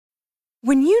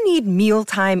When you need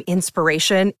mealtime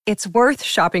inspiration, it's worth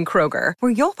shopping Kroger,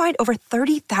 where you'll find over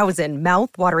 30,000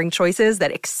 mouth-watering choices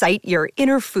that excite your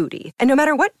inner foodie. And no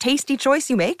matter what tasty choice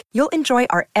you make, you'll enjoy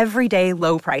our everyday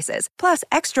low prices, plus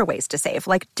extra ways to save,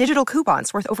 like digital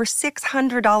coupons worth over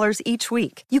 $600 each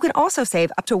week. You can also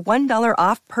save up to $1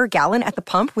 off per gallon at the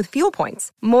pump with fuel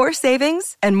points. More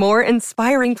savings and more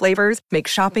inspiring flavors make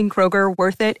shopping Kroger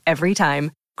worth it every time.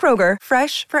 Kroger,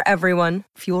 fresh for everyone.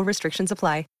 Fuel restrictions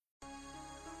apply.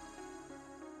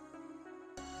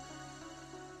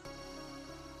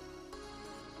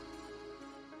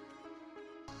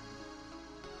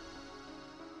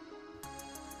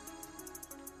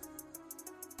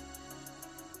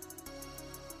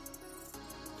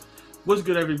 What's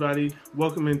good, everybody?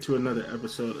 Welcome into another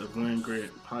episode of Land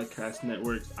Grant Podcast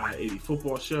Network's I-80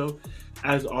 Football Show.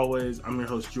 As always, I'm your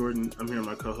host, Jordan. I'm here with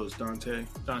my co-host, Dante.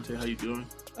 Dante, how you doing?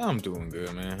 I'm doing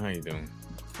good, man. How you doing?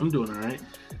 I'm doing all right.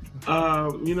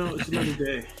 It's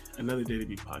another day to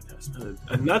be podcasting.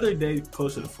 Another day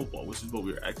closer to football, which is what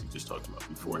we were actually just talking about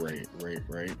before. Right.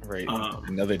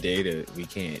 Another day that we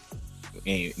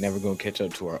ain't never gonna catch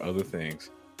up to our other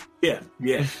things. Yeah.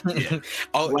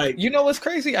 Oh, like, you know what's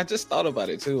crazy? I just thought about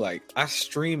it too. Like, I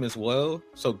stream as well,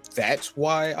 so that's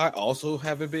why I also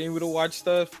haven't been able to watch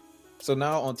stuff. So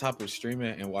now, on top of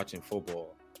streaming and watching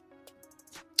football,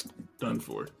 done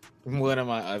for. When am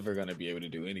I ever gonna be able to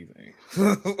do anything?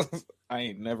 I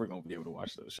ain't never gonna be able to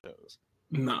watch those shows.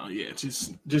 No, yeah,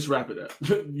 just wrap it up.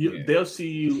 They'll see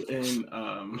you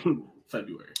in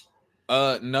February.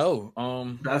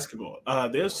 No. Basketball.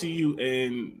 They'll see you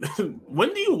in.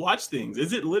 When do you watch things?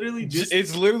 Is it literally just?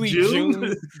 It's literally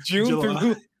June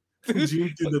July,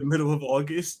 June through the middle of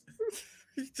August.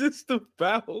 Just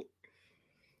about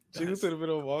June to the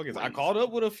middle of August. Nice. I have caught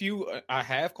up with a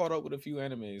few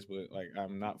animes, but like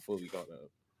I'm not fully caught up.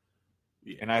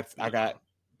 Yeah, and I got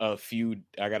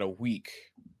a week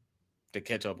to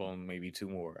catch up on maybe 2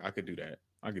 more. I could do that.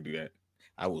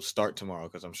 I will start tomorrow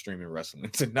because I'm streaming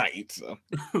wrestling tonight. So,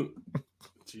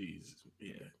 jeez,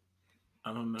 yeah,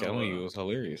 I don't know. Telling you, it was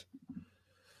hilarious.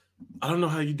 I don't know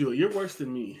how you do it. You're worse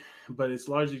than me, but it's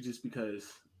largely just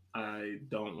because I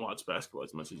don't watch basketball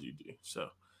as much as you do. So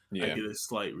yeah. I get a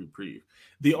slight reprieve.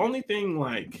 The only thing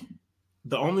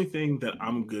that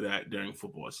I'm good at during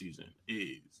football season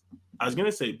is, I was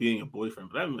gonna say being a boyfriend,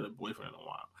 but I haven't been a boyfriend in a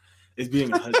while. Is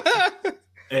being a husband,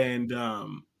 and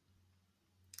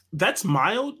that's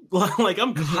mild. Like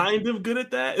I'm kind of good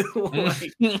at that.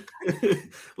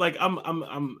 like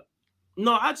I'm.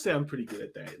 No, I'd say I'm pretty good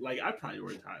at that. Like I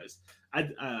prioritize. I've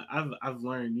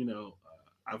learned.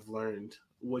 I've learned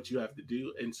what you have to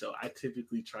do, and so I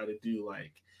typically try to do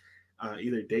like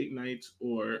either date nights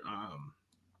or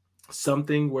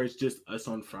something where it's just us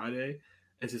on Friday.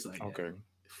 It's just like, okay,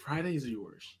 Fridays are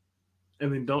yours,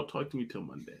 and then don't talk to me till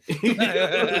Monday.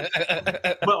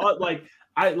 But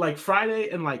I like Friday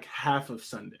and like half of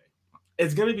Sunday.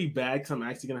 It's gonna be bad because I'm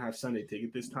actually gonna have Sunday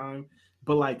ticket this time.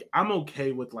 But like I'm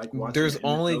okay with like watching. There's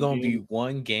only gonna be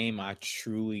one game I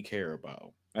truly care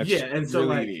about. And so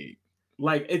really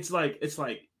it's like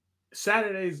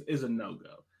Saturdays is a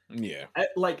no-go. Yeah.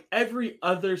 Like every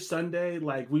other Sunday,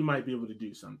 like we might be able to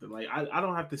do something. Like I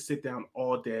don't have to sit down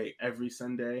all day every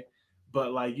Sunday.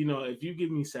 But like, if you give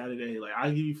me Saturday, like I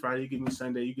give you Friday, you give me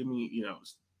Sunday, you give me,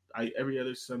 every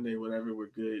other Sunday, whatever,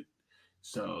 we're good.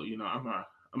 So,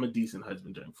 I'm a decent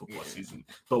husband during football season.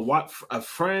 But a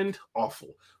friend,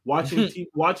 awful.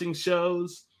 Watching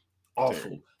shows,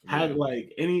 awful. Yeah. Had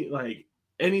like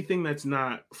anything that's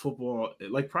not football,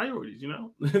 like priorities,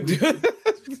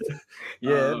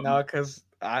 Yeah, no, because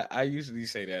I usually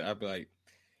say that. I'd be like,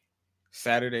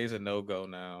 Saturday's a no-go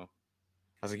now.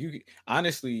 I was like,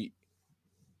 honestly,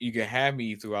 you can have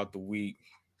me throughout the week.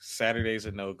 Saturday's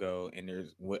a no-go, and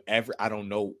there's whatever. I don't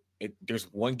know. There's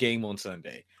one game on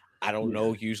Sunday. I don't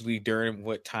know usually during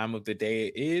what time of the day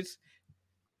it is,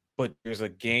 but there's a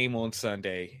game on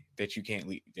Sunday that you can't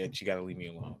leave. That you got to leave me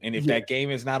alone. And if that game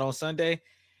is not on Sunday,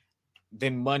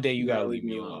 then Monday you got to leave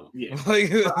me alone. Yeah,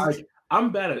 I'm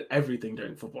bad at everything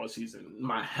during football season.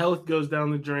 My health goes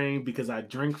down the drain because I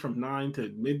drink from 9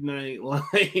 to midnight.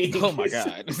 Like, oh my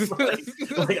god!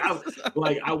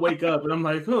 I wake up and I'm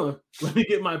like, let me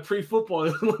get my pre-football.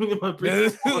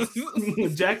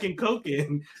 Jack and Coke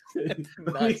in.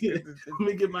 let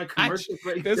me get my commercial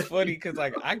break. That's funny because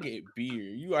like I get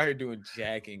beer. You are here doing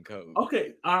Jack and Coke.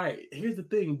 Okay, all right. Here's the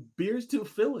thing: beer's too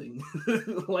filling.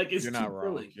 Like it's You're not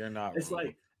wrong. Filling. You're not. It's wrong.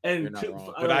 Like. And You're not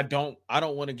wrong. But I don't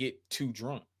want to get too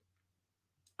drunk.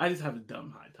 I just have a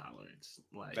dumb high tolerance.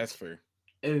 Like that's fair.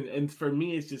 And for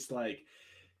me, it's just like,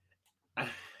 I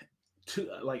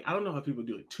don't know how people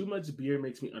do it. Too much beer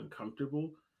makes me uncomfortable.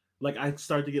 like I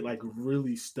start to get like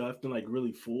really stuffed and like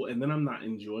really full, and then I'm not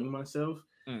enjoying myself.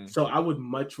 So I would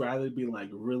much rather be like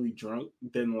really drunk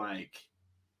than like,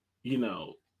 you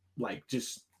know, like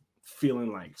just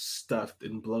feeling like stuffed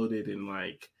and bloated and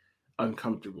like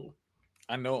uncomfortable.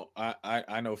 I know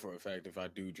I know for a fact if I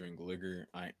do drink liquor,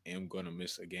 I am gonna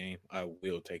miss a game. I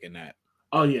will take a nap.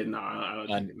 Oh yeah, no, I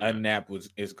don't take A nap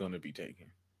is gonna be taken.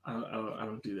 I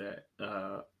don't do that.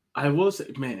 I will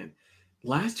say, man,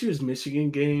 last year's Michigan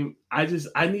game, I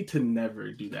need to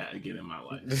never do that again in my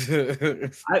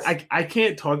life. I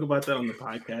can't talk about that on the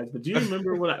podcast, but do you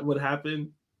remember what happened?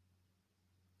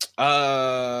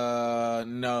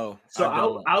 No.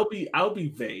 So I'll be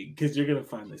vague because you're gonna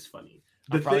find this funny.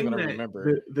 I'm probably gonna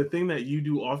remember the thing that you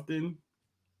do often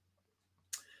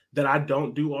that I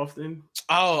don't do often.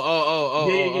 Yeah.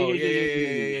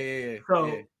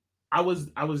 So I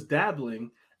was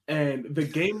dabbling, and the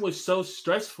game was so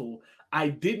stressful, I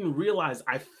didn't realize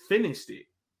I finished it.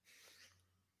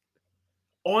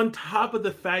 On top of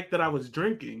the fact that I was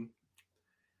drinking,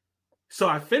 so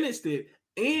I finished it,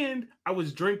 and I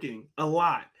was drinking a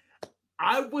lot.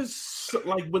 I was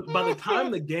like, by the time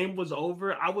the game was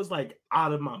over, I was like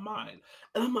out of my mind,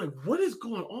 and I'm like, "What is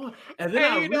going on?" And then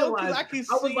I realized I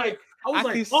was like,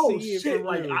 "Oh shit!"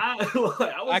 Like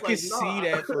I could see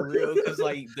that for real because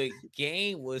like the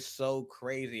game was so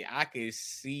crazy. I could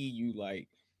see you like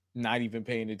not even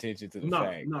paying attention to the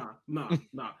fact. No.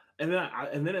 And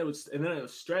then it was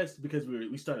stressed because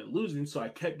we started losing, so I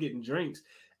kept getting drinks,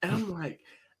 and I'm like,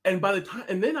 and by the time,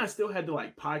 and then I still had to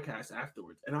like podcast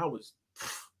afterwards, and I was.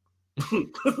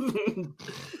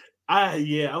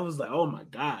 I was like, oh my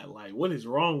god, like what is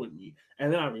wrong with me?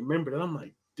 And then I remembered, and I'm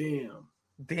like, damn.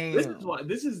 This is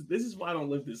why I don't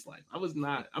live this life. I'm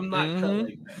not cut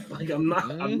like that. Like I'm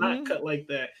not cut like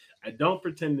that. I don't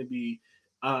pretend to be.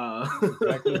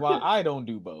 Exactly why I don't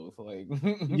do both. Like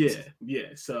yeah.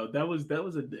 So that was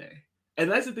a day, and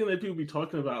that's the thing that people be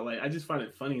talking about. Like I just find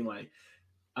it funny. Like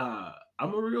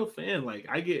I'm a real fan. Like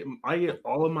I get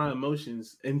all of my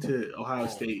emotions into Ohio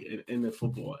State in the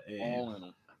football. And all in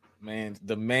them. Man,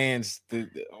 the man's like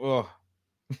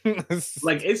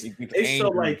it's so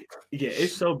like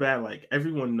it's so bad. Like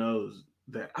everyone knows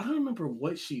that. I don't remember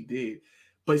what she did,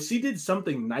 but she did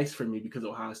something nice for me because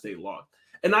Ohio State lost.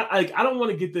 And I don't want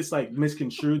to get this like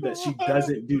misconstrued that she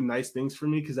doesn't do nice things for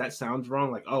me because that sounds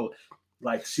wrong. Like, oh,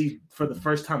 like she for the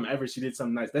first time ever she did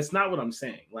something nice. That's not what I'm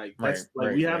saying. Like that's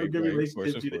we have a good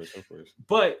relationship. Of course.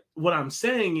 But what I'm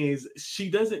saying is she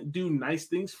doesn't do nice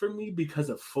things for me because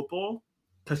of football,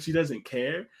 because she doesn't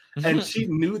care. And she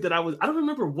knew that I don't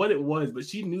remember what it was, but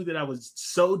she knew that I was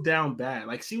so down bad.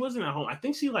 Like she wasn't at home. I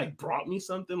think she like brought me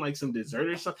something, like some dessert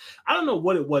or something. I don't know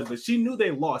what it was, but she knew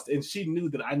they lost and she knew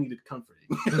that I needed comforting.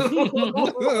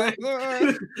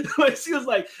 like she was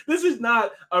like, this is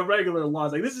not a regular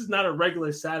loss. Like this is not a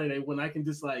regular Saturday when I can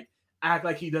just like act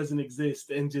like he doesn't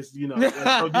exist and just, like,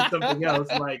 go do something else.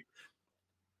 Like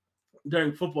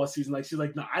during football season, like she's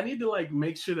like, no, I need to like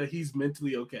make sure that he's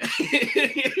mentally okay. So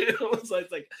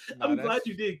it's like, I'm glad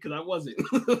you did because I wasn't.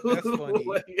 That's funny.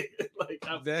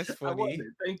 That's funny. I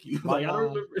wasn't. Thank you. I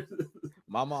don't remember.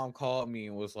 My mom called me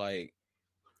and was like,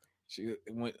 she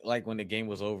went like when the game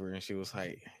was over, and she was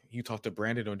like, "You talked to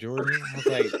Brandon or Jordan?" I was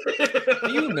like,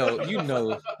 you know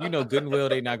good and well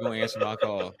they not gonna answer my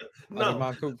call. I was like,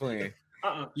 Mom, quit playing.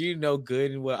 You know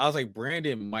good and well. I was like,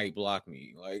 Brandon might block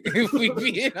me. Like, if we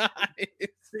being honest.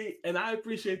 See, and I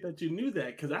appreciate that you knew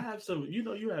that because I have some,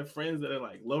 you have friends that are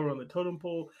like lower on the totem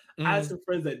pole. I have some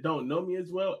friends that don't know me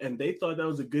as well, and they thought that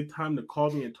was a good time to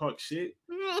call me and talk shit.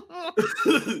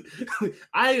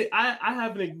 I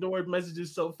haven't ignored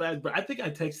messages so fast, but I think I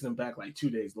texted them back like 2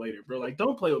 days later, bro. Like,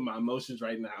 don't play with my emotions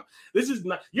right now.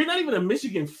 You're not even a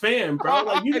Michigan fan, bro.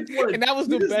 Like, you just want, and that was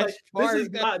the best part.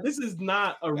 This is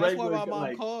not a regular. That's why my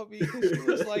mom called me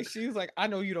because she was like, I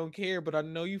know you don't care, but I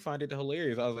know you find it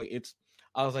hilarious. I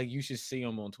was like, you should see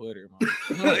them on Twitter, Mom.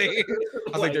 I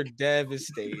was like, they're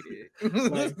devastated.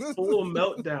 Like, full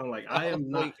meltdown. Like, I am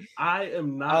not. I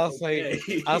was like,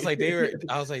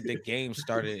 the game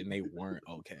started and they weren't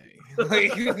okay.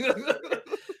 Like,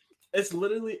 it's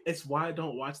why I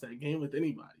don't watch that game with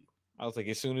anybody. I was like,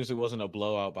 as soon as it wasn't a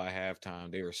blowout by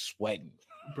halftime, they were sweating.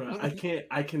 Bro, I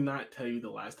cannot tell you the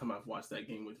last time I've watched that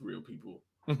game with real people.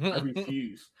 I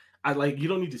refuse. You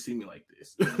don't need to see me like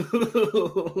this. you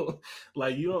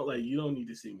don't need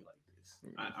to see me like this.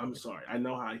 I'm sorry. I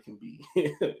know how I can be.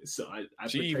 So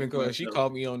she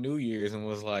called me on New Year's and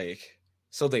was like,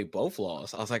 so they both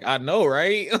lost. I was like, I know,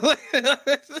 right?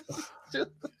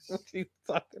 She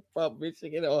talking about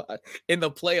Michigan in the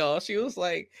playoffs. She's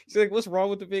like, what's wrong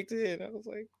with the Big Ten? I was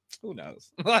like, Who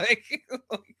knows? Like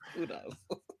who knows?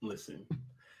 Listen,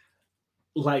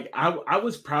 like I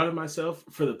was proud of myself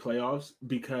for the playoffs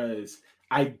because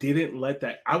I didn't let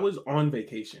that. I was on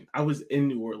vacation. I was in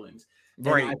New Orleans,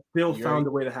 and I still found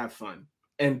a way to have fun.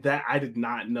 And that I did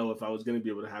not know if I was going to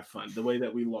be able to have fun the way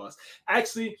that we lost.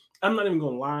 Actually, I'm not even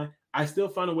going to lie. I still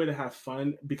found a way to have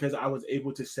fun because I was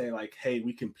able to say like, "Hey,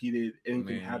 we competed.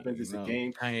 Anything happens. It's a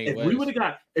game." If we would have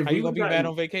got, how you gonna be bad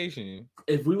on vacation?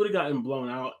 If we would have gotten blown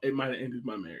out, it might have ended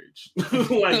my marriage.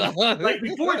 like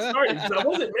before it started, because I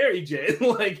wasn't married yet.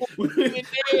 Like,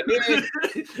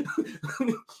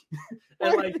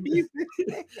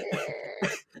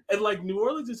 and like New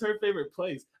Orleans is her favorite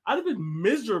place. I'd have been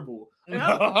miserable.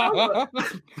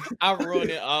 I ruined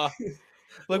it.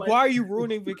 Like, why are you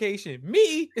ruining vacation?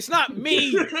 Me? It's not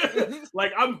me.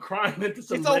 Like, I'm crying into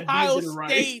some. It's Ohio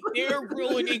State. They're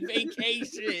ruining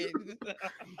vacation.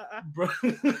 Bro,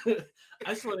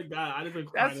 I swear to God, I'd have been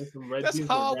crying into some red beans and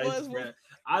rice bread.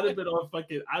 I'd have been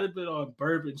on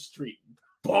Bourbon Street,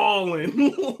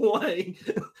 bawling. like,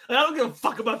 I don't give a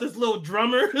fuck about this little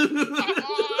drummer.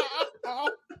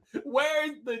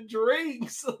 Where's the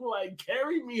drinks? Like,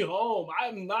 carry me home.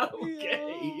 I'm not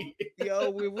okay. Yo,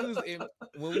 when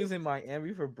we was in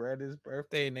Miami for Brandon's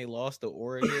birthday and they lost to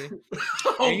Oregon.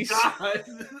 Oh God.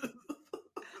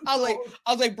 I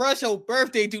was like, bro, it's your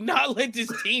birthday. Do not let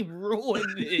this team ruin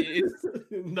this.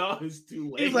 No, it's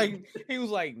too late. He was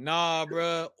like, nah,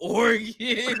 bro,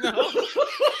 Oregon.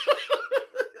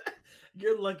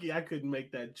 You're lucky I couldn't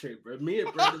make that trip, bro. Me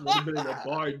and Brandon would have been in a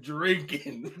bar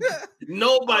drinking.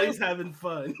 Nobody's having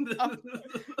fun. I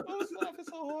was laughing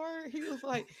so hard. He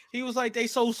was like, they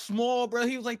so small, bro.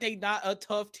 He was like, they not a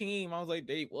tough team. I was like,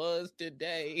 they was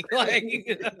today. Like,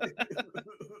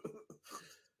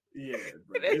 yeah.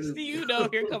 Bro. Next thing you know,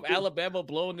 here come Alabama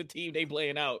blowing the team they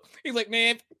playing out. He's like,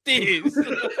 man, this.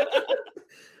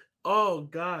 Oh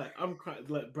God, I'm crying.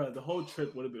 Like, bro, the whole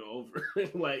trip would have been over.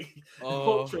 Like, the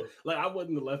whole trip. Like, I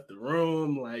wouldn't have left the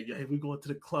room. Like, hey, we going to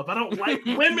the club. I don't like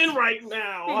women right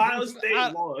now. Ohio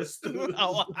State lost.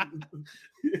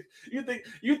 You think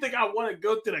I want to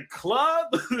go to the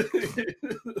club?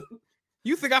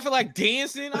 You think I feel like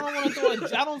dancing? I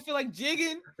don't feel like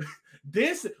jigging.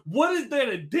 Dancing? What is there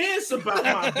to dance about,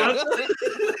 my brother?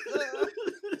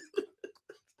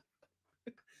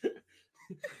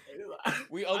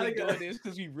 We only doing this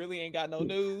because we really ain't got no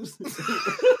news.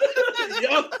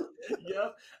 Yep.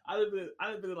 I'd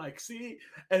have been like, see,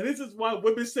 and this is why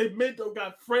women say men don't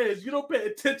got friends. You don't pay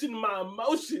attention to my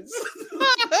emotions.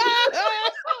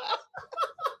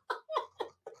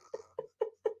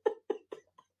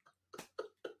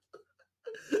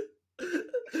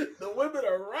 The women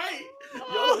are right.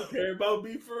 Y'all don't care about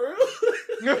me for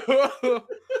real.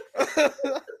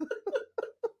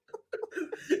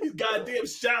 These goddamn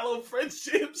shallow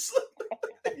friendships.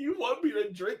 You want me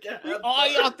to drink and have all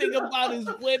y'all think about is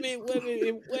women.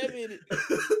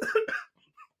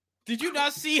 Did you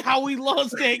not see how we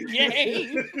lost that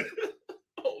game?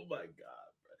 Oh my God,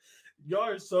 bro. Y'all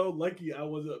are so lucky I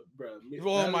wasn't, bro.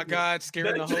 Oh my God,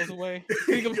 scaring the hoes away.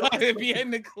 Think about it being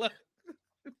in the club.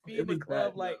 Be in the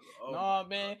club, like, nah,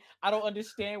 man, I don't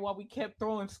understand why we kept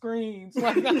throwing screens.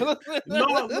 Like, no,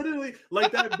 literally,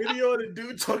 like that video of the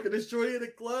dude talking to Shorty in the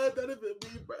club. That'd have been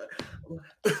me, bro.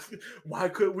 Why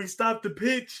couldn't we stop the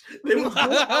pitch? They was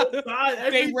outside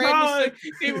every time.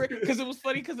 Because it was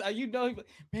funny because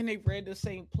man, they ran the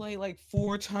same play like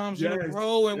 4 times in a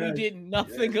row, and we did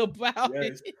nothing about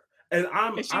it. And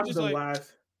I'm the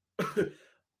last.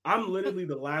 I'm literally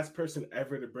the last person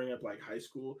ever to bring up like high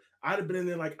school. I'd have been in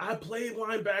there like, I played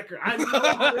linebacker. I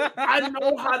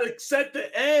know how to set the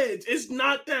edge. It's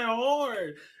not that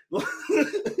hard.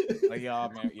 Like, y'all,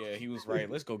 man, yeah, he was right.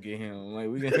 Let's go get him. Like,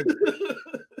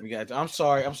 we got. I'm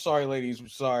sorry, ladies. I'm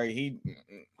sorry. He.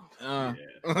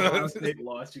 State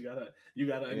lost. You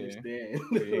gotta understand.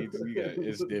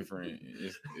 It's different.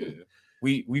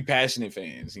 We passionate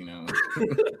fans, you know.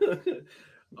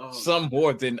 Some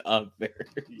more than others.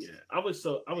 Yeah, I was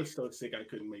so sick I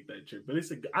couldn't make that trip. But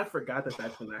I forgot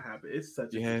that's when that happened. It's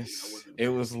such a it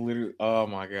was literally. Oh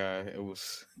my God, it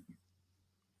was.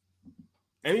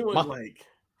 Anyone like,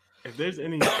 if there's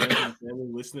any family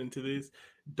listening to this,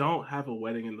 don't have a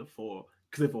wedding in the fall.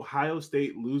 Because if Ohio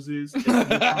State loses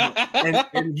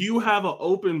and you have an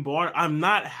open bar, I'm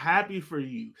not happy for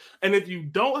you. And if you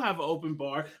don't have an open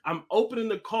bar, I'm opening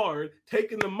the card,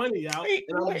 taking the money out,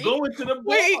 and I'm going to the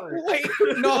bar.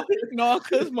 No,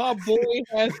 because my boy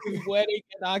has his wedding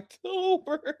in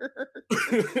October.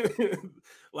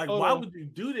 Why would you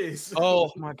do this?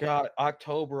 Oh my God,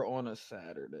 October on a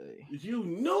Saturday. You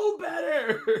know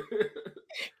better.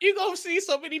 You gonna see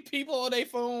so many people on their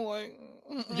phone like.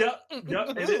 Yep. And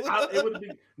it would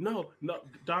be no,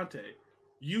 Dante.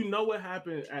 You know what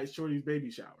happened at Shorty's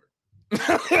baby shower?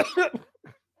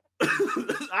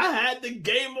 I had the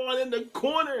game on in the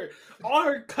corner. All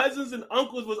her cousins and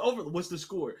uncles was over. What's the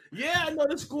score? Yeah, I know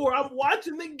the score. I'm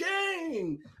watching the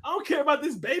game. I don't care about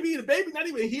this baby. The baby not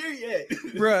even here yet.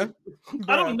 Bruh.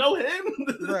 I don't know him.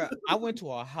 Bruh, I went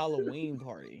to a Halloween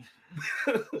party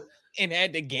and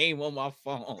had the game on my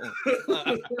phone.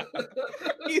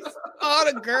 All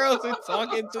the girls are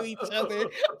talking to each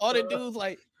other. All the dudes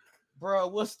like, bro,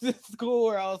 what's the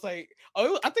score? I was like,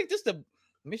 oh, I think the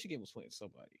Michigan was playing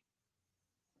somebody.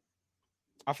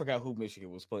 I forgot who Michigan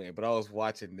was playing, but I was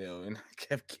watching them and I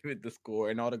kept giving the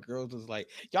score, and all the girls was like,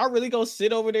 y'all really gonna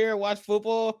sit over there and watch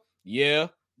football? Yeah.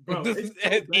 Bro, it's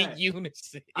so in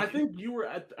unison. I think you were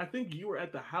at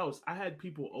the house. I had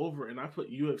people over and I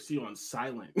put UFC on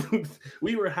silent.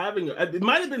 We were having it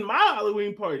might have been my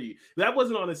Halloween party. That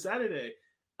wasn't on a Saturday.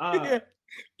 Yeah,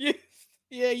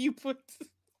 you put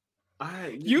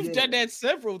You've done that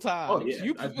several times. Oh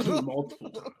yeah, I've done it multiple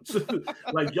times.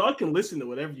 Like y'all can listen to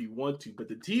whatever you want to, but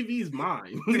the TV's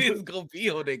mine. It's gonna be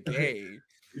on the game.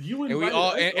 You and we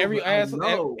all and every last one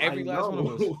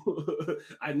of us.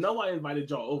 I know I invited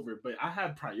y'all over, but I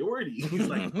have priorities.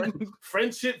 Like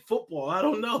friendship, football. I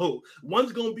don't know.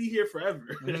 One's gonna be here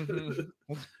forever.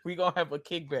 We gonna have a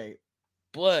kickback,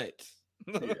 but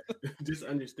yeah, just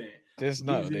understand. Just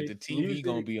know that the TV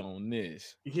gonna be on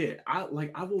this. Yeah, I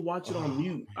will watch it on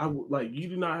mute. I will, you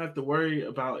do not have to worry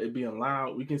about it being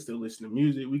loud. We can still listen to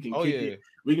music. We can kick it.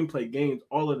 We can play games,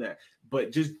 all of that.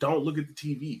 But just don't look at the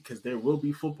TV because there will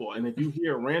be football. And if you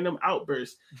hear a random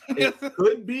outburst, it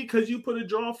could be because you put a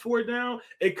draw 4 down.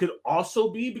 It could also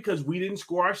be because we didn't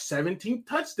score our 17th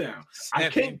touchdown. 17. I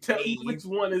can't tell you which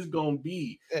one is going to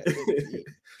be.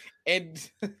 And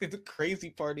the crazy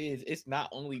part is, it's not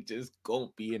only just going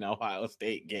to be an Ohio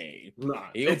State game. Nah,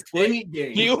 it's any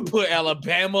game. He'll put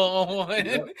Alabama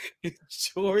on,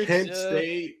 Georgia, Penn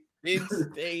State.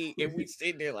 And we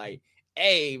sitting there like,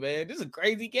 hey, man, this is a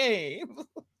crazy game.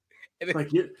 And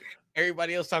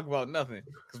everybody else talk about nothing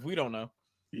because we don't know.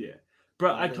 Yeah.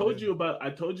 Bro, I told you about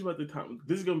the time.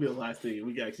 This is gonna be the last thing, and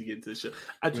we can actually get into the show.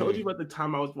 I told you about the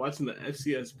time I was watching the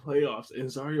FCS playoffs, and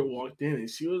Zaria walked in, and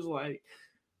she was like,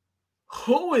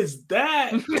 "Who is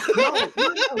that?" No.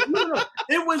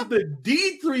 It was the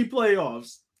D3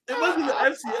 playoffs. It wasn't the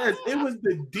FCS. It was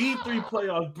the D3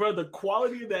 playoffs, bro. The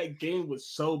quality of that game was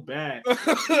so bad.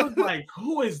 She was like,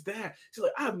 "Who is that?" She's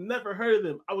like, "I've never heard of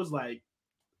them." I was like,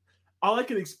 all I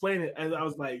can explain it as I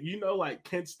was like, like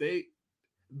Kent State.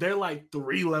 They're like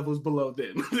 3 levels below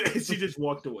them. She just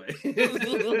walked away.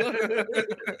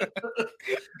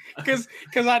 Because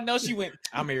I know she went,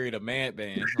 I married a mad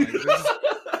man. Like, this is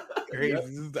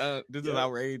crazy. This is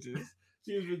outrageous.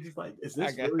 She was just like, is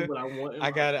this really what I want?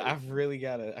 I gotta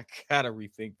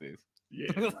rethink this.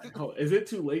 Yeah. Like, is it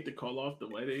too late to call off the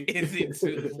wedding? Is it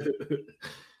too late?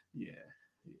 Yeah.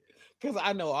 Because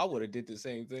I know I would have did the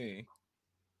same thing.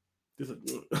 Just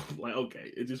like,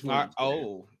 okay, it just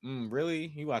really?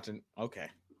 You watching? Okay.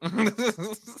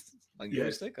 Like,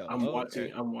 yes, I'm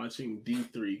watching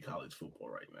D3 college football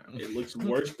right now. It looks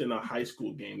worse than a high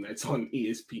school game that's on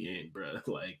ESPN, bro.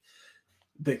 Like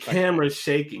the camera's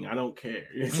shaking. I don't care.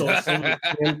 It's on someone's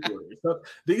camcorder. So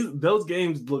those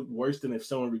games look worse than if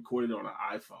someone recorded on an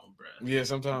iPhone, bro. Yeah,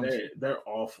 sometimes they're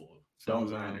awful.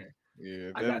 Don't matter. Yeah,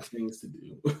 I got things to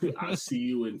do. I'll see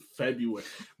you in February,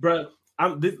 bro.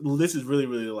 This is really,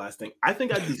 really the last thing. I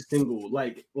think I'd be single.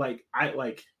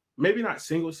 Maybe not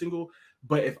single,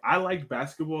 but if I liked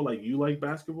basketball, like you like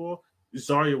basketball,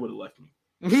 Zaria would have left me.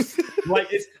 Like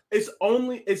it's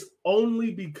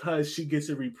only because she gets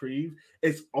a reprieve.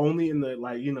 It's only in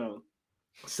the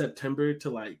September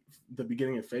to the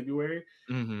beginning of February.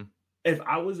 Mm-hmm. If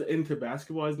I was into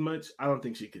basketball as much, I don't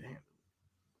think she could handle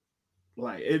it.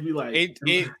 Like it'd be like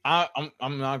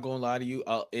I'm not gonna lie to you.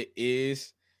 It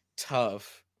is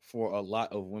tough for a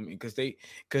lot of women because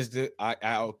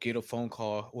I'll get a phone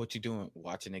call. What you doing?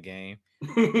 Watching the game.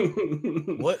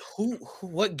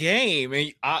 What game?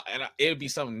 And it'll be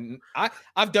something.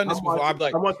 I've done this before. I'm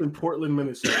watching Portland,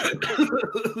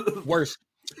 Minnesota. Worse,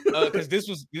 because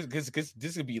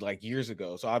this would be like years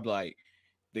ago. So I'd be like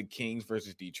the Kings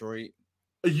versus Detroit.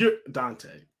 You're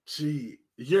Dante. Gee,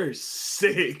 you're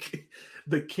sick.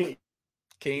 The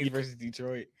Kings versus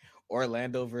Detroit.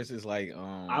 Orlando versus I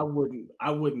wouldn't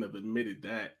have admitted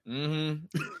that.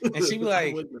 Mm-hmm. And she'd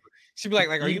be like,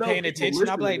 are you paying attention?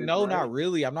 I'd be like, no, not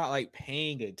really. I'm not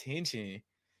paying attention.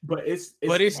 But it's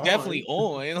definitely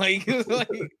on. Like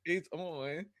it's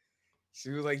on.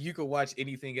 She was like, you could watch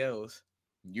anything else.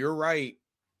 You're right.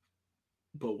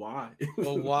 But why?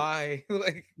 But why?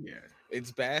 Like, Yeah.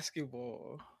 it's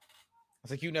basketball. It's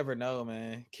like, you never know,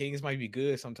 man. Kings might be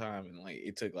good sometime, and like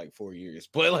it took like 4 years,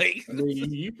 but like, I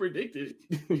mean, you predicted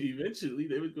eventually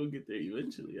they was gonna get there.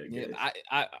 Eventually, I guess. yeah,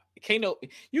 I can't know.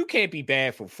 You can't be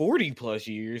bad for 40 plus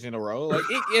years in a row. Like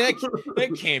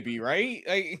that can't be right.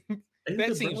 Like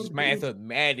that seems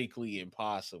mathematically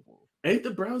impossible. Ain't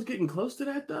the Browns getting close to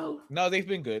that though? No, they've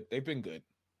been good. They've been good.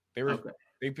 Okay.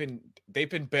 They've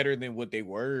been better than what they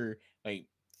were like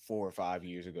 4 or 5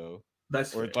 years ago.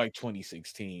 That's or fair. like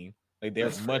 2016. Like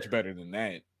they're much better than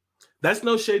that. That's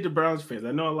no shade to Browns fans.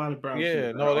 I know a lot of Browns fans.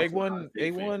 Yeah, no, they won. They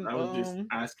won. I was just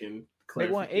asking. They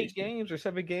won 8 games or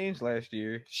 7 games last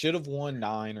year. Should have won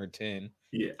 9 or 10.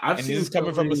 Yeah, and this is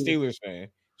coming from a Steelers fan.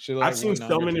 I've seen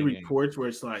so many reports where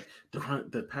it's like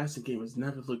the passing game has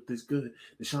never looked this good.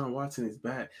 Deshaun Watson is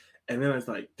bad, and then it's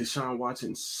like Deshaun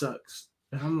Watson sucks,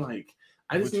 and I'm like,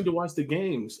 I just need to watch the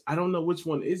games. I don't know which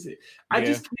one is it. I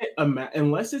just can't imagine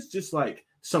unless it's just like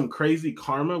some crazy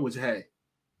karma. Which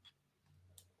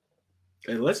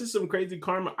unless it's some crazy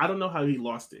karma, I don't know how he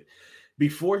lost it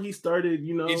before he started.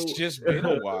 It's just been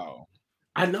a while.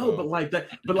 I know, but like that,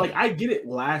 but like I get it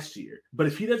last year. But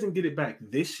if he doesn't get it back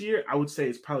this year, I would say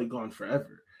it's probably gone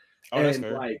forever. Oh, that's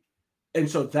fair. And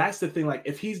so that's the thing. Like,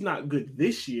 if he's not good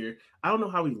this year, I don't know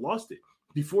how he lost it.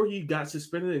 Before he got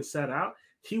suspended and sat out,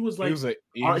 he was like he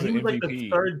was like the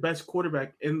third best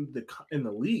quarterback in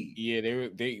the league. Yeah,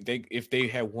 they if they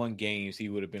had won games, he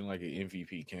would have been like an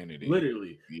MVP candidate.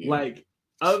 Literally, like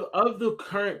of the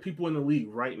current people in the league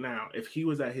right now, if he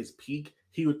was at his peak,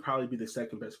 he would probably be the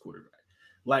second best quarterback.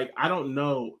 Like, I don't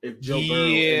know if Joe Burrow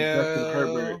and Justin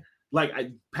Herbert,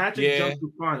 Patrick jumps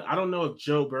to fine. I don't know if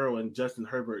Joe Burrow and Justin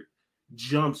Herbert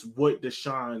jumps what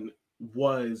Deshaun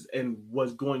was and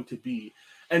was going to be.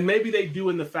 And maybe they do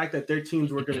in the fact that their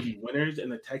teams were going to be winners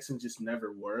and the Texans just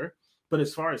never were. But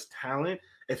as far as talent,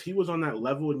 if he was on that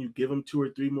level and you give him 2 or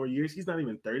 3 more years, he's not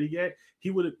even 30 yet.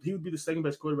 He would be the second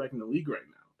best quarterback in the league right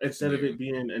now, instead of it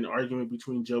being an argument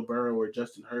between Joe Burrow or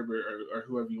Justin Herbert or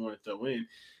whoever you want to throw in.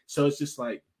 So it's just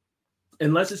like,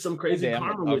 unless it's some crazy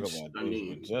karma, which I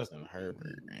mean, Justin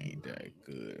Herbert ain't that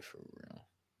good for real.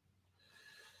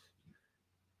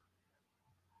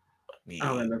 I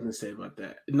don't have nothing to say about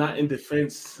that. Not in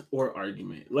defense or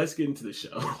argument. Let's get into the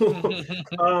show.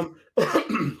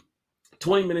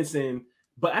 20 minutes in,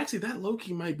 but actually that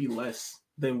low-key might be less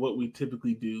than what we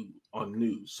typically do on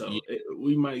news. So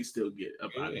we might still get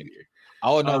up out of here.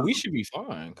 Oh, no, we should be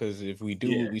fine, because if we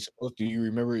do what we supposed to, you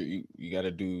remember, you got to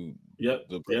do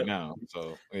the break now.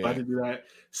 So, about to do that.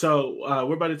 So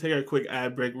we're about to take our quick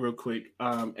ad break real quick.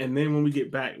 And then when we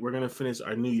get back, we're going to finish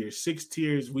our New Year's 6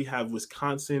 tiers. We have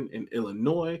Wisconsin and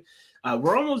Illinois.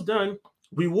 We're almost done.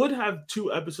 We would have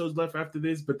 2 episodes left after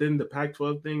this, but then the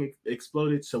Pac-12 thing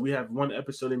exploded. So we have 1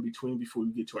 episode in between before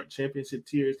we get to our championship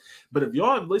tiers. But if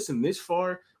y'all have listened this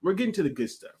far, we're getting to the good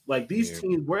stuff. Like, these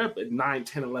teams, we're up at 9,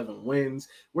 10, 11 wins.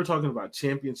 We're talking about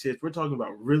championships. We're talking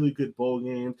about really good bowl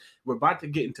games. We're about to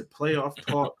get into playoff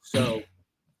talk. So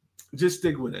just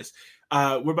stick with us.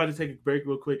 We're about to take a break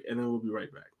real quick, and then we'll be right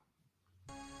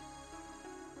back.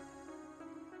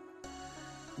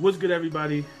 What's good,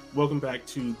 everybody? Welcome back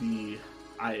to the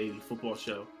I-80 football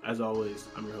show. As always,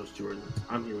 I'm your host, Jordan.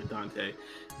 I'm here with Dante.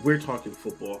 We're talking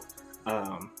football.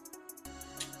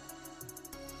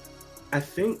 I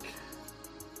think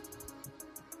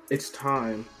it's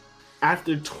time,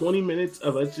 after 20 minutes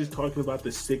of us just talking about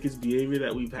the sickest behavior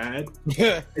that we've had,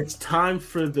 it's time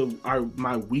for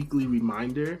my weekly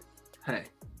reminder. Hey,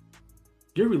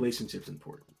 your relationship's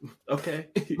important, okay?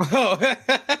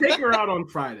 Take her out on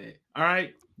Friday, all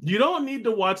right? You don't need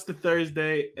to watch the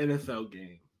Thursday NFL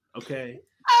game, okay?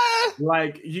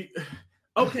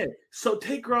 Okay, so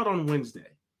take her out on Wednesday.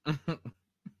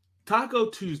 Taco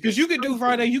Tuesday. Because you could do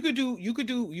Friday, you could do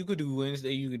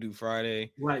Wednesday, you could do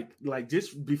Friday. Like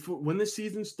just before, when the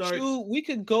season starts. Dude, we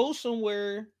could go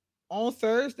somewhere on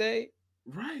Thursday.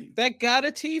 Right. That got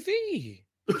a TV.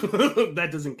 That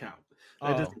doesn't count.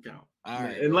 That doesn't count. All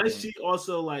right. Unless she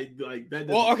also like that.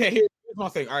 Well, okay, here's my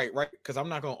thing. All right, because I'm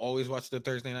not gonna always watch the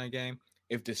Thursday night game.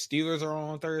 If the Steelers are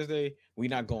on Thursday, we're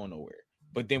not going nowhere.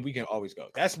 But then we can always go.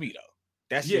 That's me though.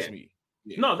 That's just me.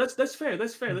 Yeah. No, that's fair.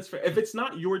 That's fair. If it's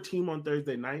not your team on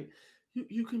Thursday night,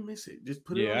 you can miss it. Just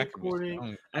put it on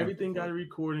recording. Everything got a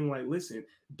recording. Like, listen,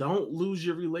 don't lose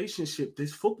your relationship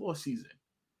this football season.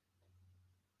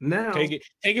 Now, take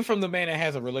it from the man that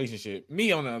has a relationship.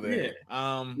 Me on the other hand,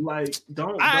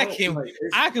 I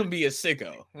can be a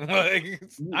sicko.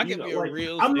 I can be a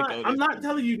real sicko. I'm not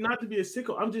telling you not to be a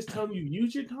sicko. I'm just telling you,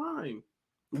 use your time.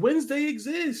 Wednesday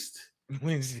exists.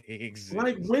 Wednesday exists.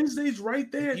 Like Wednesday's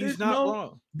right there. He's not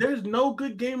wrong. There's no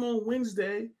good game on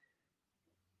Wednesday.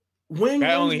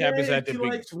 That only happens at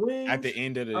the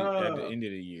end of the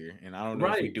year, and I don't know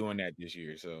if we're doing that this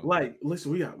year. So, like,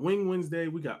 listen, we got Wing Wednesday,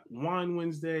 we got Wine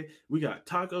Wednesday, we got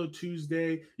Taco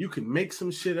Tuesday. You can make some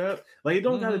shit up. Like, it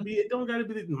don't gotta be. It don't gotta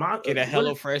be get a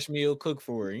HelloFresh meal cooked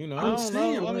for her. You know, I'm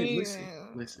saying,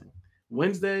 listen.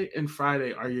 Wednesday and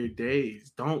Friday are your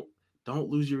days. Don't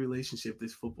lose your relationship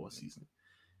this football season,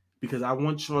 because I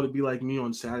want y'all to be like me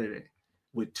on Saturday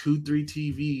with 2-3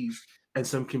 TVs and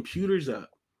some computers up.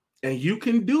 And you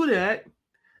can do that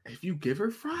if you give her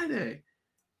Friday.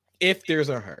 If there's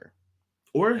a her.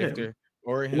 Or him.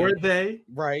 Or they.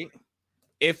 Right.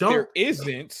 If there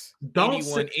isn't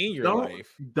anyone in your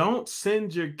life. Don't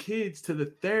send your kids to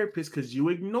the therapist because you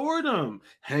ignored them.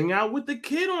 Hang out with the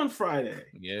kid on Friday.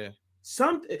 Yeah.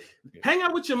 Hang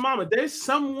out with your mama. There's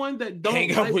someone that don't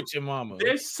hang out with your mama.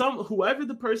 There's whoever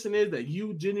the person is that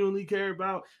you genuinely care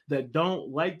about that don't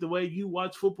like the way you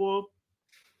watch football.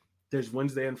 There's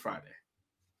Wednesday and Friday.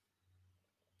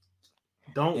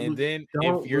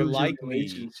 If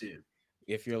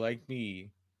you're like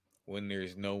me, when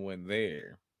there's no one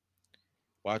there,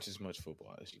 watch as much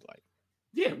football as you like.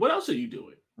 Yeah, what else are you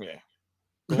doing? Yeah,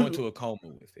 go into a coma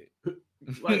with it.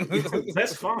 Like,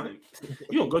 that's fine.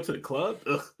 You don't go to the club.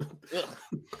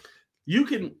 You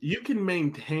can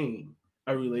maintain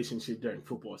a relationship during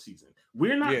football season.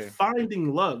 We're not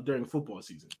finding love during football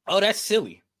season. Oh, that's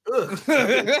silly.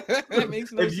 That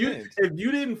makes no sense. If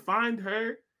you didn't find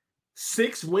her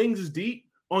 6 wings deep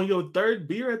on your 3rd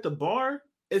beer at the bar,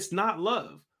 it's not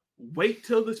love. Wait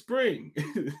till the spring.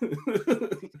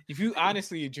 If you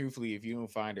honestly and truthfully, if you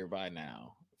don't find her by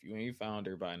now, if you ain't found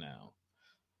her by now,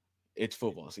 it's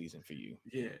football season for you.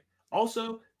 Yeah.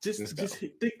 Also, just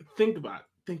think about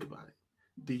it.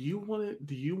 Do you want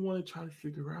to try to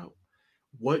figure out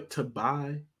what to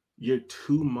buy your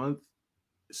 2-month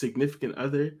significant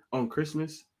other on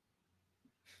Christmas?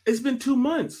 It's been 2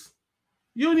 months.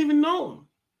 You don't even know them.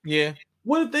 Yeah.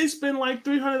 What if they spend like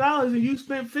 $300 and you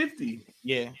spend $50?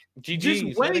 Yeah. GG. Just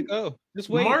wait. Let it go. Just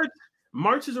wait.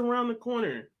 March is around the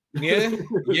corner. Yeah.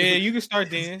 Yeah. You can start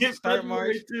then. Start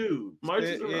March too. March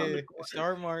is around the corner.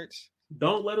 Start March.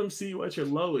 Don't let them see you at your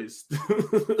lowest.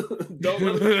 Don't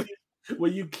let them see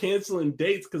when you canceling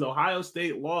dates because Ohio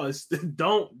State lost.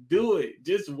 Don't do it.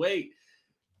 Just wait.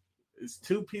 It's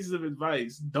 2 pieces of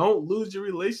advice. Don't lose your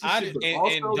relationship,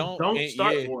 and don't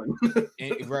start one.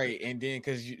 Right, and then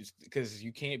because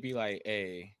you can't be like,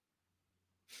 hey,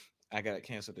 I gotta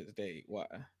cancel this date. Why?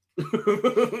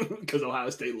 Because Ohio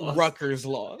State lost. Rutgers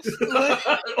lost.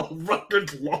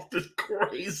 Rutgers lost is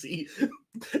crazy.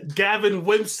 Gavin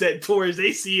Wimsatt tore his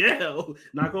ACL.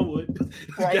 Knock on wood.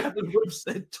 Right. Gavin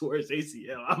Wimsatt tore his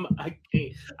ACL. I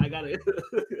can't.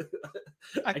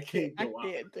 I can't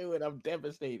do it. I'm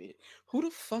devastated. Who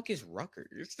the fuck is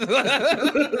Rutgers?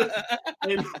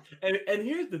 and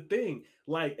here's the thing.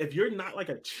 Like, if you're not like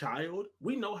a child,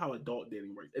 we know how adult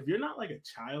dating works. If you're not like a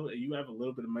child and you have a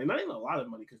little bit of money, not even a lot of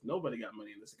money, because nobody got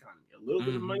money in this economy, a little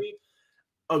bit of money,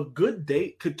 a good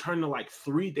date could turn to like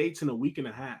 3 dates in a week and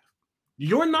a half.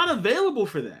 You're not available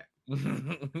for that.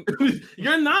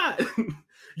 You're not.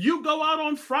 You go out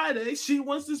on Friday, she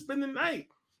wants to spend the night.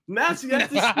 Now she has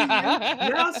to see you.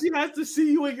 Now she has to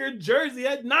see you in your jersey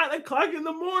at 9:00 in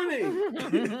the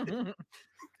morning.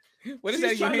 What is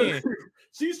that in your hand?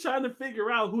 She's trying to figure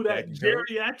out who that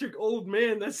geriatric old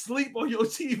man that sleep on your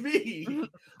TV.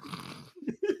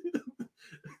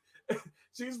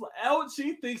 She's like,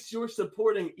 she thinks you're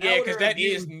supporting. Yeah, because that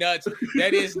is nuts.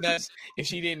 That is nuts. If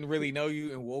she didn't really know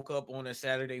you and woke up on a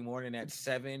Saturday morning at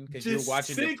 7 because you're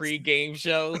watching the pregame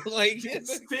show, like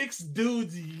 6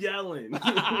 dudes yelling.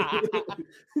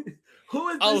 Who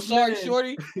is this? Oh, sorry,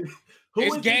 shorty.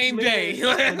 It's game day.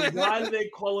 And why do they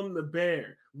call him the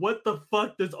bear? What the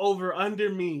fuck does over under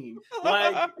mean?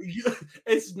 Like,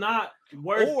 it's not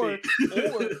worth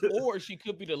it. Or she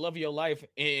could be the love of your life,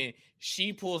 and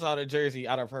she pulls out a jersey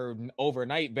out of her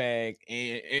overnight bag,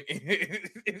 and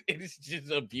it's just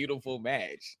a beautiful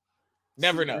match.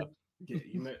 Never know. Yeah,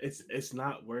 it's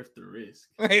not worth the risk.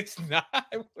 It's not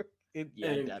worth it. Yeah,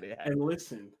 and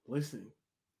listen.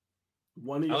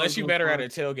 One of y'all, unless you met her at a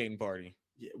tailgating party.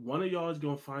 Yeah, one of y'all is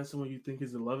gonna find someone you think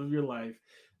is the love of your life,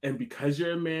 and because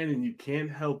you're a man and you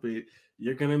can't help it,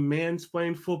 you're gonna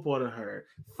mansplain football to her.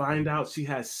 Find out she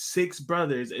has 6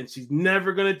 brothers and she's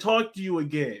never gonna talk to you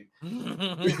again.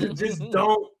 Just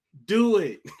don't do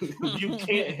it. You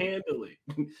can't handle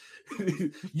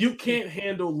it. You can't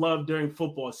handle love during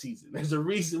football season. There's a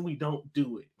reason we don't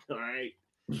do it. All right.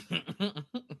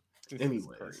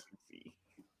 Anyways,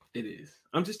 it is.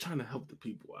 I'm just trying to help the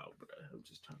people out, bro. I'm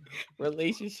just trying to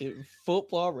help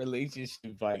football relationship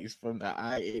advice from the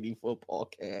I-80 football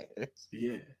cast.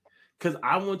 Yeah, because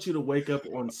I want you to wake up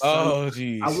on Sunday. Oh,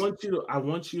 geez. I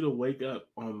want you to wake up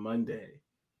on Monday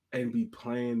and be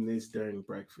playing this during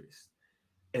breakfast.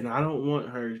 And I don't want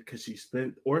her because she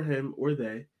spent, or him or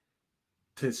they,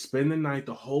 to spend the night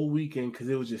the whole weekend because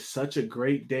it was just such a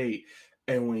great date.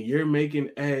 And when you're making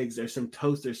eggs or some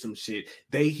toast or some shit,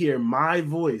 they hear my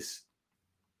voice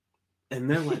and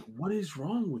they're like, what is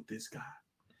wrong with this guy?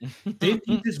 Didn't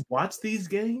you just watch these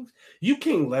games? You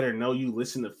can't let her know you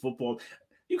listen to football.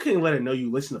 You can't let her know you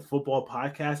listen to football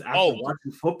podcasts after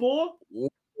watching football.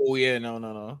 Oh yeah, no.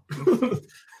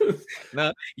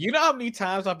 No, you know how many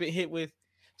times I've been hit with,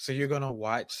 so you're gonna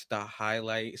watch the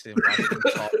highlights and watch them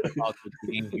talk about the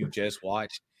game you just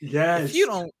watched. Yes. If you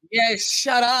don't,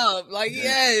 shut up. Like,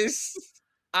 yes,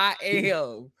 I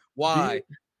am. Why?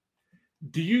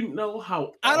 Do you know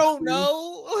how I don't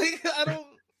know. Like, I don't.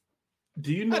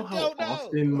 Do you know how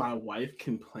often my wife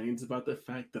complains about the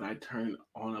fact that I turn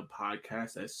on a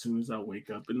podcast as soon as I wake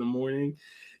up in the morning?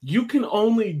 You can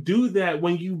only do that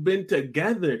when you've been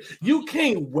together. You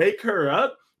can't wake her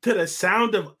up to the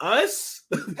sound of us.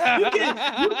 You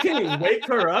can't wake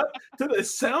her up to the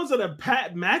sounds of the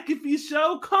Pat McAfee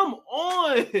show. Come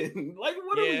on. Like,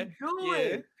 what are we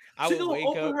doing? Yeah. She's going to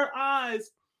open her eyes.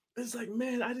 It's like,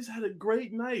 man, I just had a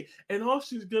great night. And all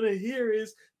she's going to hear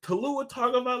is Talua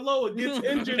Tagovailoa gets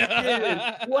injured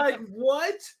again. Like,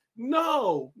 what?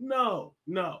 No.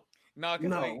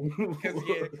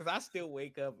 Because I still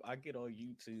wake up. I get on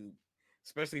YouTube,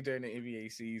 especially during the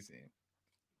NBA season,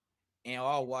 and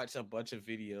I'll watch a bunch of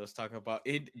videos talking about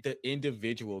the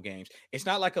individual games. It's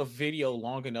not like a video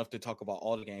long enough to talk about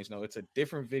all the games. No, it's a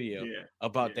different video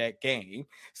about that game.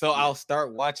 So I'll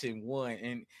start watching one,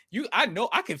 and I know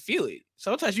I can feel it.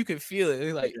 Sometimes you can feel it.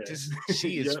 It's like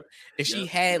she is she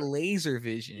had laser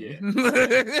vision.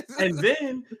 and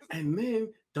then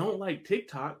don't like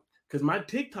TikTok because my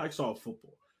TikTok's all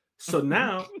football. So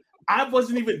now I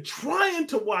wasn't even trying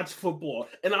to watch football,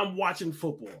 and I'm watching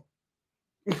football.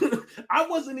 I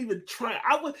wasn't even trying.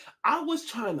 I was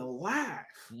trying to laugh,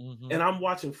 and I'm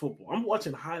watching football. I'm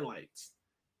watching highlights.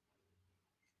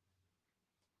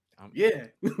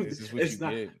 This is what It's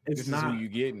not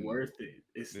worth it.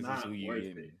 It's not worth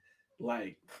it.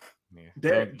 Like,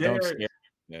 there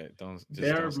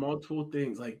are multiple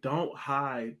things. Like, don't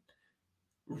hide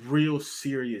real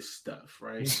serious stuff,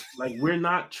 right? Like, we're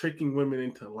not tricking women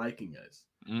into liking us.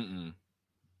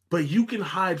 But you can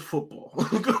hide football,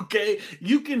 okay?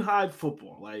 You can hide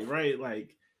football, like, right?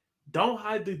 Like, don't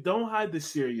hide the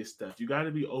serious stuff. You got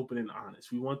to be open and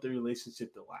honest. We want the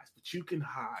relationship to last, but you can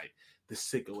hide the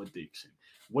sicko addiction.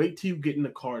 Wait till you get in the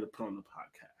car to put on the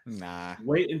podcast. Nah.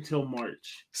 Wait until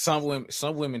March. Some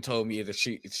women told me that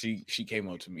she came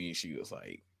up to me and she was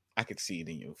like, I could see it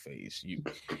in your face.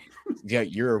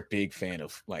 You're a big fan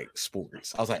of like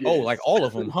sports. I was like, oh, like all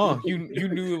of them, huh? You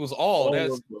knew it was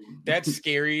all. That's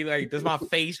scary. Like, does my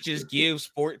face just give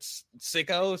sports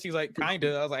sicko? She's like,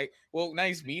 kinda. I was like, well,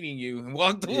 nice meeting you, and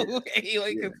walked away.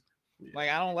 Like,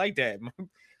 I don't like that.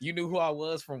 You knew who I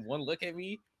was from one look at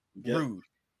me. Rude.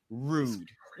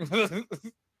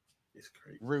 It's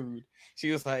crazy. Rude.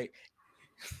 She was like,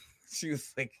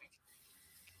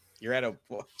 you're at a.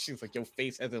 She was like, your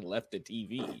face hasn't left the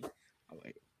TV. I'm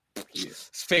like, it's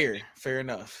fair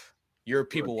enough. You're a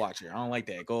people watcher. I don't like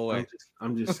that. Go away.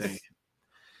 I'm just saying.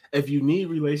 If you need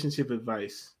relationship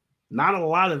advice, not a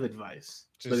lot of advice,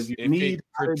 but if you need it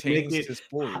pertains to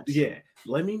sports,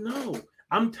 let me know.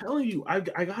 I'm telling you, I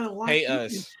got a lot. Pay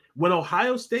us. When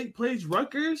Ohio State plays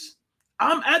Rutgers,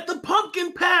 I'm at the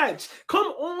pumpkin patch. Come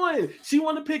on. She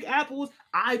want to pick apples.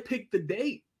 I pick the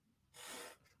date.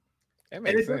 That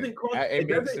makes sense.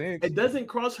 It doesn't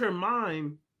cross her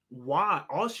mind why.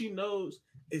 All she knows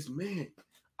is, man,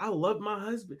 I love my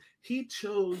husband. He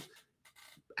chose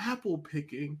apple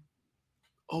picking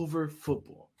over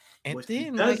football. And what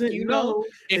then, doesn't know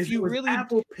if you really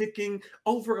apple picking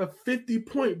over a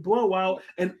 50-point blowout,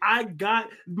 and I got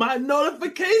my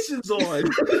notifications on.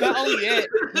 Not only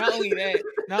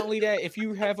that, if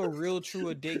you have a real true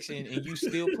addiction and you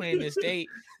still playing this date,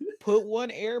 put one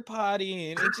AirPod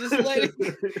in and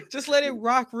just let it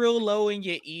rock real low in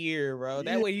your ear, bro.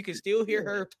 That way you can still hear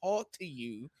her talk to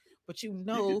you. But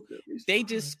they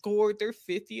just scored their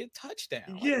 50th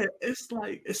touchdown. Yeah, it's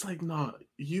like, no,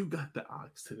 you got the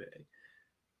ox today.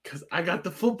 Because I got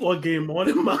the football game on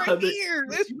in my other ear.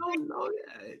 You don't know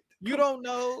that. You don't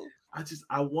know.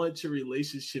 I want your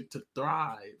relationship to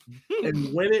thrive.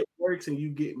 And when it works and you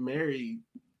get married,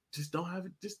 just don't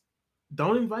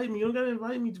invite me. You don't gotta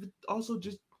invite me. Also,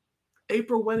 just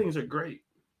April weddings are great.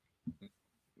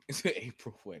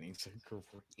 April weddings are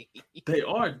great. They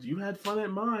are. You had fun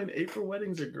at mine. April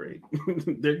weddings are great.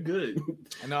 They're good.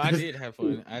 No, I did have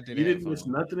fun. I did You have didn't fun. miss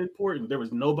nothing important. There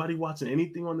was nobody watching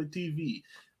anything on the TV.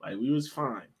 Like, we was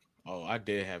fine. Oh, I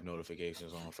did have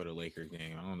notifications on for the Lakers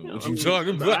game. I don't know You know, what I you mean,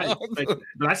 talking but I about. expect that.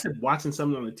 But I said watching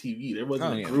something on the TV. There wasn't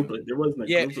Oh, a yeah. group. There wasn't a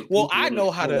Yeah, group of well, people. I in know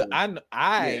the how to. corner.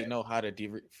 I know how to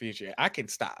differentiate. I can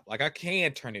stop. Like I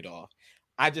can turn it off.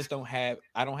 I just don't have.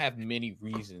 I don't have many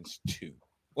reasons to.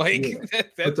 Like Yeah.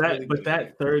 that's really But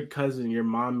that third cousin your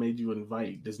mom made you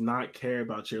invite does not care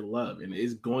about your love and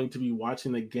is going to be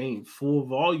watching the game full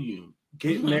volume.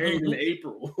 Get married in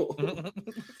April.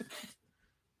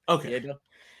 Okay. Yeah, no.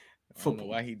 I don't know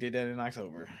why he did that in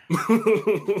October.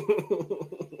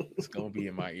 It's gonna be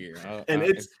in my ear,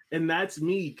 and that's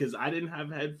me because I didn't have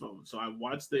headphones, so I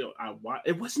watched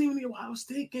it wasn't even the Ohio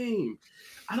State game.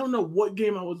 I don't know what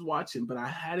game I was watching, but I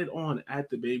had it on at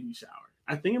the baby shower.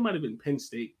 I think it might have been Penn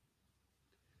State.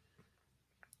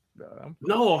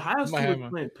 No, Ohio State was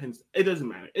playing Penn State. It doesn't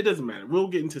matter. It doesn't matter. We'll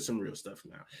get into some real stuff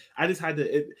now. I just had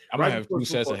to. I might have 2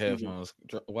 sets of headphones.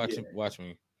 Watch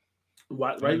me.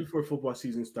 Right before football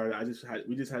season started,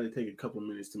 we just had to take a couple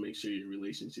minutes to make sure your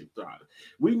relationship thrives.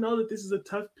 We know that this is a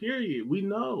tough period. We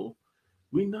know.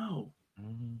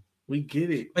 Mm-hmm. We get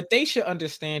it. But they should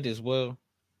understand as well.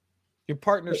 Your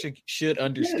partner should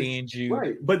understand you.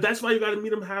 Right. But that's why you got to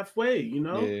meet them halfway, you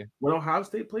know? Yeah. When Ohio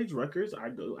State plays Rutgers, I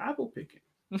go apple picking.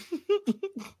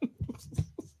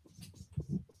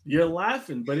 You're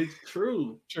laughing, but it's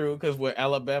true. True, because when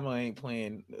Alabama ain't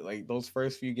playing like those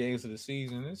first few games of the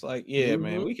season, it's like, yeah,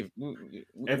 man, we can. What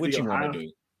you want to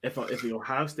do? If the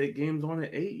Ohio State game's on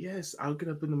at 8, yes, I'll get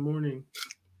up in the morning.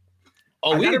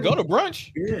 Oh, we can go to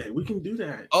brunch. Yeah, we can do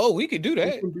that. Oh, we can do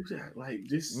that. We can do that. Like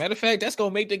just matter of fact, that's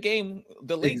gonna make the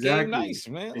late game nice,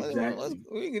 man. Exactly.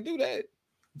 We can do that.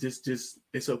 Just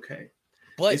it's okay.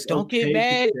 But don't get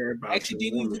mad.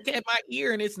 Accidentally look at my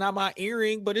ear and it's not my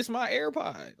earring, but it's my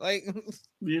AirPod. Like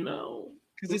you know,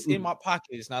 because it's in my pocket.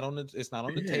 It's not on the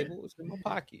table. It's in my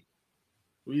pocket.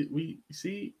 We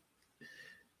see.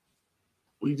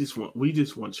 We just want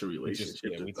your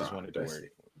relationship. We just want it to work.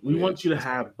 We want you to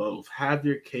have both. Have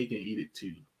your cake and eat it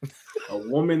too. A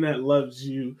woman that loves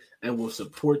you and will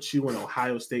support you when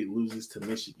Ohio State loses to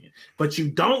Michigan. But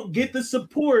you don't get the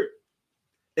support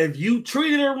if you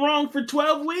treated her wrong for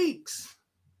 12 weeks.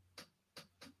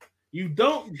 You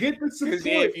don't get the support.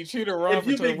 Yeah, if you treat her wrong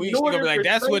for 12 weeks, you're gonna be like,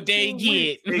 that's what they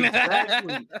get.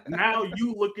 Exactly. Now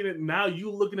you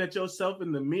looking at yourself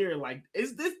in the mirror like,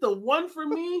 is this the one for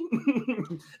me?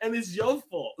 And it's your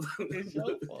fault. It's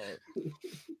your fault.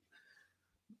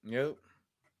 Yep.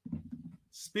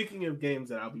 Speaking of games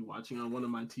that I'll be watching on one of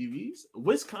my TVs,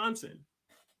 Wisconsin.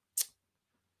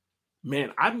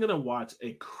 Man, I'm gonna watch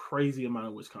a crazy amount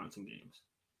of Wisconsin games.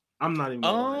 I'm not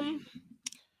even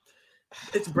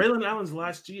it's Braylon Allen's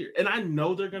last year. And I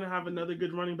know they're going to have another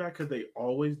good running back because they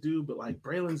always do. But, like,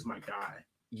 Braylon's my guy.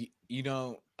 You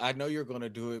know, I know you're going to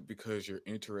do it because you're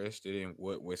interested in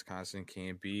what Wisconsin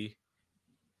can be.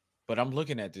 But I'm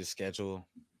looking at this schedule.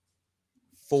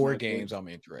 4 games I'm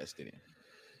interested in.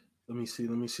 Let me see.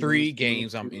 3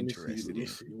 games I'm interested in. Let me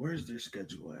see. Where's their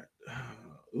schedule at?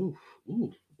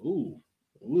 Ooh.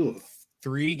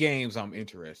 3 games I'm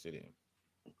interested in.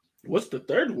 What's the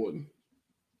third one?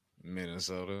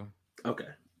 Minnesota. Okay.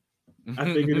 I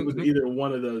figured it was either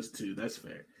one of those two. That's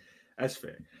fair.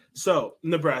 So,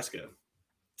 Nebraska.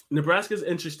 Nebraska's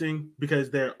interesting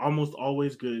because they're almost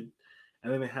always good.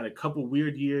 And then they had a couple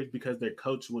weird years because their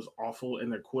coach was awful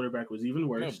and their quarterback was even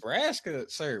worse. Nebraska,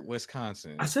 sir,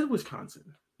 Wisconsin. I said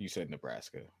Wisconsin. You said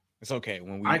Nebraska. It's okay.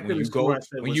 When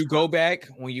you go back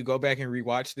and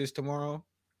rewatch this tomorrow.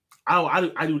 I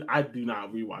do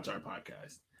not rewatch our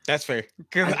podcast. That's fair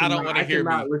because I don't want to hear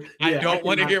me. I don't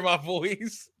want to hear my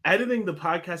voice. Editing the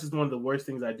podcast is one of the worst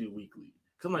things I do weekly.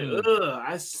 Cause I'm like,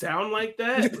 I sound like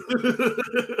that,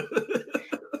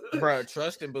 bro.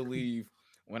 Trust and believe.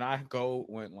 When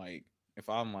if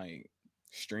I'm like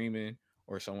streaming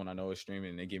or someone I know is streaming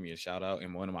and they give me a shout out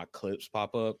and one of my clips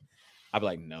pop up, I'll be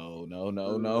like, no.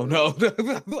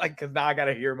 Like, cause now I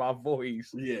gotta hear my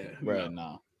voice. Yeah, bro.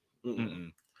 No.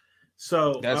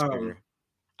 So that's fair.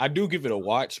 I do give it a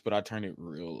watch, but I turn it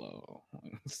real low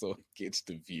so it gets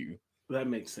the view. That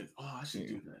makes sense. Oh, I should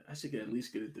do that. I should at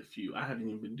least get it the view. I haven't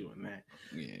even been doing that.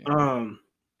 Yeah.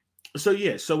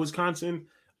 So Wisconsin,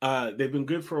 they've been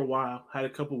good for a while. Had a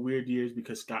couple weird years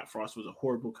because Scott Frost was a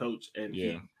horrible coach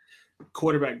and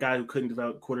quarterback guy who couldn't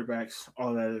develop quarterbacks,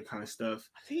 all that other kind of stuff.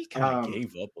 I think he kind of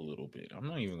gave up a little bit. I'm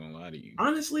not even gonna lie to you.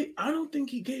 Honestly, I don't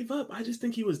think he gave up. I just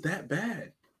think he was that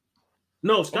bad.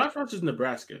 No, Scott Frost is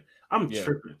Nebraska. I'm Yeah.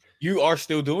 tripping. You are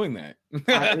still doing that.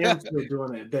 I am still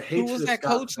doing that. The hatred Who was of that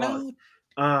Scott coach Frost.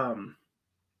 now?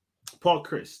 Paul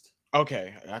Christ.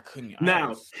 Okay, I couldn't.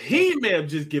 Now he may have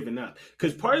just given up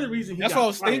because part of the reason he that's got what I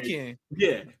was fired, thinking.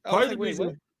 Yeah, Part of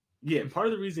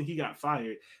the reason he got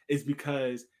fired is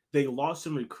because they lost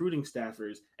some recruiting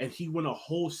staffers, and he went a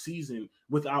whole season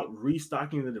without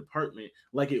restocking the department,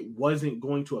 like it wasn't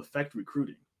going to affect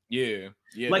recruiting. Yeah.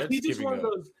 Like he's just one of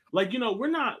those. Like we're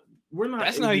not.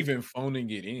 That's not even phoning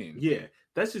it in. Yeah,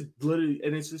 that's just literally,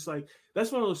 and it's just like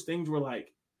that's one of those things where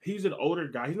like he's an older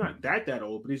guy. He's not that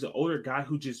old, but he's an older guy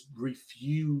who just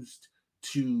refused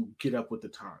to get up with the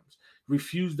times,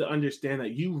 refused to understand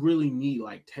that you really need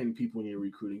like 10 people in your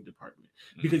recruiting department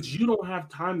because you don't have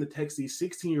time to text these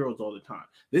 16-year-olds all the time.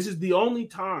 This is the only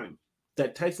time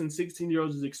that texting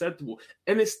 16-year-olds is acceptable,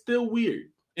 and it's still weird.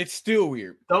 It's still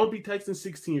weird. Don't be texting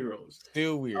 16-year-olds.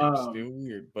 Still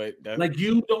weird. But that's, like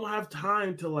you don't have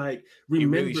time to like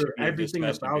remember everything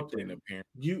about them.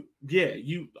 You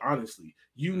honestly,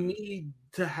 you need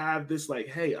to have this like,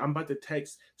 hey, I'm about to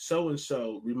text so and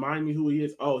so. Remind me who he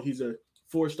is. Oh, he's a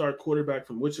 4-star quarterback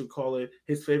from whatchamacallit.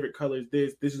 His favorite color is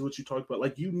this. This is what you talked about.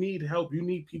 Like you need help. You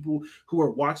need people who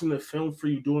are watching the film for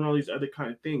you, doing all these other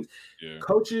kind of things. Yeah.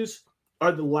 Coaches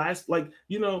are the last, like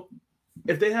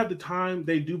if they have the time,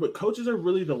 they do, but coaches are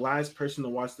really the last person to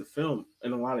watch the film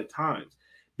and a lot of times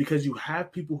because you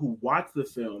have people who watch the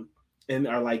film and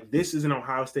are like, this is an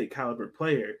Ohio State caliber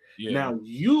player. Yeah. Now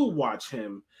you watch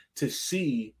him to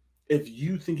see if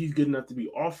you think he's good enough to be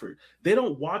offered. They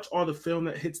don't watch all the film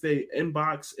that hits their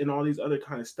inbox and all these other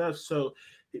kind of stuff. So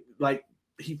like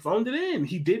he phoned it in.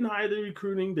 He didn't hire the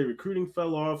recruiting. The recruiting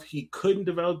fell off. He couldn't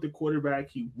develop the quarterback.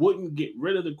 He wouldn't get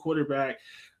rid of the quarterback.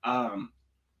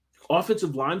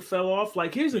 Offensive line fell off.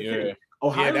 Like, here's the thing.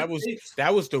 Ohio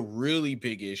that was the really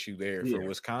big issue there for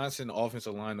Wisconsin.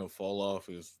 Offensive line to fall off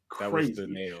that was the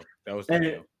nail. That was the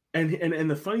nail. And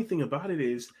the funny thing about it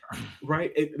is,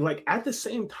 right? Like at the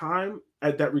same time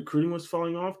that recruiting was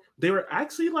falling off, they were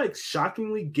actually like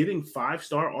shockingly getting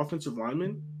 5-star offensive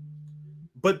linemen,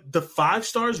 but the 5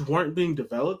 stars weren't being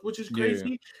developed, which is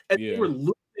crazy. And they were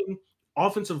losing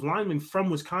offensive linemen from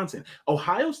Wisconsin.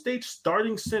 Ohio State's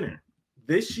starting center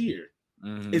this year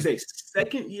is a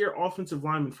second-year offensive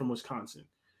lineman from Wisconsin.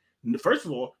 First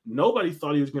of all, nobody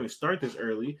thought he was going to start this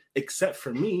early except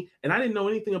for me, and I didn't know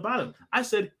anything about him. I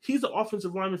said, he's the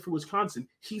offensive lineman for Wisconsin.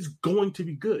 He's going to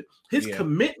be good. His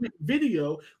commitment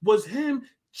video was him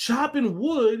chopping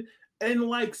wood and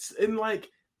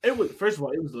it was, first of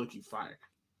all, it was looking fire.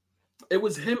 It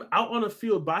was him out on a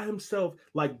field by himself,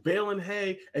 like baling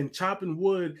hay and chopping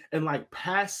wood and like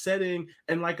pass setting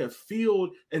and like a field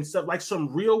and stuff, like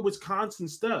some real Wisconsin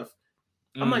stuff.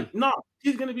 I'm like, no,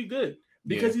 he's going to be good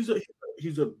because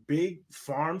he's a big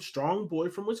farm, strong boy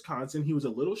from Wisconsin. He was a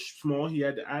little small. He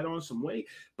had to add on some weight,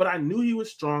 but I knew he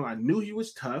was strong. I knew he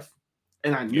was tough,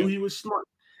 and I knew he was smart.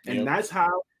 And that's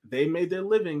how they made their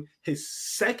living. His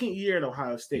second year at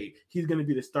Ohio State, he's going to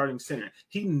be the starting center.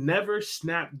 He never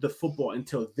snapped the football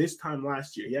until this time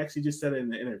last year. He actually just said it in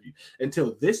the interview.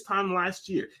 Until this time last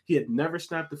year, he had never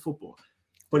snapped the football.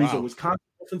 But he's a Wisconsin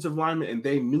offensive lineman, and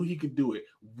they knew he could do it.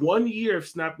 1 year of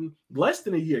snapping, less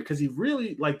than a year, because he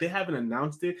really, they haven't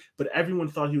announced it, but everyone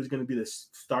thought he was going to be the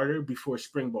starter before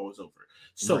spring ball was over.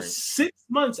 So 6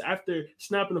 months after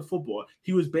snapping the football,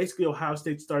 he was basically Ohio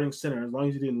State's starting center as long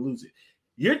as he didn't lose it.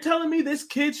 You're telling me this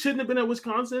kid shouldn't have been at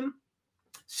Wisconsin?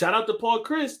 Shout out to Paul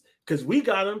Christ, because we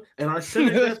got him, and our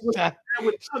center. Shout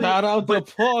out to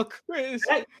Paul Christ.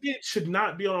 That kid should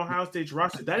not be on Ohio State's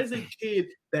roster. That is a kid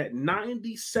that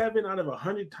 97 out of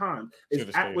 100 times is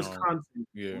at Wisconsin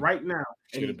right now,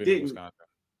 and he didn't.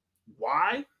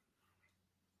 Why?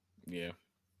 Yeah.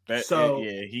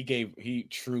 He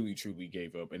truly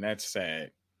gave up, and that's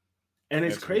sad. And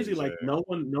it's crazy. Really no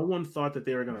one thought that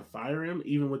they were going to fire him,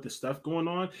 even with the stuff going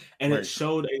on. And it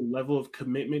showed a level of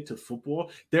commitment to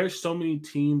football. There's so many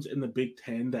teams in the Big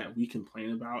Ten that we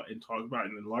complain about and talk about,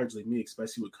 and then largely me,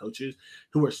 especially with coaches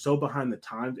who are so behind the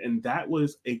times. And that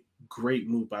was a great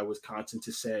move by Wisconsin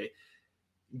to say,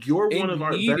 you're one of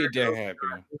our better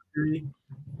coaches.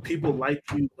 People like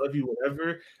you, love you,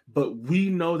 whatever. But we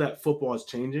know that football is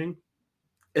changing,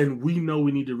 and we know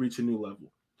we need to reach a new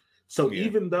level. So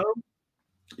even though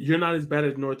you're not as bad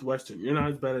as Northwestern, you're not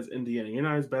as bad as Indiana, you're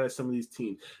not as bad as some of these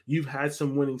teams, you've had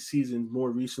some winning seasons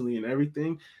more recently and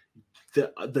everything,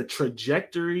 the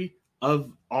trajectory of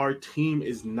our team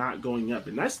is not going up.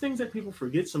 And that's things that people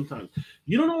forget sometimes.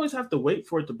 You don't always have to wait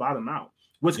for it to bottom out.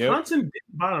 Wisconsin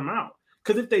didn't bottom out.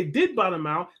 Because if they did bottom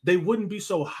out, they wouldn't be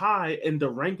so high in the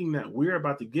ranking that we're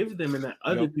about to give them and that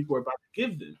other people are about to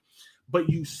give them. but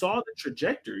you saw the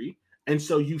trajectory, and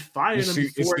so you fired him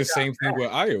It's before the it got same thing bad.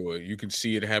 with Iowa. You can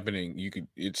see it happening.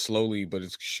 It's slowly, but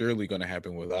it's surely going to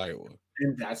happen with Iowa.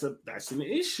 And that's an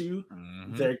issue.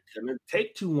 Mm-hmm. They're gonna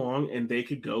take too long, and they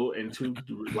could go into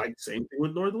like same thing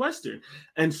with Northwestern.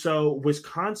 And so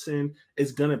Wisconsin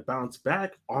is gonna bounce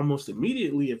back almost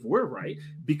immediately if we're right,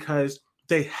 because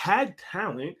they had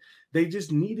talent. They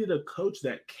just needed a coach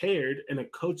that cared and a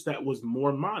coach that was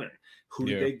more modern. Who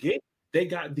did Yeah. they get? They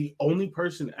got the only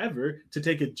person ever to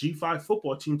take a G5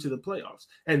 football team to the playoffs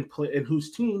and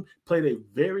whose team played a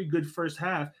very good first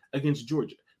half against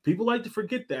Georgia. People like to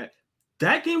forget that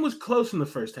game was close in the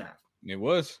first half. It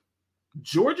was.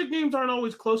 Georgia games aren't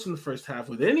always close in the first half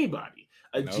with anybody.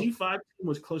 A Nope. G5 team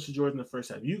was close to Georgia in the first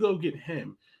half. You go get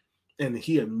him, and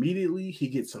he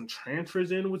gets some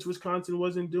transfers in, which Wisconsin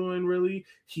wasn't doing really.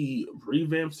 He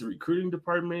revamps the recruiting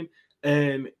department.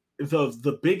 And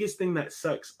the biggest thing that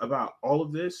sucks about all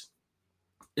of this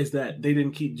is that they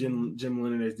didn't keep Jim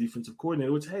Leonard as defensive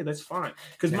coordinator, which, hey, that's fine.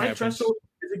 Because Mike Tressel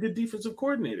is a good defensive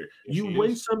coordinator. Yes, you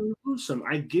win some, you lose some.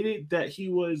 I get it that he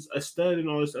was a stud and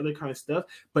all this other kind of stuff,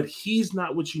 but he's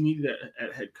not what you needed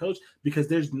at head coach,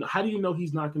 because how do you know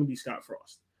he's not going to be Scott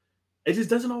Frost? It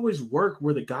just doesn't always work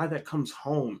where the guy that comes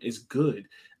home is good,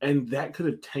 and that could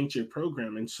have tanked your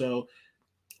program. And so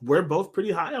we're both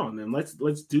pretty high on them. Let's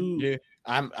do. Yeah,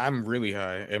 I'm really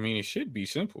high. I mean, it should be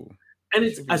simple. And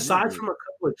it's aside from a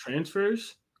couple of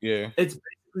transfers, yeah, it's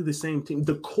basically the same team.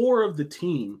 The core of the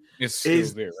team is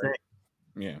there, right?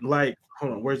 Yeah. Like,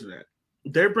 hold on, where's it at?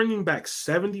 They're bringing back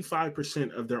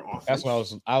 75% of their offense. That's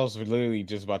what I was literally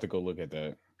just about to go look at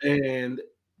that. And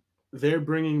they're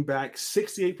bringing back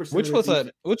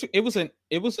 68%.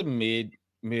 It was a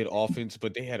mid offense,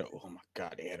 but they had oh my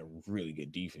god, they had a really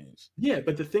good defense. Yeah,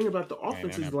 but the thing about the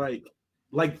offense is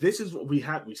like this is what we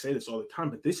say this all the time,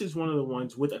 but this is one of the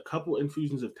ones with a couple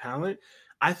infusions of talent.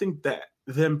 I think that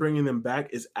them bringing them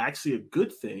back is actually a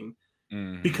good thing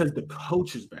because the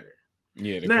coach is better.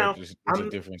 Yeah, the coach is a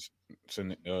difference. It's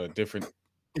a different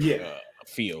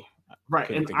feel. Right,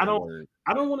 and I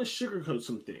don't want to sugarcoat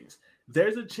some things.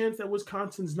 There's a chance that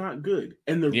Wisconsin's not good,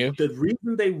 and the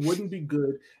reason they wouldn't be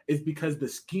good is because the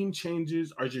scheme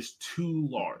changes are just too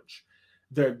large.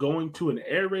 They're going to an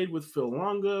air raid with Phil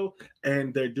Longo,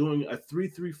 and they're doing a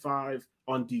 3-3-5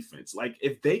 on defense. Like,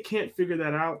 if they can't figure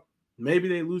that out, maybe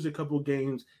they lose a couple of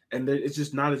games, and it's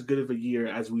just not as good of a year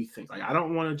as we think. Like, I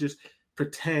don't want to just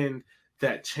pretend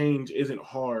that change isn't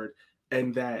hard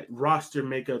and that roster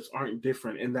makeups aren't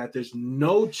different and that there's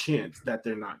no chance that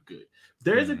they're not good.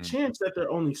 There is a chance that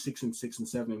they're only 6-6 and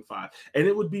 7-5, and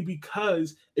it would be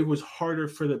because it was harder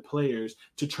for the players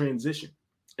to transition.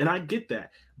 And I get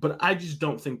that, but I just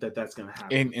don't think that that's going to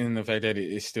happen. And the fact that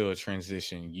it is still a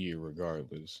transition year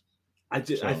regardless. I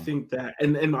think that,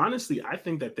 and honestly, I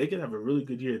think that they could have a really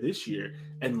good year this year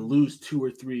and lose 2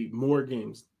 or 3 more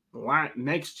games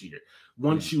next year.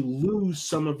 Once you lose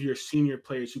some of your senior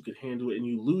players who could handle it, and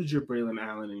you lose your Braylon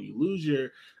Allen, and you lose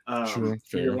your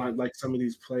like some of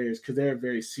these players, because they're a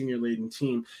very senior laden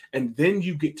team, and then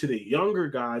you get to the younger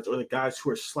guys or the guys who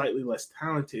are slightly less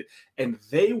talented, and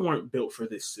they weren't built for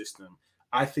this system.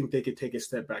 I think they could take a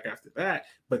step back after that.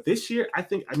 But this year, I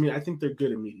think they're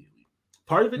good immediately.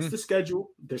 Part of it's the schedule.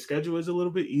 Their schedule is a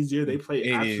little bit easier. They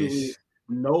play absolutely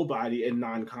nobody in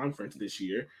non-conference this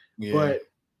year, but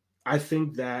I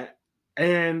think that,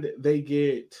 and they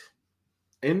get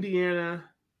Indiana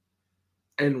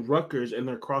and Rutgers in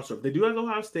their crossover. They do have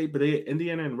Ohio State, but they get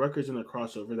Indiana and Rutgers in their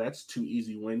crossover. That's 2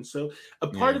 easy wins. So a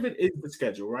part of it is the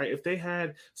schedule, right? If they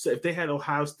had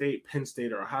Ohio State, Penn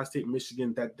State, or Ohio State,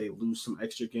 Michigan, that they lose some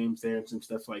extra games there and some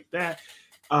stuff like that.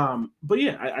 But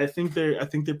yeah, I think they're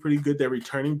pretty good. They're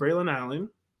returning Braylon Allen,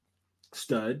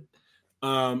 stud,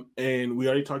 and we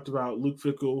already talked about Luke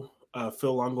Fickell,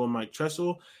 Phil Longo, and Mike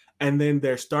Tressel. And then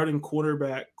their starting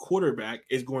quarterback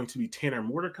is going to be Tanner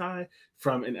Mordecai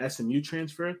from an SMU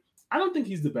transfer. I don't think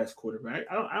he's the best quarterback.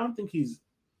 I don't think he's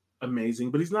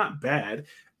amazing, but he's not bad.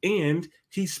 And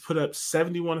he's put up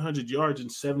 7,100 yards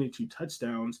and 72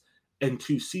 touchdowns in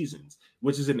 2 seasons,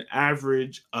 which is an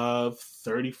average of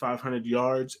 3,500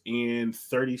 yards and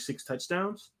 36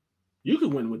 touchdowns. You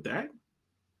could win with that.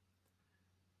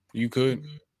 You could.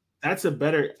 That's a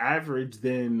better average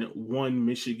than one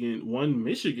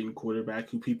Michigan quarterback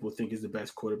who people think is the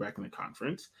best quarterback in the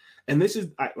conference. And this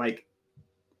is like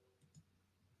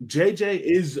JJ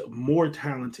is more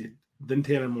talented than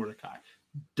Tanner Mordecai.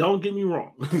 Don't get me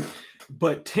wrong,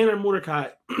 but Tanner Mordecai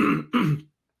on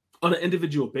an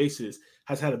individual basis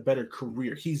has had a better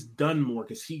career. He's done more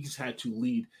because he's had to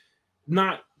lead,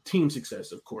 not team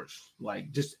success, of course,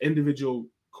 like just individual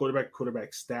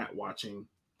quarterback stat watching,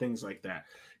 things like that.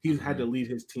 He's had to lead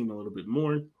his team a little bit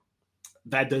more.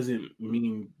 That doesn't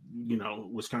mean,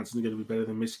 Wisconsin's going to be better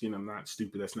than Michigan. I'm not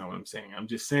stupid. That's not what I'm saying. I'm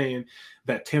just saying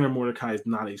that Tanner Mordecai is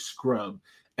not a scrub.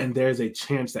 And there's a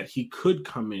chance that he could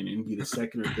come in and be the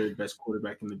second or third best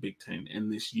quarterback in the Big Ten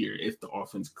in this year if the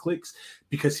offense clicks,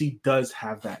 because he does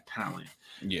have that talent.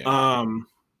 Yeah.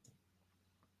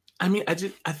 I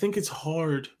think it's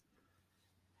hard.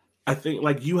 I think,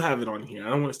 like, you have it on here. I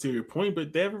don't want to steal your point,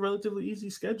 but they have a relatively easy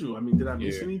schedule. I mean, did I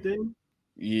miss anything?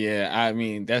 Yeah, I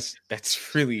mean, that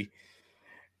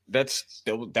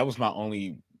was my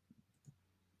only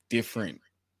different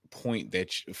point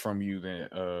from you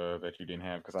that you didn't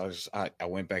have, because I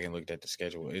went back and looked at the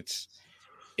schedule.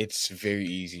 It's very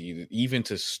easy, even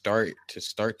to start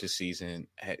the season.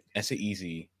 That's an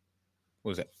easy. What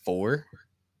was that, 4?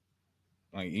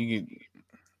 Like,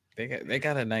 they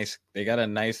got a nice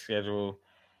schedule.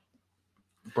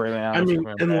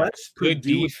 Unless good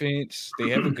defense, they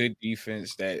have a good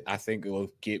defense that I think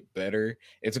will get better.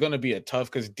 It's going to be a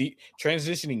tough, because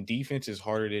transitioning defense is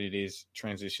harder than it is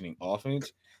transitioning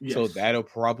offense. Yes. So that'll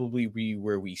probably be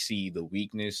where we see the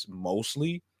weakness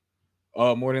mostly,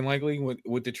 more than likely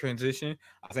with the transition.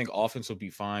 I think offense will be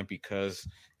fine because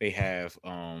they have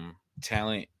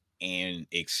talent and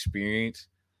experience.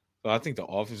 So I think the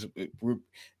offense,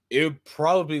 it'll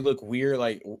probably look weird.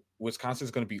 Like, Wisconsin's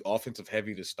going to be offensive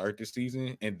heavy to start the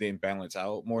season and then balance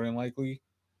out more than likely.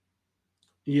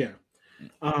 Yeah.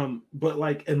 But,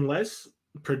 like, unless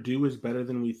Purdue is better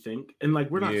than we think, and, like,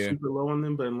 we're not super low on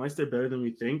them, but unless they're better than we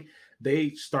think,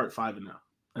 they start 5-0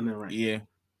 and they're ranked. Yeah.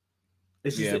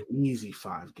 It's just an easy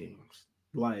 5 games.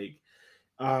 Like,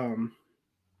 I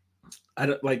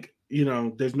don't, like,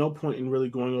 there's no point in really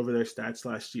going over their stats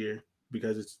last year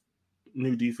because it's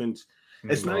new defense.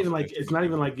 It's not even like,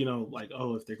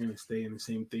 oh, if they're going to stay in the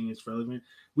same thing, it's relevant.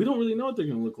 We don't really know what they're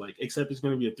going to look like, except it's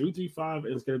going to be a 3-3-5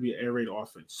 and it's going to be an air raid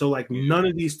offense. So, like, none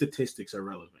of these statistics are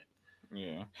relevant.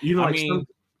 Yeah. I mean,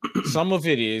 some of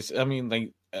it is. I mean,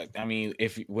 like,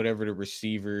 if whatever the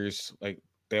receivers, like,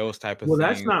 those type of things. Well,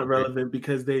 that's not relevant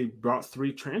because they brought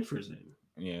 3 transfers in.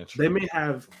 Yeah, true. They may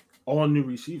have all new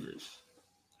receivers.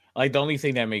 Like, the only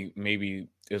thing that maybe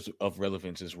is of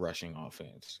relevance is rushing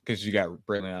offense, because you got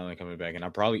Braylon Allen coming back, and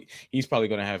he's probably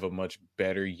going to have a much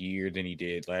better year than he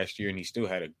did last year, and he still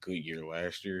had a good year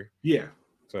last year. Yeah.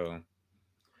 So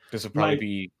this will probably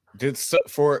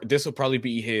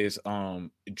be his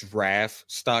draft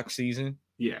stock season.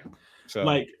 Yeah. So,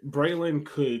 like, Braylon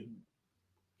could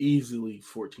easily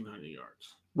 1,400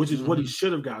 yards, which is what he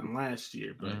should have gotten last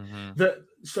year. But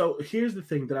so here's the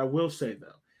thing that I will say,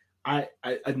 though. I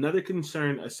another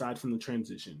concern aside from the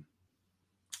transition,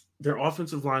 their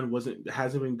offensive line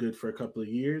hasn't been good for a couple of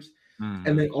years,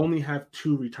 and they only have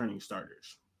 2 returning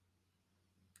starters.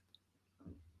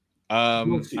 I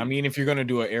mean, if you're going to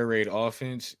do an air raid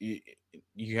offense,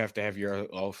 you have to have your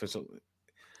offensive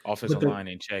line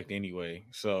in check anyway.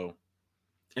 So,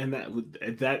 and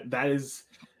that is,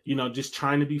 just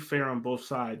trying to be fair on both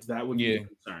sides. That would be a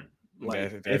concern.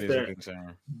 Like, that is a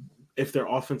concern. If their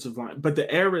offensive line, but the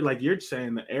air raid, like you're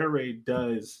saying, the air raid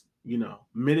does,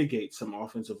 mitigate some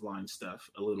offensive line stuff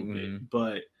a little bit,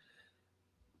 but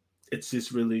it's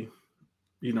just really,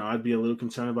 I'd be a little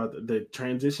concerned about the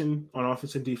transition on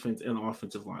offense and defense and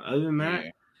offensive line. Other than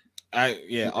that,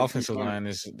 offensive line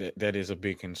that is a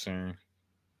big concern.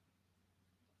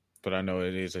 But I know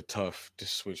it is a tough to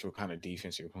switch what kind of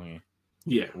defense you're playing.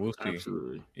 Yeah, we'll see.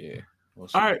 Absolutely. Yeah. We'll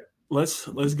see. All right, let's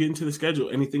get into the schedule.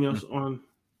 Anything else on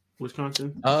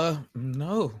Wisconsin?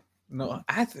 No.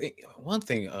 I think one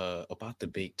thing about the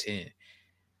Big Ten,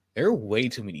 there are way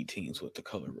too many teams with the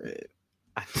color red.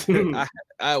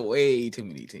 I way too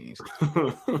many teams,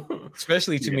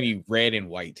 especially too many red and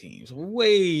white teams.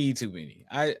 Way too many.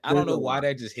 I don't know why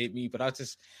that just hit me, but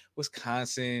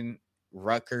Wisconsin,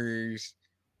 Rutgers,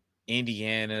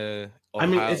 Indiana,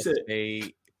 Ohio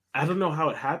State. I don't know how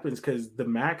it happens because the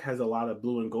MAC has a lot of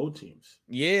blue and gold teams.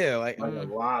 Yeah, like a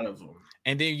lot of them.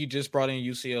 And then you just brought in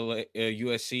UCLA,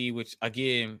 USC, which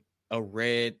again a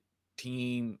red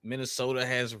team. Minnesota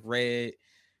has red.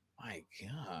 My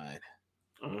God,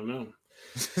 I don't know.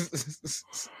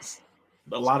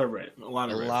 A lot of red.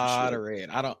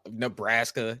 I don't.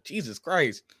 Nebraska. Jesus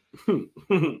Christ.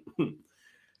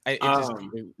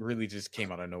 It really just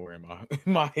came out of nowhere in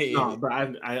my head. No, but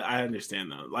I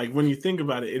understand though. Like when you think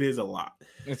about it, it is a lot.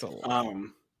 It's a lot.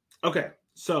 Okay,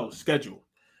 so schedule.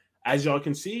 As y'all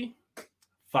can see,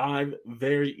 5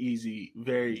 very easy,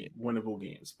 very winnable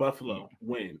games. Buffalo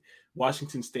win.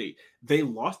 Washington State, they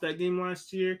lost that game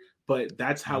last year, but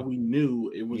that's how we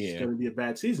knew it was going to be a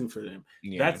bad season for them.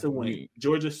 That's a win.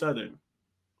 Georgia Southern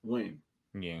win.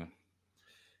 Yeah.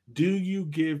 Do you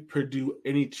give Purdue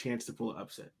any chance to pull an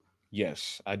upset?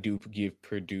 Yes, I do give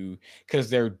Purdue because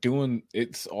they're doing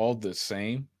it's all the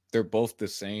same. They're both the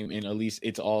same, and at least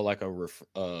it's all like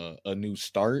a new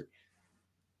start.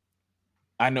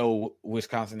 I know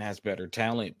Wisconsin has better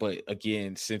talent, but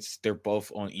again, since they're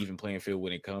both on even playing field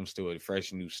when it comes to a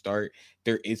fresh new start,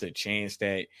 there is a chance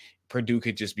that Purdue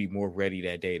could just be more ready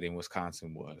that day than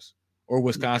Wisconsin was. Or Okay.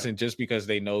 Wisconsin, just because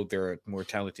they know they're a more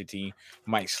talented team,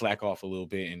 might slack off a little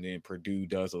bit, and then Purdue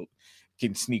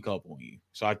can sneak up on you.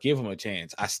 So I give them a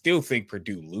chance. I still think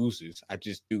Purdue loses. I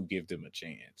just do give them a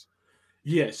chance.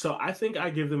 Yeah, so I think I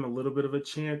give them a little bit of a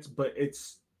chance, but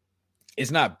It's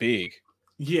not big.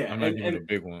 yeah, I'm not and giving and it a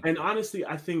big one. and honestly,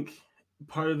 I think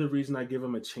part of the reason I give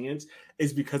them a chance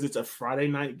is because it's a Friday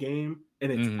night game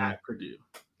and it's Hmm. at Purdue.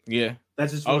 Yeah.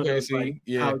 That's just one of Okay. those like See.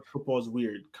 Yeah. college football is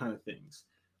weird kind of things.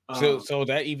 Um, So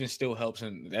that even still helps,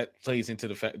 and that plays into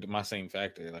the fact my same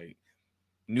factor. Like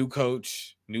new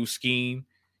coach, new scheme,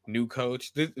 new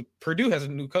coach. Purdue has a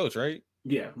new coach, right?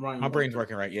 yeah, Ryan My brain's Walker.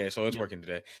 working right. Yeah, so it's Yeah, working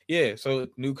today. Yeah, so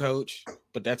new coach,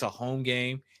 but that's a home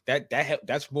game.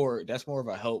 That's more of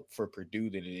a help for Purdue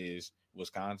than it is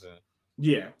Wisconsin.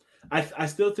 yeah. I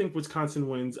still think Wisconsin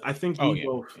wins. I think Oh we yeah,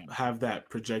 both yeah, have that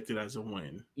projected as a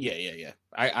win. yeah.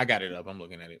 I got it up. I'm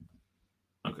looking at it.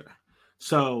 Okay.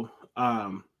 So,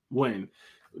 win.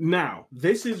 Now,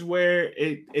 this is where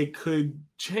it could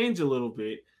change a little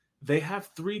bit. They have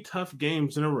 3 tough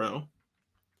games in a row.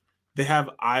 They have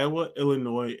Iowa,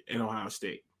 Illinois, and Ohio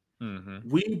State. Mm-hmm.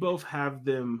 We both have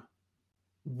them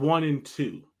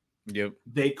 1-2. Yep.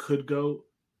 They could go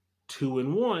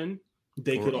 2-1.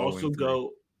 They Or could 0 also and 3.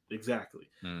 go exactly.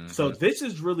 So Mm-hmm. this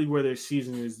is really where their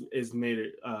season is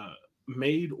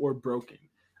made or broken.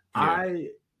 Yeah. I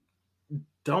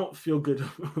don't feel good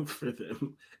for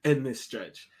them in this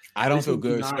stretch. I don't This feel is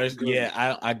good, not especially good.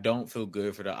 I don't feel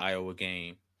good for the Iowa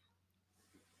game.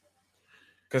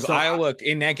 Because So Iowa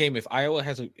in that game, if Iowa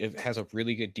has a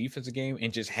really good defensive game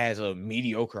and just has a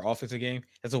mediocre offensive game,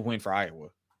 that's a win for Iowa.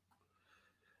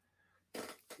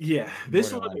 yeah, More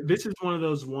than likely. this is one of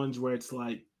those ones where it's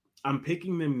like I'm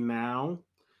picking them now,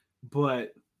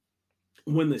 but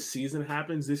when the season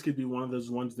happens, this could be one of those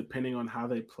ones depending on how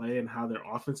they play and how their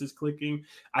offense is clicking.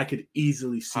 I could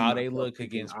easily see How they myself look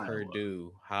picking against Iowa.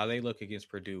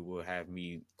 Purdue will have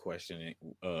me questioning.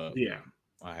 Yeah,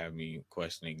 I have me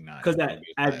questioning not because against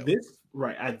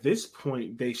Iowa. at this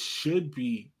point they should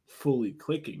be fully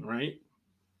clicking, right?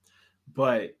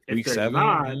 But Week 7.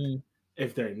 Mm.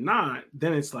 if they're not,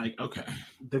 then it's like, okay,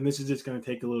 then this is just going to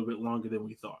take a little bit longer than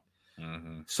we thought.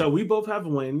 Mm-hmm. So we both have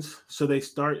wins. So they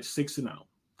start 6-0.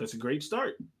 That's a great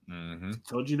start. Mm-hmm.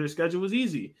 Told you their schedule was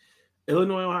easy.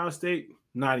 Illinois, Ohio State,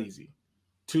 not easy.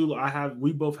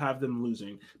 We both have them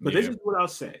losing. But this is what I'll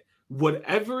say.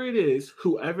 Whatever it is,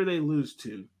 whoever they lose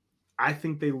to, I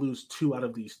think they lose 2 out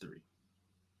of these 3.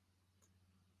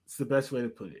 It's the best way to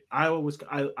put it. Iowa,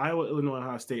 Illinois,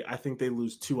 Ohio State. I think they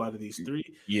lose 2 out of these 3.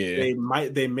 Yeah.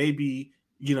 They maybe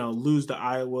lose to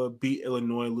Iowa, beat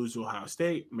Illinois, lose to Ohio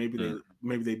State. Maybe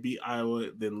they beat Iowa,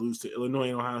 then lose to Illinois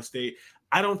and Ohio State.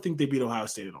 I don't think they beat Ohio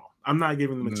State at all. I'm not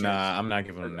giving them a chance. Nah, I'm not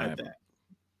giving them at that.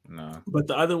 No. But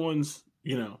the other ones,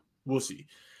 we'll see.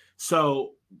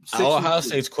 So Ohio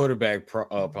State's quarterback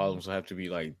problems will have to be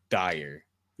like dire.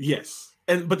 Yes,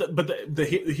 but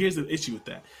here's the issue with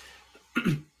that.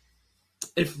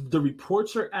 If the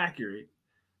reports are accurate,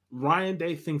 Ryan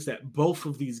Day thinks that both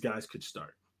of these guys could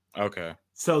start. Okay.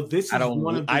 So this is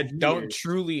one of the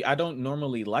I don't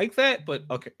normally like that, but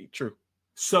okay, true.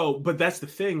 So, but that's the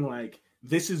thing. Like,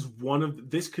 this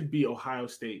could be Ohio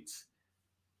State's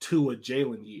Tua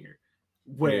Jalen year,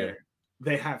 where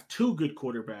they have 2 good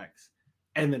quarterbacks,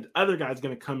 and the other guy's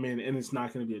going to come in, and it's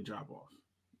not going to be a drop off.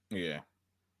 Yeah.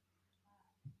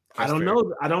 I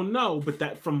don't know, but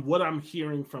that from what I'm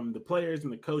hearing from the players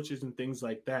and the coaches and things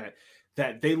like that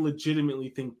they legitimately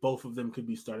think both of them could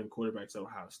be starting quarterbacks at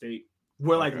Ohio State.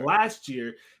 Where like last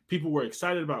year, people were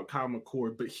excited about Kyle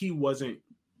McCord, but he wasn't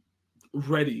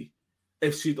ready.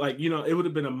 It would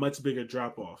have been a much bigger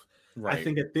drop off. Right. I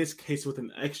think at this case, with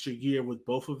an extra year with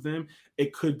both of them,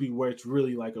 it could be where it's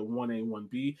really like a 1A,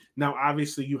 1B. Now,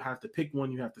 obviously, you have to pick one,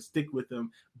 you have to stick with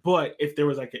them. But if there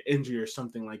was like an injury or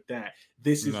something like that,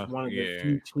 this is one of the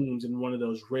few teams in one of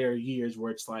those rare years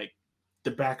where it's like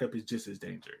the backup is just as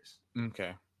dangerous.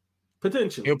 Okay.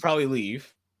 Potentially. He'll probably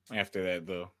leave after that,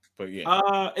 though. But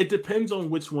yeah. It depends on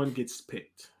which one gets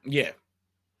picked. Yeah.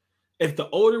 If the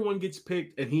older one gets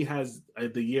picked and he has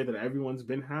the year that everyone's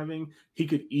been having, he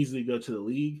could easily go to the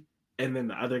league, and then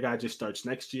the other guy just starts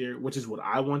next year, which is what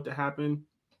I want to happen,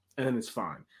 and then it's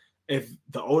fine. if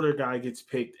the older guy gets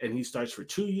picked and he starts for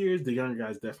 2 years, the younger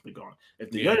guy's definitely gone.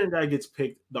 If the younger guy gets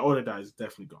picked, the older guy is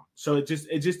definitely gone. So it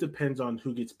just depends on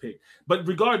who gets picked. But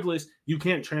regardless, you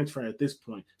can't transfer at this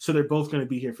point. So they're both going to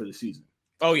be here for the season.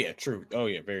 Oh yeah, true. Oh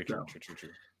yeah, very true.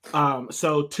 True.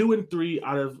 So 2 and 3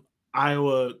 out of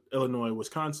Iowa, Illinois,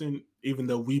 Wisconsin, even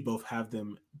though we both have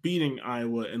them beating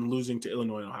Iowa and losing to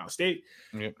Illinois and Ohio State.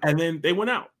 Yep. And then they went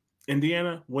out.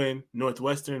 Indiana win,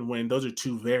 Northwestern win. Those are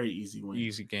 2 very easy wins.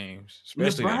 Easy games,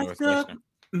 especially Northwestern.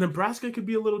 Nebraska could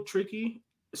be a little tricky.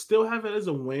 Still have it as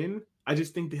a win. I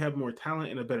just think they have more talent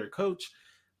and a better coach.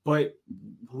 But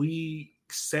we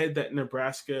said that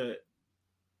Nebraska's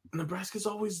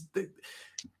always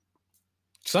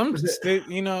some.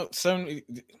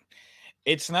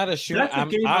 It's not a shoot.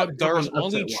 There's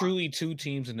only truly 2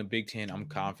 teams in the Big Ten. I'm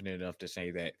confident enough to say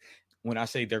that. When I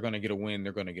say they're going to get a win,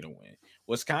 they're going to get a win.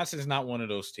 Wisconsin is not one of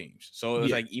those teams. So it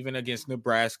was like even against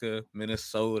Nebraska,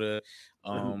 Minnesota,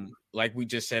 like we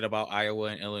just said about Iowa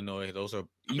and Illinois, those are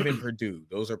even Purdue.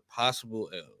 Those are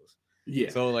possible L's. Yeah.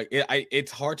 So like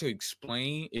it's hard to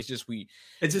explain. It's just we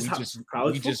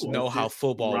just know how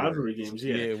football rivalry works. Games.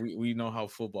 Yeah, we know how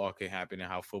football can happen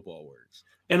and how football works.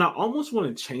 And I almost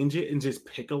want to change it and just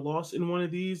pick a loss in one of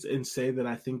these and say that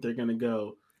I think they're going to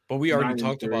go. But we already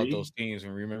talked about those teams,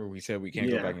 and remember we said we can't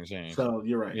go back and change. So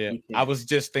you're right. Yeah, I was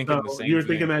just thinking the same. You were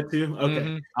thinking that too. Okay,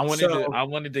 mm-hmm. I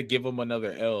wanted to give them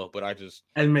another L, but I just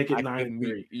and make it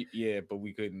 9-3. Yeah, but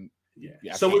we couldn't.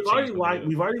 Yeah. So we've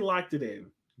already locked it in.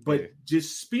 But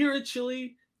just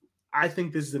spiritually, I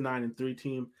think this is a 9-3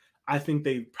 team. I think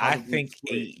they probably. I think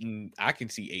 8. I can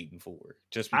see 8-4,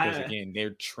 just because again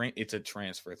it's a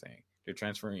transfer thing. They're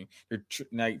transferring.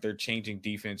 They're changing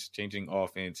defense, changing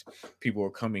offense. People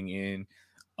are coming in.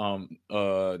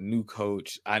 New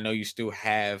coach. I know you still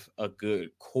have a good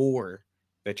core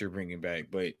that you're bringing back,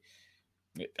 but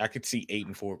I could see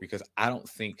 8-4 because I don't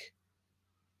think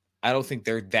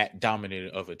they're that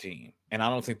dominant of a team, and I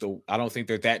don't think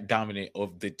they're that dominant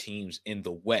of the teams in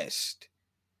the West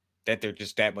that they're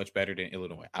just that much better than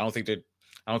Illinois. I don't think they're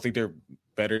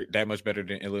that much better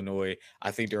than Illinois.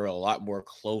 I think they're a lot more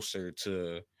closer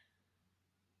to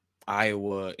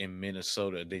Iowa and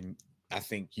Minnesota than I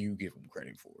think you give them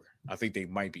credit for. I think they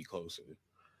might be closer.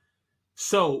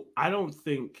 So I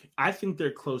think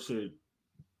they're closer.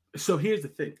 So here's the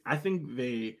thing. I think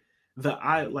the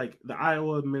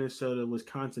Iowa, Minnesota,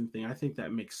 Wisconsin thing, I think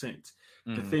that makes sense.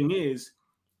 Mm-hmm. The thing is,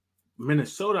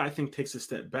 Minnesota, I think, takes a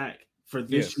step back for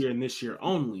this year and this year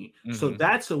only. Mm-hmm. So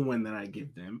that's a win that I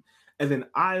give them. And then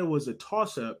Iowa's a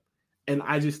toss-up, and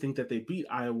I just think that they beat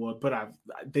Iowa, but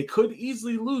they could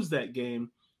easily lose that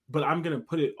game, but I'm going to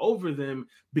put it over them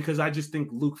because I just think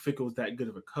Luke Fickell's that good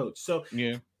of a coach. So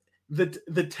the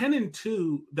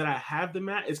 10-2 that I have them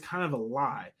at is kind of a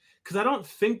lie because I don't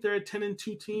think they're a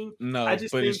 10-2 team. No, I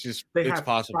just think they have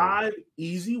possible. 5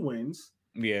 easy wins.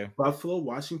 Yeah. Buffalo,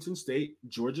 Washington State,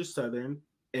 Georgia Southern,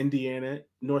 Indiana,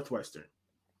 Northwestern.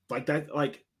 Like that,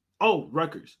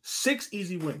 Rutgers. 6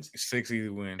 easy wins. 6 easy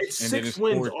wins. It's 6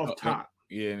 wins off top.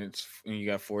 Yeah, and you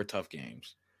got 4 tough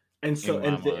games. And so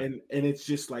and it's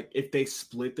just like if they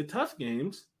split the tough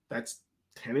games, that's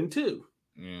 10-2.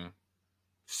 Yeah.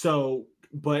 So,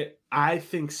 but I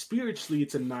think spiritually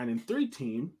it's a 9-3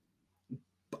 team.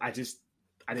 I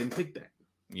didn't pick that.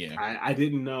 Yeah, I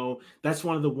didn't know. That's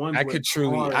one of the ones I could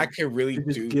really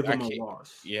give them a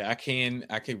loss. Yeah, I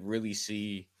could really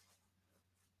see.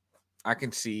 I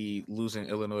can see losing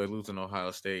Illinois, losing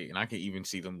Ohio State, and I can even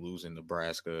see them losing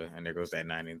Nebraska, and there goes that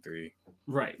 9-3.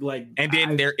 Right, and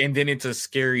then it's a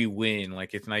scary win.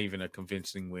 Like it's not even a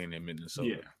convincing win in Minnesota.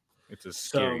 Yeah, it's a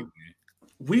scary win.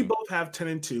 We both have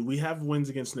 10-2. We have wins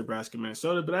against Nebraska,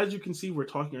 Minnesota, but as you can see, we're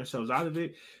talking ourselves out of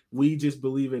it. We just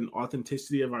believe in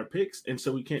authenticity of our picks, and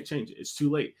so we can't change it. It's too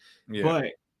late. Yeah.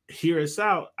 But hear us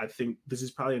out. I think this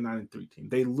is probably a 9-3 team.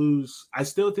 They lose. I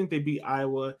still think they beat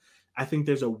Iowa. I think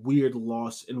there's a weird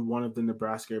loss in one of the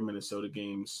Nebraska or Minnesota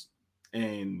games,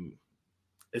 and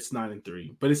it's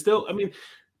 9-3. But it's still,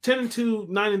 10-2,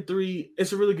 9-3.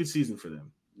 It's a really good season for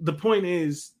them. The point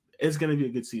is, it's going to be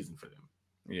a good season for them.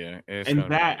 Yeah,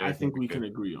 and that I think we can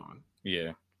agree on.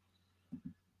 Yeah.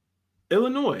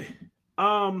 Illinois.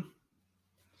 Are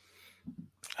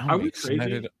we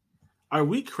crazy? Are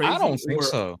we crazy? I don't think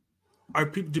so.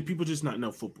 Do people just not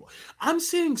know football? I'm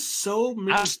seeing so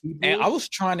many people. And I was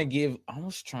trying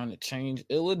to change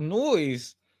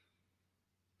Illinois'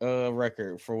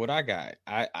 record for what I got.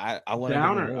 I want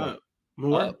down or up?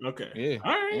 More? Up. Okay. Yeah.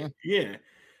 All right. Yeah.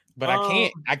 But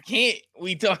I can't.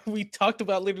 We talked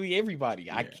about literally everybody.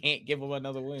 Yeah. I can't give them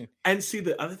another win. And see,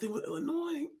 the other thing with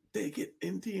Illinois, they get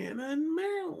Indiana and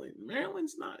Maryland.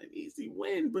 Maryland's not an easy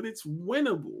win, but it's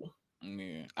winnable.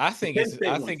 Yeah, I think Penn it's State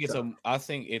I one's think it's tough.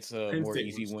 a Penn more State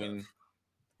easy one's win.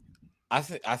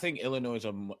 tough. I think Illinois is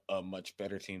a much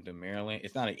better team than Maryland.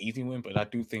 It's not an easy win, but I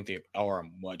do think they are a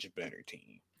much better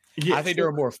team. Yeah, I think they're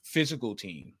a more physical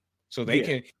team, so they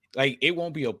can like it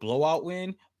won't be a blowout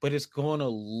win, but it's gonna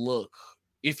look.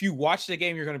 If you watch the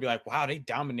game, you're gonna be like, "Wow, they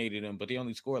dominated them," but they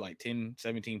only scored like 10,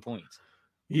 17 points.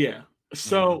 Yeah.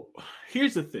 So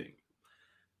here's the thing.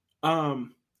 I'll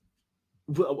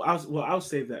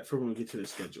save that for when we get to the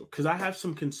schedule because I have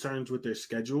some concerns with their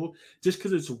schedule just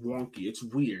because it's wonky. It's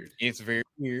weird. It's very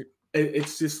weird.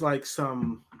 It's just like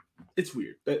it's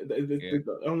weird.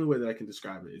 The only way that I can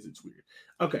describe it is it's weird.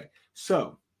 Okay,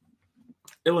 so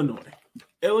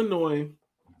Illinois,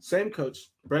 same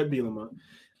coach, Brett Bielema,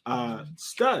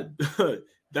 stud.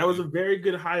 That was a very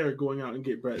good hire going out and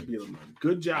get Brett Bielema.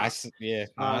 Good job. I said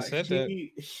that.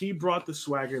 He brought the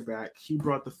swagger back. He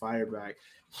brought the fire back.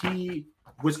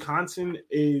 Wisconsin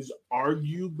is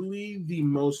arguably the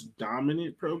most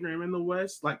dominant program in the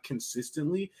West, like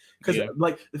consistently. Because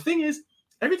like the thing is,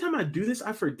 every time I do this,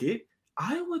 I forget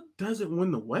Iowa doesn't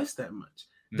win the West that much.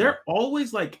 They're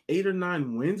always like 8 or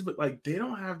 9 wins, but like they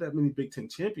don't have that many Big Ten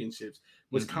championships.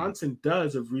 Wisconsin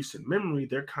does of recent memory.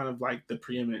 They're kind of like the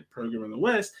preeminent program in the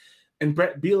West. And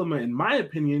Brett Bielema, in my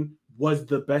opinion, was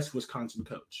the best Wisconsin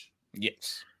coach.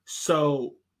 Yes.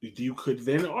 So you could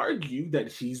then argue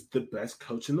that he's the best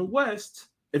coach in the West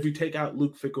if you take out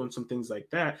Luke Fickell and some things like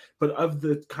that. But of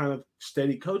the kind of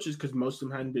steady coaches, because most of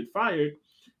them hadn't been fired,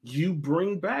 you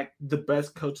bring back the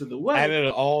best coach of the West. Out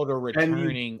of all the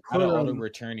returning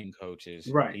coaches,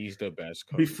 right? He's the best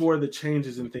coach. Before the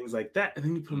changes and things like that. And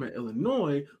then you put him at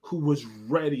Illinois, who was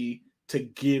ready to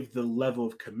give the level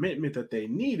of commitment that they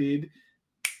needed.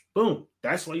 Boom.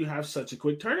 That's why you have such a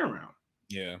quick turnaround.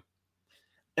 Yeah.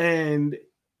 And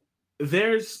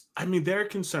they're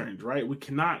concerned, right? We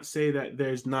cannot say that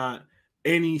there's not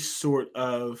any sort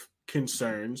of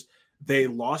concerns. They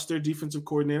lost their defensive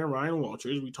coordinator, Ryan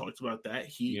Walters. We talked about that.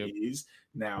 He is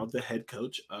now the head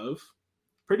coach of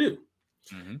Purdue.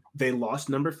 They lost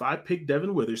number 5 pick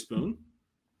Devin Witherspoon.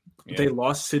 They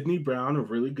lost Sidney Brown, a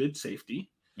really good safety.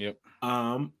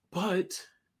 But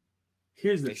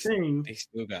here's the thing. They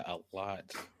still got a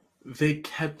lot. They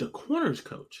kept the corners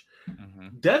coach.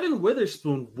 Devin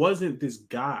Witherspoon wasn't this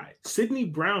guy. Sidney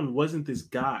Brown wasn't this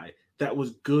guy that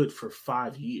was good for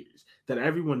 5 years, that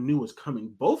everyone knew was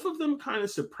coming. Both of them kind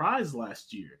of surprised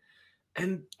last year.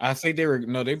 And I think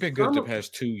they've been good the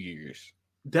past 2 years.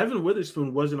 Devin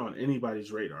Witherspoon wasn't on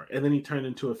anybody's radar, and then he turned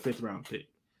into a 5th round pick.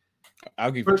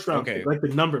 I'll give first round pick, like the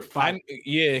number 5.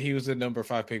 He was the number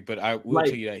 5 pick, but I will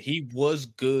tell you that he was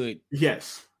good.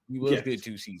 Yes. He was good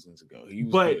 2 seasons ago. He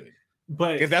was good.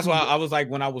 But because that's why I was like,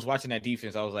 when I was watching that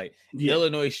defense, I was like,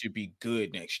 Illinois should be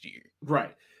good next year.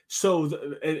 Right. So,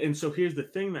 so here's the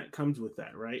thing that comes with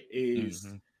that, right? Is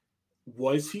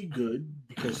was he good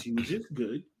because he was just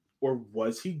good, or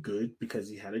was he good because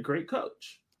he had a great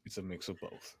coach? It's a mix of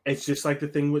both. It's just like the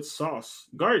thing with Sauce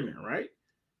Gardner, right?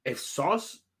 If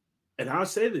Sauce, and I'll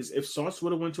say this, if Sauce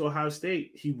would have went to Ohio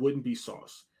State, he wouldn't be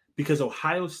Sauce, because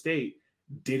Ohio State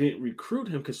didn't recruit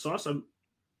him. Because Sauce, I'm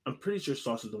pretty sure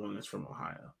Sauce is the one that's from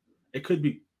Ohio. It could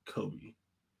be Kobe.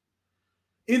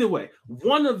 Either way,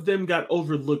 one of them got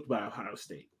overlooked by Ohio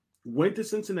State. Went to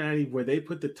Cincinnati, where they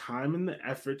put the time and the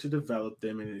effort to develop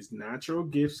them, and his natural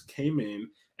gifts came in,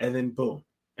 and then boom,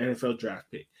 NFL draft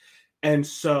pick. And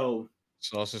so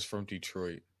Sauce is from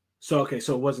Detroit. So it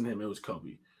wasn't him, it was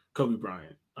Kobe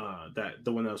Bryant,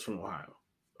 the one that was from Ohio,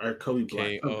 or Kobe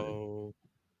Bryant.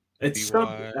 It's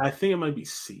something. I think it might be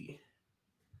C.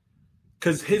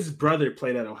 Because his brother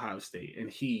played at Ohio State, and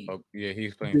he's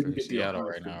playing for Seattle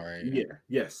right now, right? Yeah,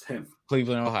 yes, him.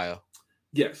 Cleveland, Ohio.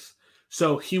 Yes.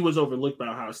 So he was overlooked by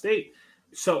Ohio State.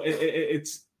 So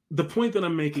it's the point that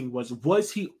I'm making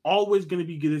was he always going to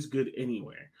be this good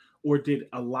anywhere? Or did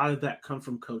a lot of that come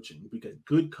from coaching? Because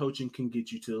good coaching can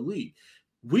get you to the league.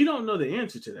 We don't know the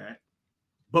answer to that.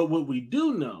 But what we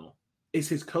do know is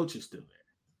his coach is still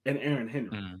there, and Aaron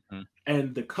Henry.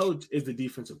 And the coach is the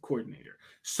defensive coordinator.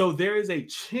 So there is a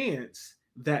chance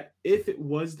that if it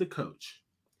was the coach,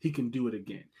 he can do it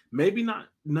again. Maybe not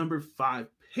number 5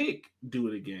 pick do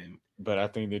it again. But I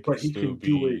think they can still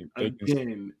do it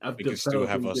again. They can still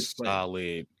have a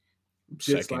solid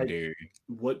secondary.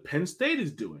 Like what Penn State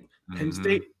is doing. Penn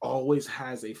State always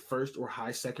has a first or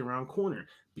high second round corner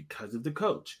because of the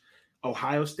coach.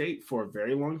 Ohio State, for a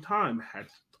very long time, had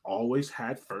always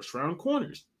had first round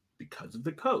corners because of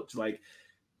the coach. Like,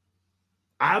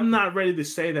 I'm not ready to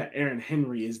say that Aaron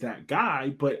Henry is that guy,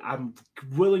 but I'm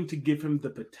willing to give him the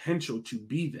potential to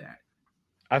be that.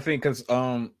 I think because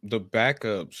the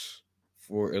backups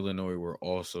for Illinois were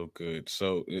also good,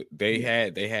 so they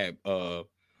had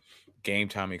game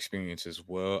time experience as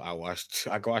well. I watched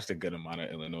a good amount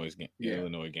of Illinois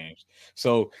games,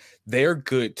 so they're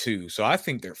good too. So I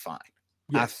think they're fine.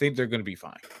 Yes. I think they're going to be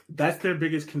fine. That's their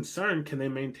biggest concern. Can they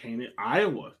maintain it?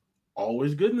 Iowa,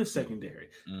 always good in the secondary.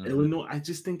 Illinois, I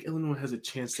just think Illinois has a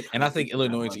chance to. And I think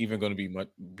Illinois is even going to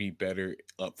be better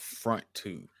up front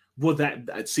too. Well,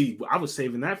 see, I was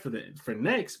saving that for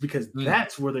next because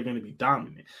that's where they're going to be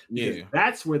dominant. Because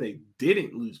that's where they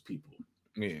didn't lose people.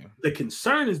 Yeah. The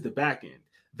concern is the back end.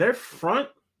 Their front,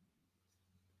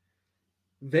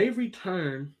 they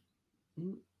return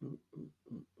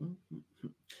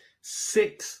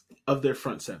 6 of their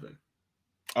front 7.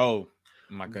 Oh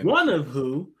my goodness! One of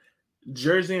who,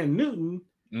 Jerzan Newton,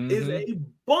 is a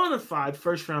bona fide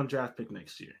first-round draft pick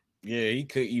next year. Yeah, he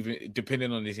could even,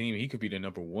 depending on the team, he could be the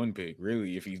number 1 pick,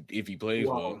 really, if he plays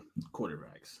well.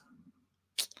 Quarterbacks.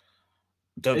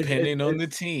 Depending on the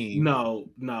team. No,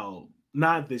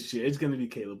 not this year. It's going to be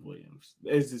Caleb Williams.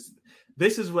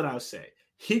 This is what I'll say.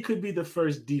 He could be the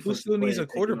first defense. Who still needs a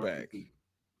quarterback?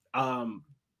 The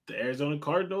Arizona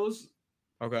Cardinals.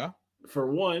 Okay.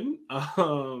 For one.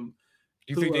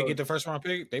 You think they get the first round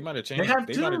pick? They might have changed. They have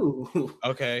 2.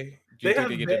 Okay. They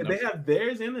have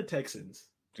theirs and the Texans.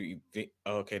 Do you think?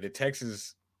 Okay, the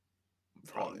Texans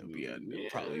probably be that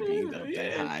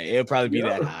high. It'll probably be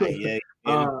that high. Yeah.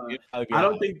 I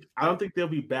don't think they'll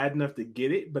be bad enough to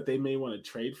get it, but they may want to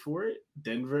trade for it.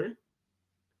 Denver.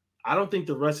 I don't think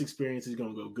the Russ experience is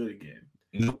going to go good again.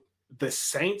 Nope. The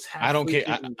Saints have. I don't care.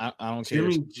 I don't care.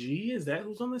 Jimmy G, is that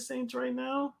who's on the Saints right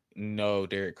now? No,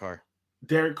 Derek Carr.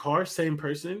 Derek Carr, same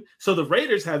person. So the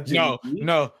Raiders have Jimmy G.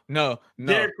 No.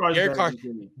 Derek Carr.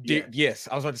 Yes,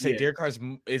 I was about to say Derek Carr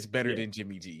is better than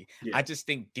Jimmy G. Yeah. I just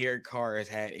think Derek Carr has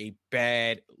had a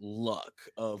bad luck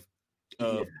of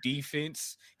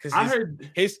defense because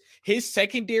his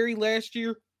secondary last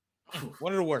year,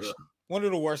 one of the worst. One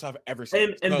of the worst I've ever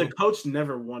seen. And the coach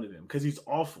never wanted him because he's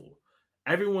awful.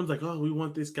 Everyone's like, "Oh, we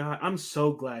want this guy." I'm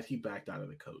so glad he backed out of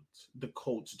the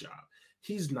Colts job.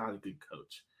 He's not a good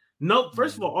coach. No,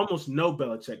 first of all, almost no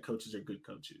Belichick coaches are good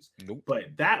coaches. Nope.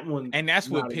 But that one, and that's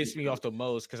what pissed me off the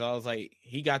most because I was like,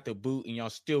 he got the boot, and y'all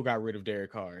still got rid of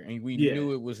Derek Carr, and we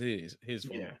knew it was his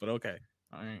fault. Yeah. But okay,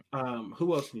 all right.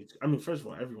 Who else needs? I mean, first of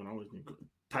all, everyone always needs good.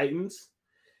 Titans.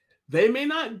 They may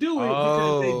not do it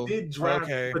because they did draft,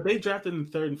 but they drafted in the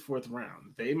 3rd and 4th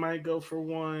round. They might go for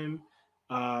one.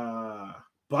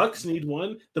 Bucks need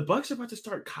one. The Bucks are about to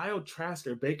start Kyle Trask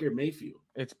or Baker Mayfield.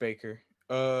 It's Baker.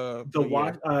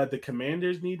 The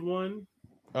Commanders need one.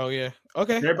 Oh yeah.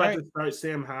 Okay. They're about to start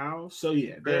Sam Howell. So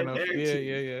yeah. Fair enough. Yeah.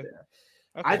 Okay,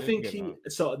 I think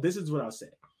so this is what I'll say.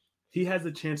 He has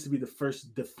a chance to be the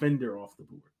first defender off the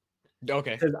board.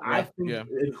 Okay. Because I think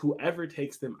whoever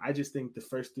takes them, I just think the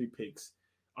first 3 picks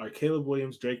are Caleb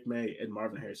Williams, Drake May, and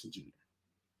Marvin Harrison Jr.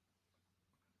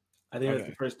 I think that's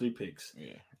the first 3 picks.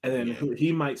 Yeah. And then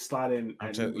he might slot in.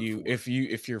 I'm telling you, if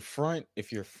your front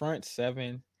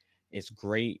 7 is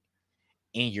great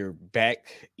and your back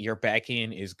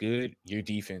end is good, your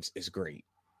defense is great.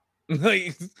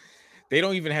 Like they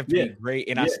don't even have to be great,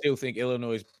 and I still think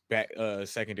Illinois' back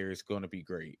secondary is going to be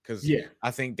great because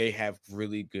I think they have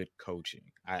really good coaching.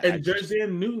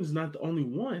 Jerzan Newton's not the only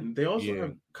one. They also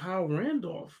have Kyle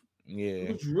Randolph. Yeah,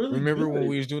 who's really remember good. when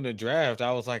we was doing the draft?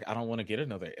 I was like, I don't want to get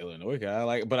another Illinois guy.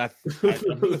 Like, but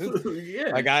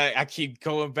I keep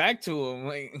going back to him.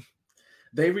 Like,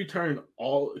 they return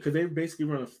all because they basically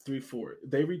run a 3-4.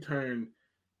 They return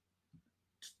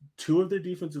 2 of their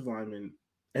defensive linemen.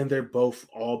 And they're both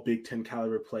all Big Ten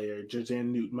caliber player.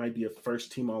 Jerzan Newton might be a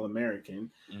first-team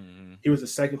All-American. Mm-hmm. He was a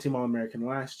second-team All-American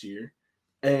last year.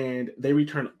 And they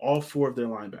return all 4 of their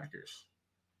linebackers.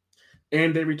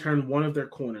 And they return one of their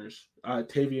corners,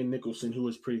 Tavian Nicholson, who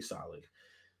was pretty solid.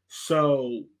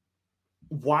 So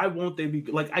why won't they be –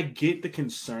 like, I get the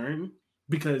concern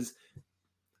because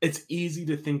it's easy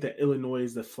to think that Illinois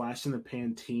is the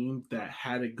flash-in-the-pan team that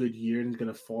had a good year and is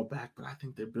going to fall back, but I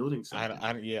think they're building something.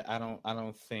 I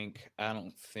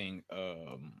think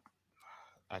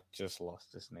I just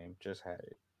lost his name. Just had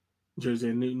it.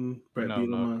 Jerzan Newton, Brett Bielema.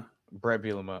 No. Brett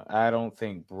Bielema. I don't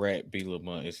think Brett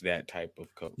Bielema is that type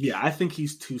of coach. Yeah, I think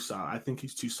he's too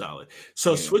solid.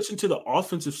 So switching to the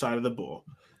offensive side of the ball,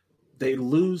 they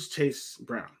lose Chase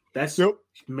Brown. That's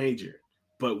major.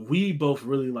 But we both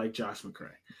really like Josh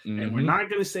McCray. Mm-hmm. And we're not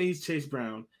going to say he's Chase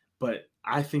Brown, but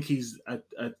I think he's a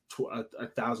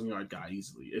 1,000-yard guy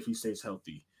easily if he stays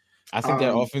healthy. I think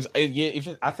that offense,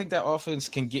 I think that offense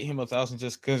can get him 1,000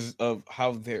 just because of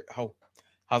how they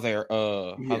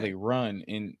run,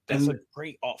 and that's a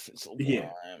great offensive line.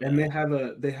 And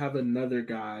they have another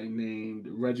guy named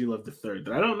Reggie Love III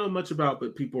that I don't know much about,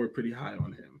 but people are pretty high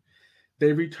on him.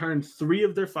 They returned 3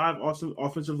 of their 5 awesome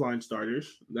offensive line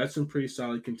starters. That's some pretty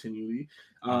solid continuity.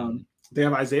 They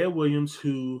have Isaiah Williams,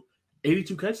 who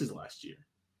 82 catches last year.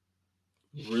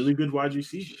 Really good wide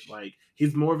receiver. Like,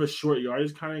 he's more of a short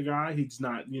yardage kind of guy. He's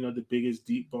not, the biggest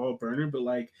deep ball burner, but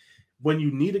like when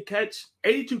you need a catch,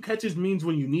 82 catches means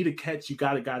when you need a catch, you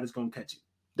got a guy that's going to catch it.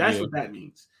 That's what that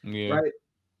means. Yeah. Right.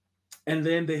 And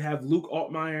then they have Luke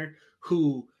Altmaier,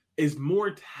 who is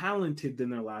more talented than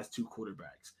their last 2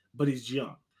 quarterbacks, but he's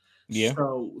young. Yeah.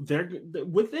 So they're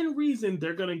within reason,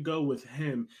 they're going to go with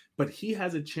him, but he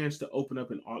has a chance to open up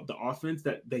the offense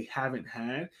that they haven't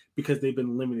had because they've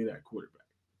been limited at quarterback.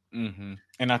 Mm-hmm.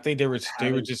 And I think they were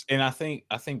just, and I think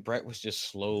Brett was just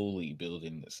slowly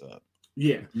building this up.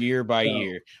 Yeah. Year by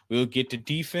year. We'll get the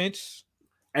defense.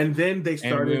 And then they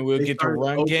started. And we'll get the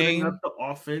run game. Up the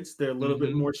offense, they're a little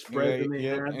bit more spread than they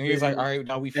have. And he's like, all right,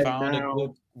 now we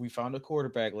found a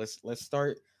quarterback. Let's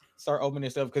start opening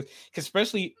this up because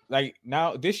especially like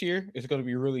now this year it's going to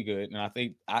be really good. And I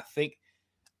think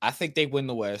they win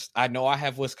the West. I know I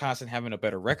have Wisconsin having a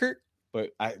better record,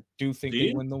 but I do think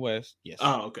they win the West. Yes.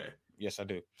 Oh, okay. Yes, I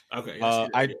do. Okay.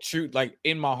 I shoot like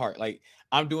in my heart, like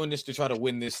I'm doing this to try to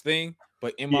win this thing,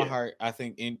 but in my heart, I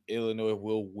think Illinois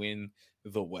will win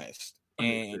the West,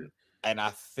 and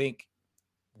I think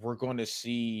we're going to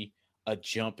see a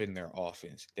jump in their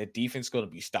offense. That defense is going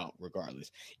to be stout regardless,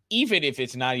 even if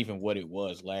it's not even what it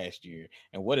was last year.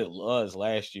 And what it was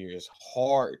last year is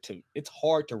hard to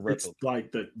replicate. It's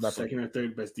like the second or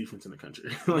third best defense in the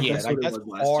country. That's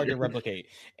hard to replicate.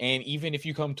 And even if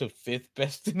you come to 5th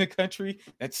best in the country,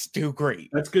 that's still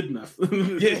great. That's good enough.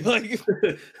 That's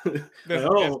good.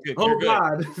 Oh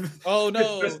God! Oh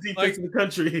no! Best defense in the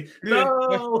country.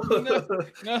 No.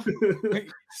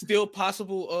 Still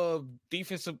possible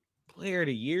defensive player of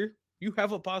the year. You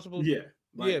have a possible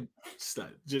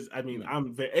stud.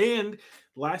 And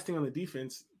last thing on the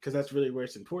defense, because that's really where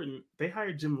it's important, they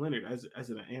hired Jim Leonard as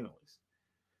an analyst.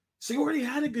 So you already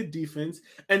had a good defense,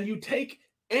 and you take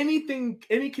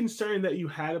any concern that you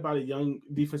had about a young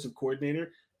defensive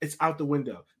coordinator, it's out the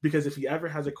window, because if he ever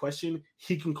has a question,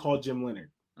 he can call Jim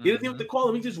Leonard. He doesn't have to call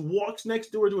him. He just walks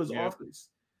next door to his office.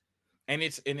 And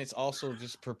it's also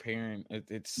just preparing.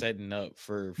 It's setting up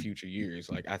for future years.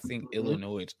 Like I think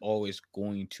Illinois is always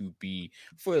going to be,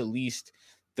 for at least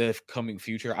the coming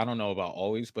future. I don't know about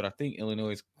always, but I think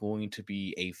Illinois is going to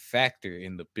be a factor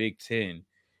in the Big Ten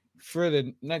for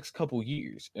the next couple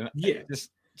years. And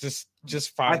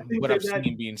just find what I've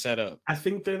seen being set up. I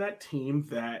think they're that team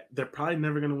that they're probably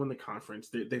never going to win the conference.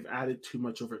 They've added too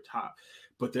much over top,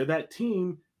 but they're that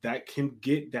team that can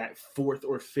get that 4th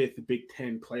or 5th Big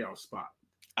Ten playoff spot.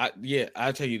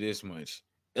 I'll tell you this much.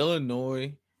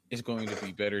 Illinois is going to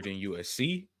be better than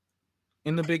USC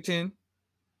in the Big Ten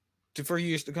for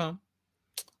years to come.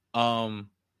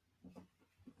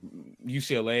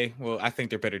 UCLA, well, I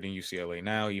think they're better than UCLA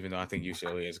now, even though I think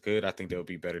UCLA is good. I think they'll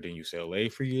be better than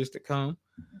UCLA for years to come.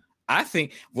 I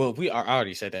think, well, I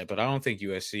already said that, but I don't think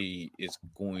USC is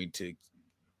going to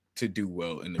do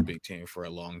well in the Big Ten for a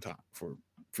long time, for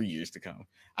years to come.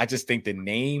 I just think the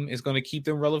name is going to keep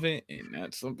them relevant, and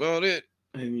that's about it.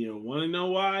 And you want to know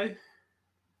why?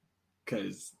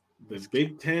 Because the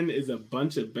Big Ten is a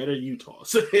bunch of better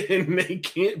Utahs, and they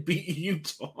can't beat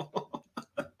Utah.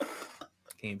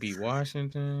 Can't beat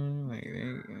Washington.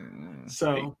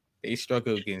 They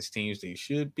struggle against teams they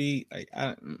should beat.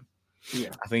 I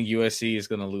think USC is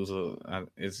going to lose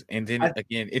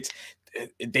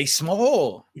they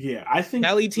small. Yeah, I think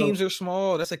Cali teams are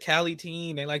small. That's a Cali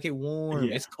team. They like it warm.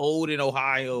 Yeah. It's cold in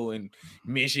Ohio and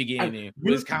Michigan and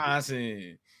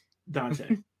Wisconsin.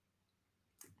 Dante,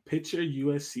 picture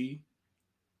USC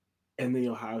and the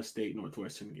Ohio State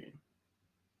Northwestern game.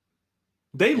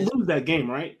 They lose that game,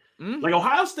 right? Mm-hmm. Like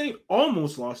Ohio State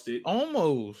almost lost it.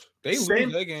 Almost. They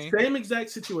lose that game. Same exact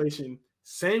situation,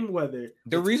 same weather.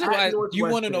 The reason why you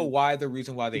want to know why the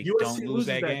reason why they don't lose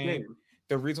that game.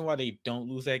 The reason why they don't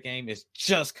lose that game is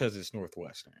just because it's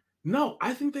Northwestern. No,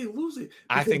 I think they lose it.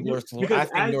 I think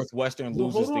Northwestern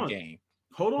loses the game.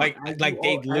 Hold on. Like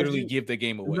they literally give the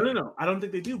game away. No. I don't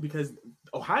think they do, because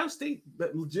Ohio State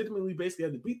legitimately basically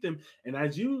had to beat them. And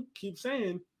as you keep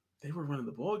saying, they were running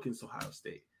the ball against Ohio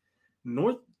State.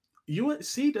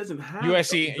 USC doesn't have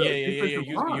USC.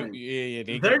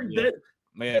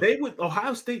 They would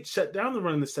Ohio State shut down the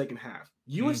run in the second half.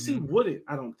 USC wouldn't,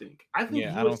 I don't think. I think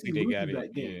USC loses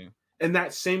that game. in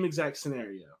that same exact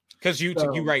scenario. Because you're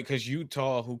right. Because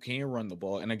Utah, who can run the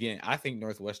ball, and again, I think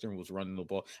Northwestern was running the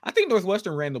ball. I think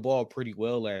Northwestern ran the ball pretty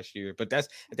well last year, but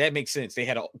that makes sense. They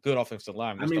had a good offensive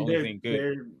line. That's the only thing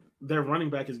good. Their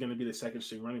running back is going to be the second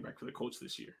string running back for the Colts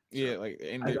this year. So, yeah, like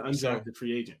and as an undrafted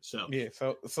free agent. So yeah,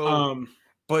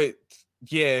 but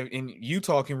yeah, and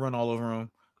Utah can run all over them,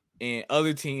 and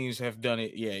other teams have done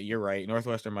it. Yeah, you're right.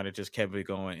 Northwestern might have just kept it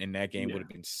going, and that game would have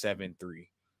been 7-3,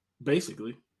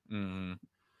 basically. Mm-hmm.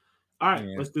 All right,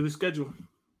 let's do the schedule.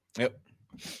 Yep.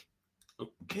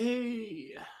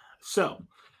 Okay. So,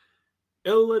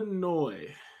 Illinois.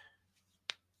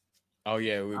 Oh,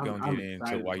 yeah, we're going to get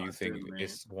into why you think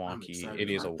it's wonky.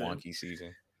 It is a wonky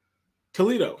season.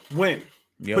 Toledo, win.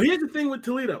 Yep. But here's the thing with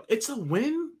Toledo. It's a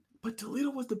win, but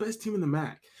Toledo was the best team in the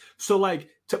MAC. So, like,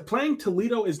 playing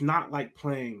Toledo is not like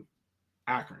playing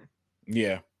Akron.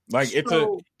 Yeah. Like,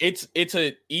 it's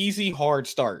an easy, hard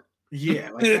start. Yeah,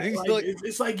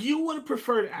 it's like you would have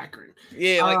preferred Akron.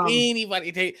 Yeah, like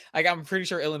anybody take. Like I'm pretty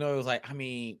sure Illinois was like, I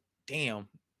mean, damn.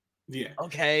 Yeah.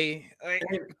 Okay.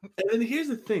 And then here's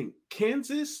the thing: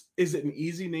 Kansas is an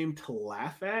easy name to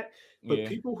laugh at, but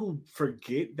people who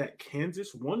forget that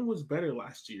Kansas was better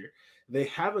last year. They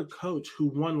have a coach who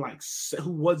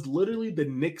who was literally the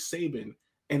Nick Saban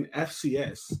in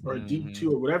FCS or D2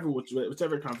 or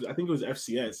whichever conference. I think it was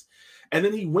FCS. And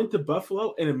then he went to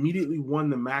Buffalo and immediately won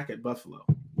the MAC at Buffalo.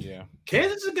 Yeah.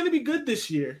 Kansas is going to be good this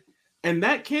year. And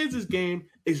that Kansas game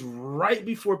is right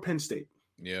before Penn State.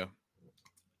 Yeah.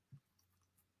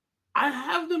 I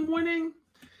have them winning.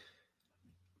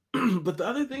 But the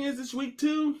other thing is this week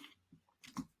too,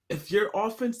 if your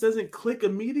offense doesn't click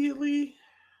immediately,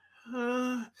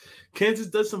 Kansas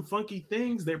does some funky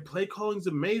things. Their play calling is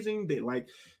amazing.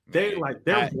 Their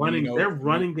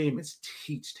running game is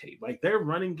teach tape. Like their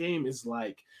running game is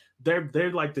like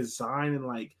they're like design and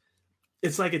like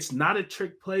it's not a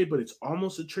trick play, but it's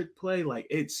almost a trick play. Like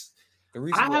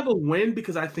I have a win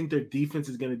because I think their defense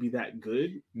is going to be that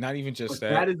good. Not even just that.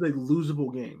 That is a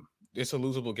losable game. It's a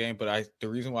losable game, but the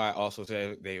reason why I also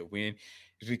said they win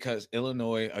is because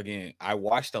Illinois, again, I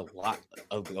watched a lot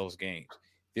of those games.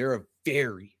 They're a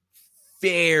very,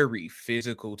 very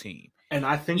physical team. And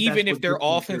I think even if their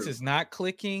offense is not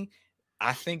clicking,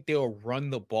 I think they'll run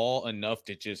the ball enough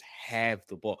to just have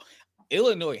the ball.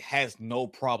 Illinois has no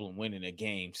problem winning a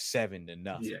game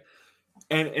 7-0. Yeah.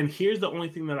 And here's the only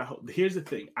thing that I hope. Here's the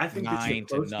thing. I think this is a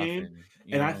close game.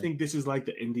 And I think this is like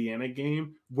the Indiana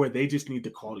game where they just need the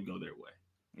call to go their way.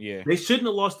 Yeah. They shouldn't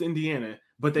have lost to Indiana,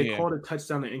 but they called a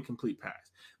touchdown and incomplete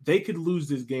pass. They could lose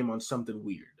this game on something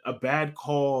weird. A bad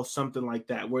call, something like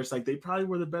that, where it's like they probably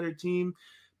were the better team,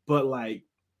 but like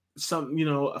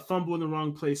a fumble in the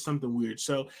wrong place, something weird.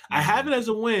 So I have it as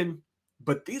a win,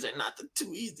 but these are not the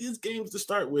two easiest games to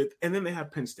start with. And then they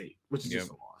have Penn State, which is just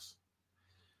a loss.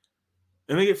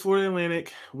 Then they get Florida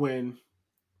Atlantic, win.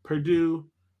 Purdue,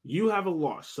 you have a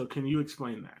loss. So can you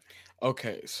explain that?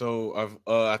 Okay, so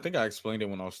I think I explained it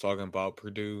when I was talking about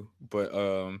Purdue, but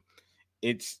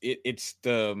it's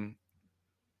the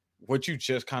what you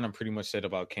just kind of pretty much said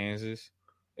about Kansas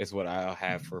is what I'll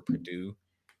have for Purdue.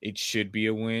 It should be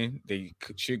a win. They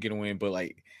should get a win, but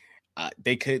like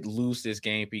they could lose this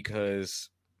game because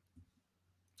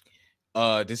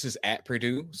this is at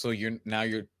Purdue, so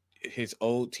his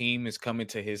old team is coming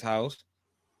to his house.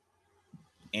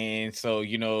 And so,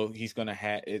 he's going to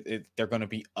have it. They're going to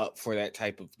be up for that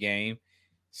type of game.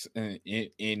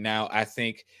 And now I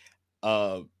think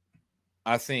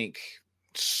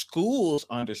schools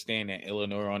understand that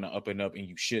Illinois are on the up and up, and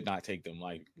you should not take them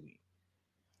lightly.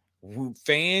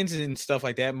 Fans and stuff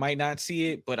like that might not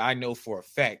see it, but I know for a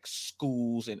fact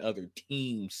schools and other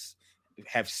teams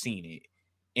have seen it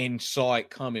and saw it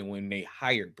coming when they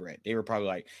hired Brett. They were probably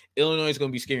like, Illinois is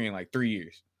going to be scary in like 3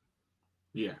 years.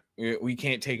 Yeah. We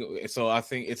can't take it. So I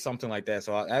think it's something like that.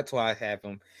 So that's why I have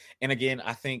them. And again,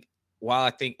 while I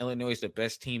think Illinois is the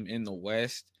best team in the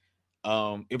West,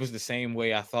 it was the same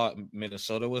way I thought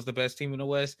Minnesota was the best team in the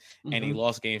West, and they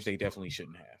lost games they definitely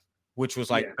shouldn't have, which was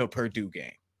like the Purdue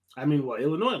game. I mean,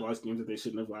 Illinois lost games that they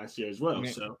shouldn't have last year as well.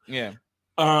 Yeah. So yeah.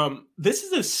 This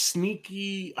is a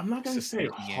sneaky, I'm not going to say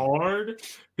hard. Game.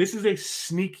 This is a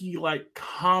sneaky, like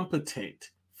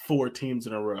competent 4 teams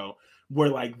in a row where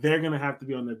like they're going to have to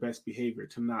be on their best behavior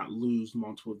to not lose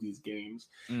multiple of these games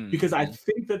because I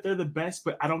think that they're the best,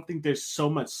 but I don't think there's so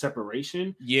much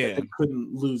separation that they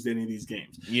couldn't lose any of these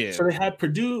games. Yeah. So they had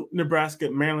Purdue, Nebraska,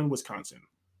 Maryland, Wisconsin.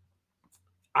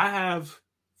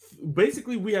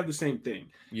 Basically, we have the same thing.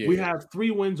 Yeah. We have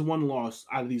 3 wins, 1 loss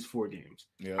out of these 4 games.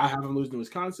 Yeah. I have them losing to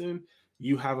Wisconsin.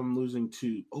 You have them losing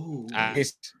to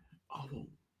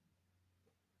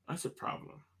that's a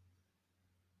problem.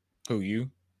 Who, you?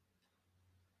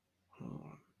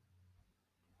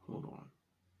 Hold on.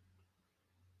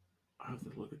 I have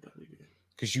to look at that again.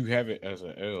 Because you have it as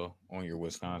an L on your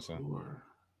Wisconsin, Or,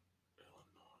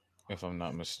 if I'm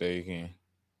not mistaken.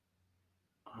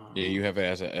 Yeah, you have it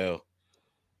as an L.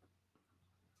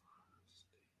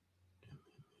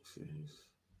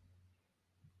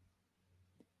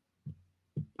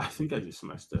 I think I just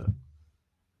messed up.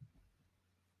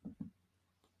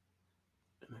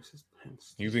 And this is Penn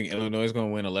State. You think Illinois is going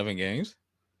to win 11 games?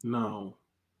 No.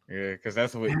 Yeah, because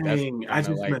that's what Dang, I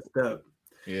just messed up.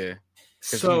 Yeah,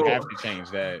 because So you have to change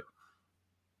that.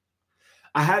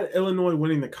 I had Illinois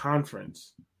winning the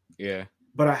conference. Yeah,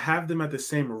 but I have them at the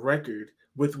same record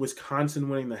with Wisconsin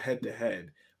winning the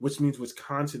head-to-head, which means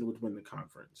Wisconsin would win the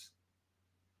conference.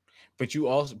 But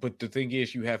the thing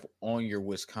is, you have on your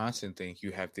Wisconsin thing,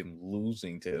 you have them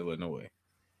losing to Illinois,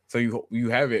 so you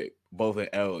have it both an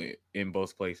L in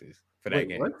both places for that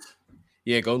game. What?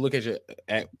 Yeah, go look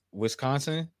at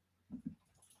Wisconsin.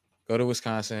 Go to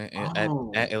Wisconsin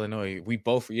and at Illinois. We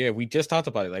just talked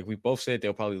about it. Like, we both said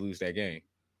they'll probably lose that game.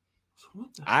 So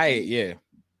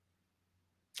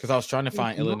because I was trying to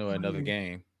find Illinois another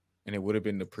game, and it would have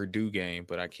been the Purdue game,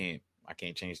 but I can't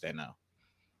change that now.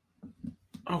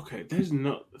 Okay, there's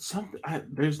no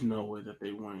way that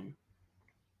they win.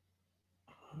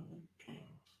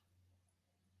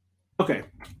 Okay,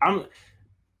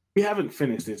 we haven't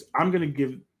finished this. I'm gonna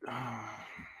give.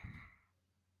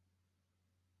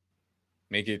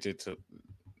 Make it to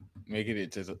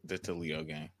the Toledo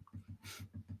game.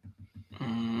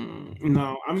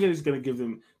 No, I'm just gonna give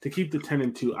them, to keep the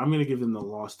 10-2. I'm gonna give them the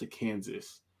loss to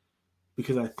Kansas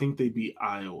because I think they beat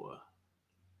Iowa.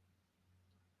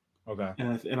 Okay,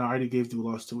 and I already gave the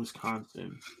loss to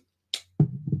Wisconsin. I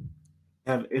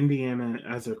have Indiana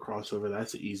as a crossover.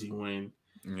 That's an easy win.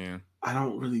 Yeah, I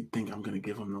don't really think I'm gonna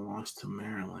give them the loss to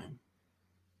Maryland.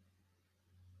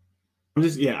 I'm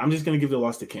just going to give the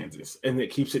loss to Kansas, and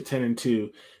it keeps it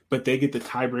 10-2, but they get the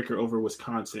tiebreaker over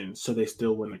Wisconsin, so they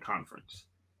still win the conference,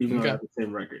 even though they have the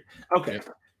same record. Okay.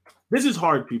 Yeah. This is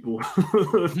hard, people.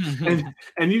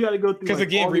 and you got to go through. Because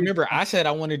again, remember, I said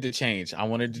I wanted to change. I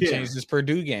wanted to change this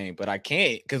Purdue game, but I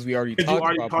can't because we already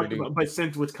talked about Purdue. But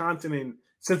since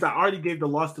since I already gave the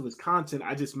loss to Wisconsin,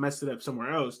 I just messed it up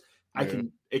somewhere else.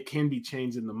 It can be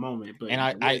changed in the moment, but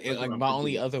I like my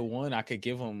only other one I could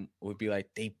give them would be like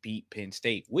they beat Penn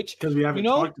State, which because we haven't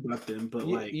talked about them, but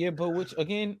but which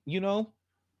again,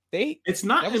 it's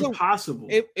not impossible.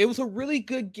 It was a really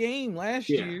good game last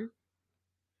year,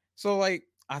 so like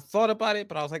I thought about it,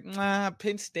 but I was like, nah,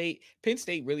 Penn State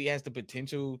really has the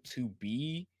potential to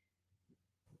be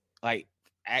like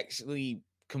actually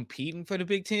competing for the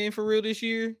Big Ten for real this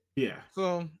year. Yeah,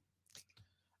 so.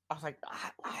 I was like,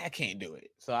 I can't do it.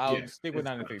 So I'll stick with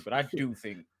 9-3, but I do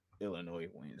think Illinois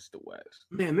wins the West.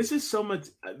 Man, this is so much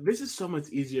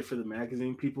easier for the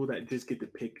magazine people that just get to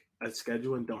pick a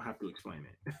schedule and don't have to explain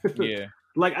it. Yeah.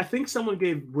 Like, I think someone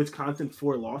gave Wisconsin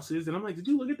 4 losses, and I'm like, did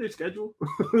you look at their schedule?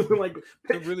 Like,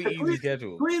 it's a really easy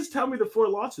schedule. Please tell me the 4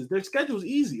 losses. Their schedule's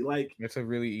easy. Like, it's a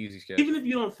really easy schedule. Even if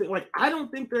you don't think, like, I don't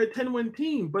think they're a 10-win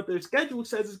team, but their schedule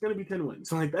says it's going to be 10 wins.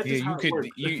 So, like, that's just how it works.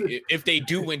 If they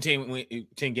do win 10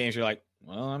 games, you're like,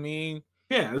 well, I mean,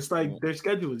 yeah, it's like their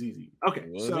schedule is easy. Okay,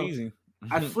 so easy.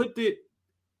 I flipped it.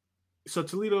 So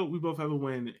Toledo, we both have a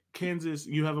win. Kansas,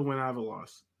 you have a win. I have a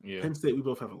loss. Yeah. Penn State, we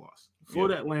both have a loss.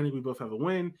 Florida Atlantic, we both have a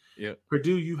win. Yeah.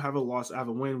 Purdue, you have a loss. I have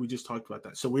a win. We just talked about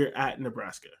that. So we're at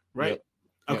Nebraska, right? Yep.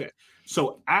 Okay. Yep.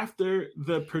 So after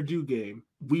the Purdue game,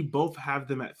 we both have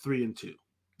them at 3-2.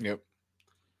 Yep.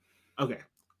 Okay.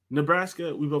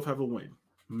 Nebraska, we both have a win.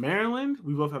 Maryland,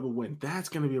 we both have a win. That's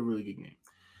going to be a really good game.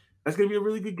 That's going to be a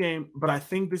really good game, but I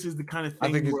think this is the kind of thing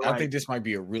I think this might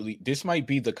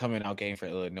be the coming out game for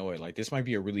Illinois. Like, this might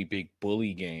be a really big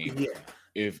bully game.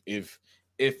 Yeah.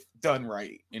 If done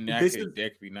right, and that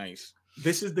could be nice.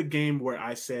 This is the game where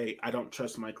I say I don't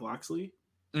trust Mike Locksley,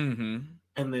 and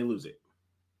they lose it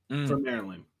from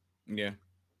Maryland. Yeah.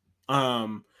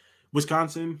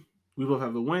 Wisconsin, we both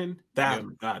have a win.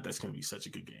 God, that's going to be such a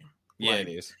good game. Yeah, it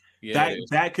is. Yeah,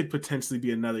 that could potentially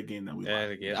be another game that we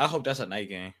like. I hope that's a night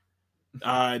game.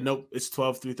 Nope, it's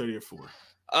 12, 3:30 or 4.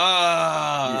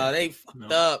 They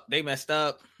fucked up. They messed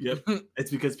up. Yep. It's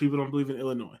because people don't believe in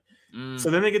Illinois. So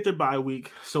then they get their bye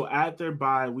week. So at their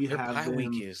bye, their bye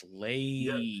week is late.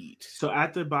 Yep. So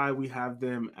at their bye, we have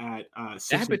them at 6.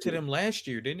 That happened to them last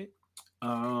year, didn't it?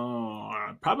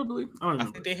 Probably. I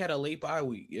think they had a late bye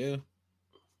week. Yeah.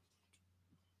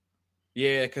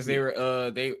 Yeah, because they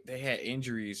were they had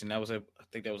injuries, and I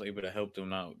think that was able to help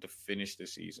them out to finish the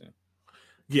season.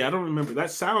 Yeah, I don't remember.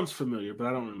 That sounds familiar, but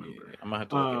I don't remember. Yeah, I'm gonna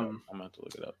have to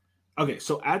look it up. Okay,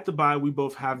 so at the bye, we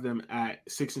both have them at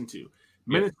 6-2.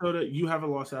 Minnesota, you have a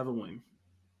loss, I have a win.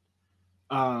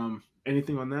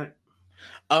 Anything on that?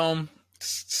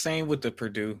 Same with the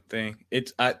Purdue thing.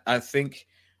 I think,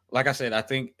 like I said, I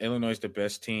think Illinois is the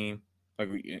best team. Like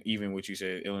even what you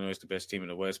said, Illinois is the best team in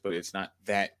the West, but it's not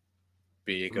that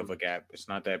big of a gap. It's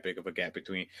not that big of a gap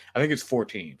between. I think it's 4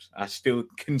 teams. I still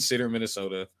consider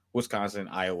Minnesota, Wisconsin,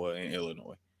 Iowa, and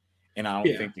Illinois, and I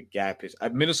don't think the gap is.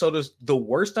 Minnesota's the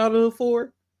worst out of the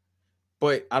 4,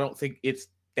 but I don't think it's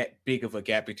that big of a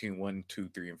gap between 1, 2,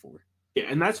 3, and 4. Yeah,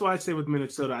 and that's why I say with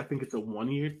Minnesota, I think it's a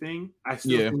 1-year thing. I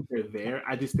still think they're there.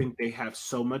 I just think they have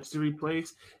so much to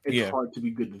replace. It's hard to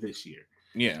be good this year.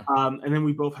 Yeah. And then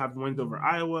we both have wins over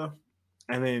Iowa,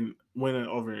 and then win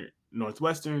over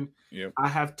Northwestern. Yep. I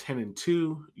have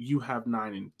 10-2. You have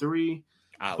 9-3.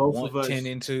 I want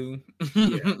 10-2.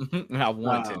 I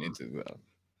want 10-2 though.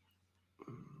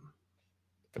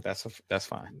 But that's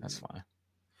fine. That's fine.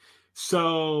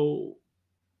 So,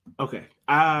 okay.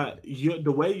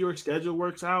 The way your schedule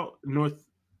works out,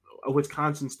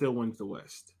 Wisconsin still wins the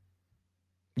West.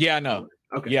 Yeah, I know.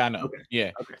 Okay. Yeah, I know. Okay.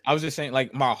 Yeah. Okay. I was just saying,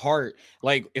 like, my heart,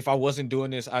 like, if I wasn't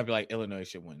doing this, I'd be like, Illinois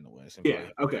should win the West. Yeah.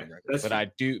 Okay. But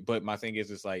I do. But my thing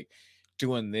is, it's like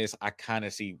doing this. I kind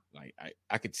of see, like,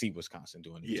 I could see Wisconsin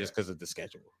doing it just because of the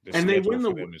schedule. And they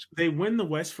win the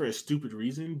West for a stupid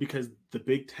reason, because the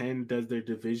Big Ten does their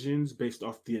divisions based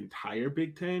off the entire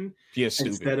Big Ten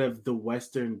instead of the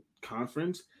Western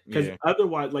Conference. Because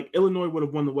otherwise, like, Illinois would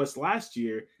have won the West last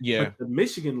year. Yeah. But the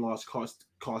Michigan loss cost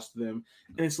them,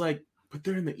 and it's like, but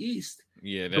they're in the East.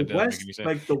 Yeah, that the West,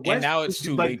 like the West, and now it's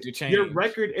too late to change. Your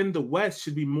record in the West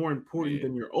should be more important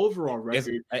than your overall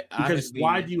record. Because honestly,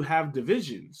 why do you have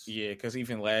divisions? Yeah, because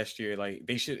even last year, like,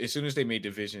 they should, as soon as they made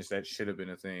divisions, that should have been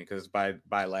a thing. Because by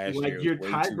last year, your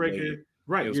tiebreaker,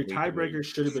 right? Your tiebreaker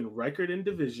should have been record in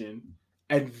division,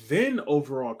 and then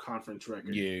overall conference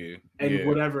record. And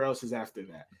whatever else is after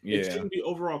that. It shouldn't be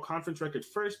overall conference record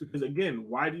first, because again,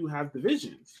 why do you have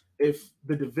divisions? If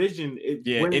the division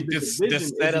the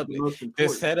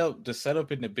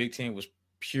setup in the Big Ten was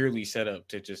purely set up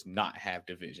to just not have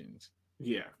divisions.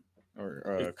 Yeah.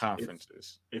 Or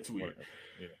conferences. It's weird.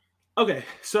 Yeah. Okay,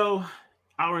 so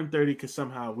hour and 30, because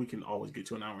somehow we can always get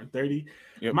to an hour and 30.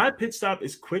 Yep. My pit stop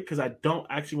is quick because I don't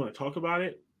actually want to talk about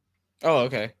it. Oh,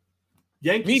 okay.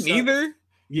 Yankees Me neither.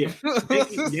 Yeah.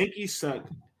 Yankees suck.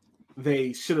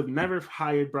 They should have never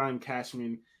hired Brian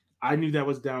Cashman. I knew that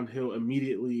was downhill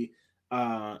immediately.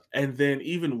 And then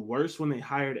even worse, when they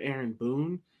hired Aaron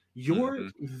Boone, you're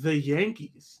the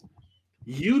Yankees.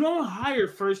 You don't hire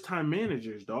first-time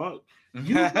managers, dog.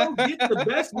 You don't get the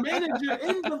best manager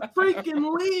in the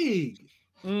freaking league.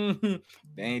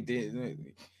 They ain't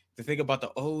did. To think about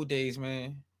the old days,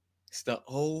 man. It's the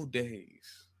old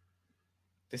days.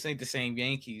 This ain't the same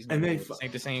Yankees, man. And this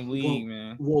ain't the same league,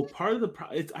 man. Well, part of the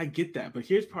problem, I get that, but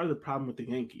here's part of the problem with the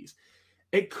Yankees.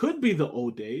 It could be the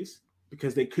old days,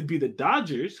 because they could be the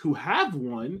Dodgers, who have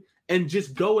won, and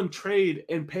just go and trade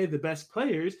and pay the best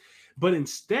players. But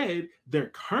instead, their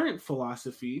current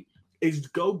philosophy is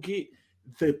go get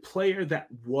the player that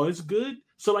was good.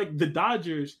 So, like, the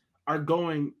Dodgers are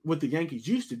going what the Yankees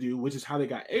used to do, which is how they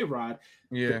got A-Rod.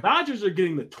 Yeah. The Dodgers are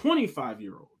getting the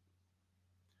 25-year-old.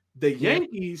 The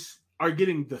Yankees are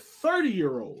getting the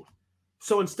 30-year-old.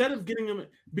 So instead of getting them,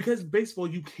 because baseball,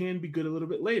 you can be good a little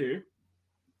bit later.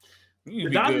 The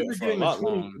Dodgers are getting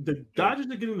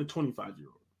the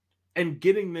 25-year-old and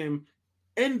getting them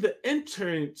in the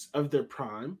entrance of their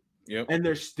prime, and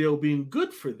they're still being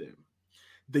good for them.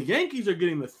 The Yankees are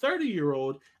getting the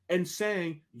 30-year-old and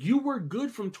saying, you were good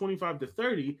from 25 to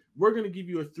 30. We're going to give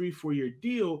you a 3-4 year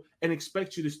deal and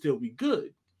expect you to still be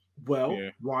good. Well,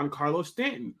 Juan Carlos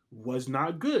Stanton was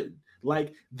not good.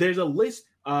 Like, there's a list.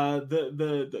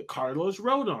 The Carlos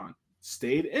Rodon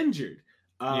stayed injured.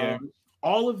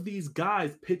 All of these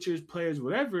guys, pitchers, players,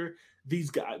 whatever, these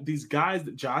guys,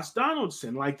 Josh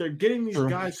Donaldson, like, they're getting these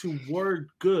guys who were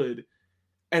good,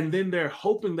 and then they're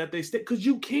hoping that they stay, because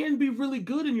you can be really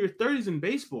good in your 30s in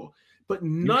baseball, but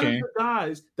none of the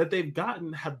guys that they've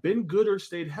gotten have been good or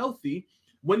stayed healthy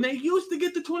when they used to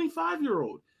get the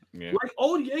 25-year-old. Like,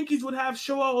 old Yankees would have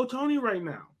Shohei Ohtani right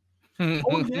now.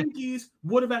 Old Yankees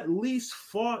would have at least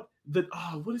fought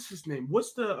what is his name?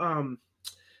 What's the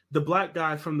black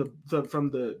guy from the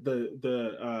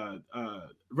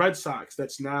Red Sox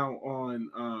that's now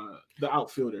on the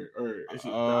outfielder, or is it the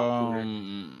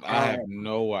outfielder? I have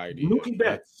no idea. Mookie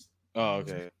Betts. Oh,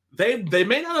 okay. They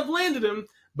may not have landed him,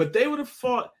 but they would have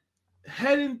fought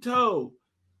head and toe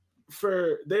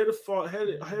they had to fall head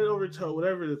over toe,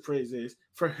 whatever the phrase is,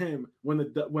 for him when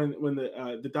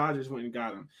the Dodgers went and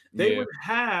got him. They would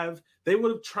have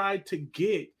tried to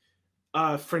get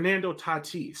Fernando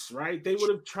Tatis, right? They would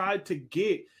have tried to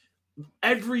get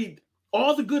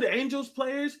all the good Angels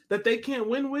players that they can't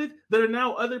win with that are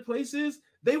now other places.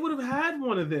 They would have had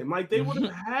one of them. Like they would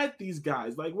have had these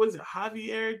guys. Like what is it,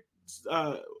 Javier?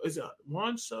 Is it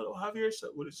Juan Soto? Javier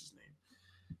Soto? What is his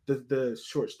name? The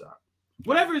shortstop.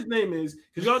 Whatever his name is,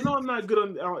 because y'all know I'm not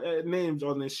good on names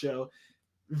on this show.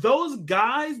 Those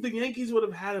guys, the Yankees would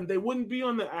have had them. They wouldn't be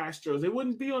on the Astros. They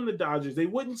wouldn't be on the Dodgers. They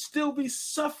wouldn't still be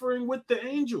suffering with the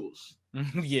Angels.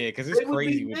 Yeah, because it's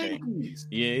crazy with the Yankees.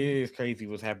 Yeah, it is crazy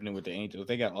what's happening with the Angels.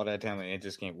 They got all that talent and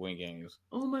just can't win games.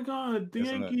 Oh my God, the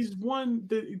Yankees won.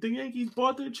 The Yankees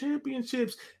bought their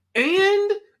championships.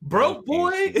 And broke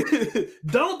boy,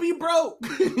 don't be broke.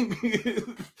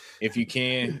 if you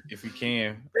can, if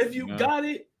you got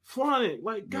it, flaunt it.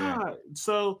 Like God.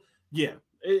 So yeah,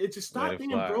 it just stop being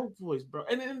broke boys, bro.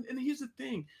 And here's the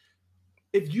thing: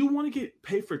 if you want to get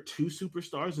paid for 2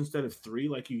 superstars instead of 3,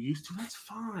 like you used to, that's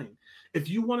fine. If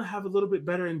you want to have a little bit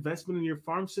better investment in your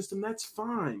farm system, that's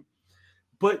fine.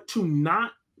 But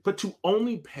to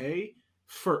only pay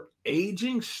for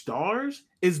aging stars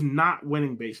is not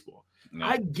winning baseball. No.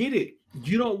 I get it.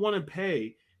 You don't want to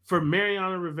pay for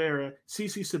Mariano Rivera,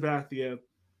 CC Sabathia,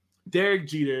 Derek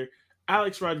Jeter,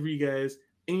 Alex Rodriguez,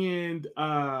 and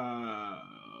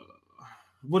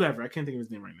whatever. I can't think of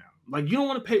his name right now. Like, you don't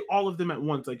want to pay all of them at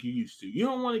once like you used to. You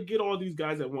don't want to get all these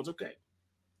guys at once. Okay.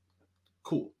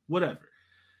 Cool. Whatever.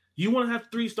 You want to have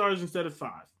 3 stars instead of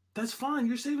 5. That's fine.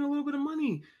 You're saving a little bit of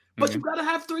money. But you got to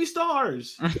have 3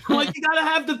 stars. Like, you got to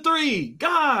have the 3.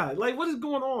 God, like, what is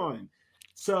going on?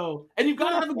 So, and you got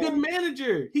to have a good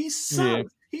manager. He sucks. Yeah.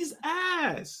 He's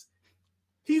ass.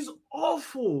 He's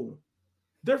awful.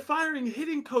 They're firing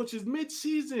hitting coaches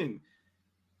mid-season.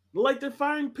 Like, they're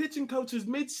firing pitching coaches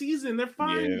mid-season. They're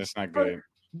firing. Yeah, that's not good.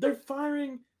 They're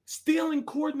firing stealing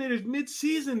coordinators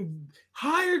mid-season.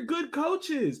 Hire good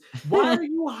coaches. Why are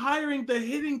you hiring the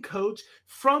hitting coach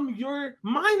from your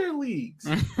minor leagues?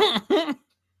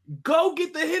 Go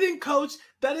get the hitting coach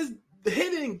that is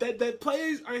hitting, that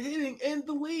players are hitting in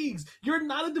the leagues. You're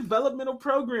not a developmental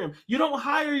program. You don't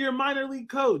hire your minor league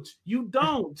coach. You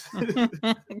don't.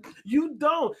 You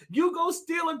don't. You go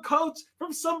steal a coach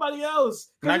from somebody else.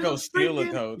 Not go steal a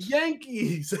coach.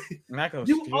 Yankees. Not go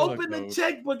you steal open a the coach.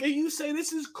 checkbook and you say,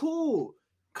 this is cool.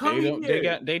 Come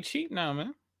here. They cheap now,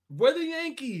 man. We're the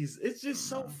Yankees. It's just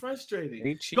so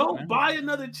frustrating. Go buy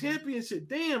another championship.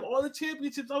 Damn, all the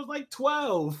championships. I was like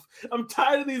 12. I'm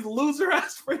tired of these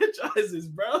loser-ass franchises,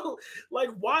 bro. Like,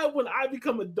 why when I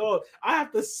become a dog, I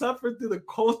have to suffer through the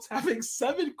Colts having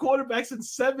 7 quarterbacks in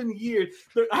 7 years?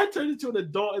 I turned into an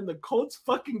adult and the Colts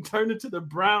fucking turned into the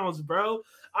Browns, bro.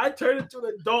 I turned into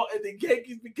an adult and the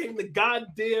Yankees became the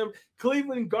goddamn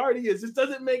Cleveland Guardians. This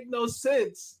doesn't make no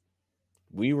sense.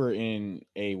 We were in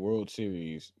a World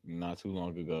Series not too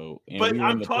long ago, and but we were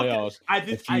in the playoffs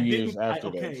a few years after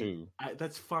that too.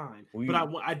 That's fine, but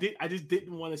I just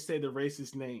didn't want to say the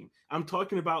racist name. I'm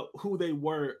talking about who they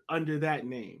were under that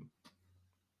name.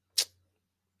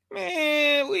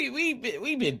 Man, we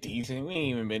been decent. We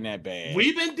ain't even been that bad.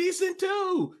 We've been decent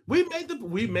too. We made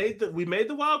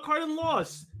the wild card and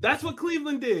lost. That's what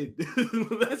Cleveland did.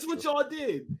 That's what y'all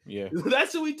did. Yeah,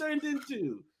 that's what we turned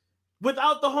into.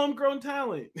 Without the homegrown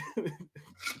talent.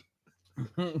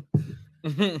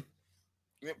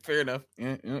 Fair enough.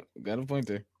 Yeah, got a point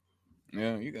there.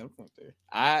 Yeah, you got a point there.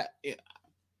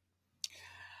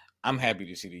 I'm happy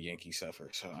to see the Yankees suffer.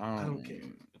 So I don't care.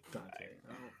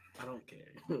 I don't care.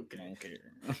 Okay. I don't care.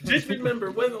 Just remember,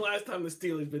 when's the last time the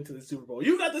Steelers been to the Super Bowl?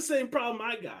 You got the same problem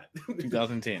I got.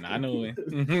 2010. I know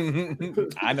when.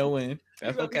 I know when.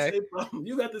 That's okay.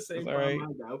 You got the same problem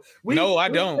I got. No, I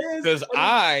don't. Because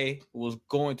I was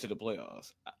going to the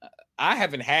playoffs. I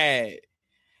haven't had.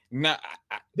 The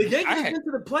Yankees have been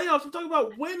to the playoffs. I'm talking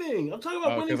about winning. I'm talking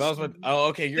about winning.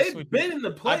 Okay. They've been in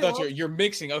the playoffs. I thought you're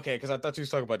mixing. Okay, because I thought you was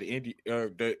talking about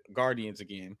the Guardians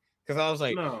again. Because I was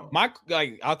like, no.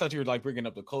 I thought you were like bringing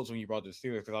up the Colts when you brought the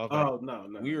Steelers. Because I was like, no,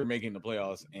 we were making the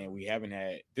playoffs and we haven't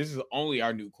had. This is only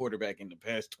our new quarterback in the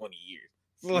past 20 years.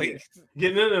 Like,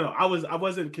 no. I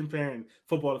wasn't comparing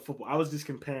football to football. I was just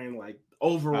comparing like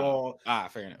overall.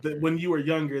 Fair enough. When you were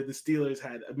younger, the Steelers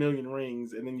had 1 million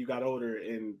rings, and then you got older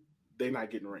and they're not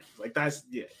getting rings. Like that's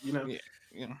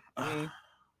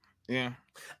Yeah.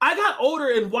 I got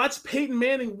older and watched Peyton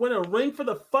Manning win a ring for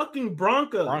the fucking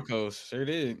Broncos. Broncos sure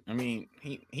did. I mean,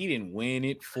 he didn't win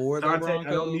it for the Broncos.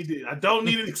 I don't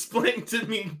need it explained to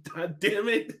me. God damn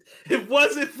it! It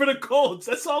wasn't for the Colts.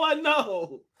 That's all I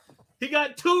know. He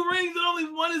got 2 rings and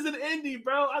only one is an Indy,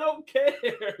 bro. I don't care.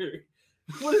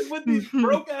 What is with these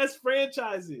broke ass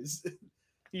franchises?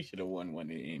 He should have won one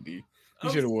in Indy. He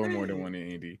should have won more than one in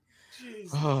Indy.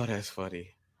 Jesus. Oh, that's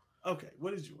funny. Okay,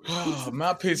 what is yours?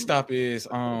 My pit stop is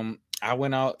I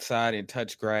went outside and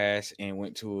touched grass and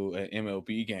went to an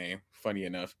MLB game. Funny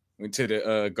enough, went to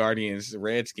the Guardians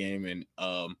Reds game and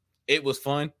it was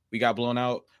fun. We got blown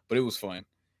out, but it was fun.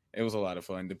 It was a lot of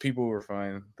fun. The people were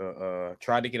fun. The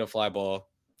tried to get a fly ball.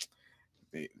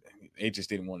 They just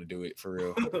didn't want to do it for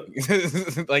real.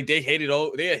 Like they hit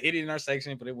it in our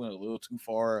section, but it went a little too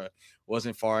far.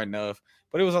 Wasn't far enough.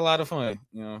 But it was a lot of fun.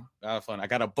 You know, a lot of fun. I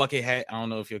got a bucket hat. I don't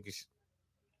know if you can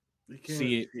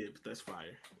see it. But that's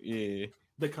fire. Yeah.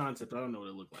 The concept. I don't know what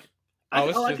it looked like.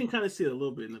 I can kind of see it a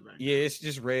little bit in the back. Yeah, it's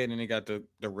just red, and they got the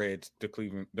Reds,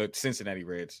 the Cincinnati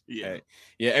Reds. Yeah.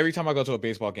 Yeah. Every time I go to a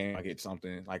baseball game, I get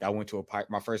something. Like I went to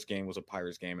my first game was a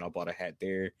Pirates game, and I bought a hat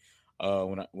there.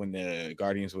 When the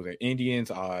Guardians were the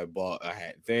Indians, I bought a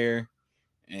hat there,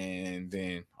 and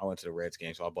then I went to the Reds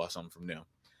game, so I bought something from them.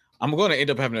 I'm going to end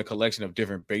up having a collection of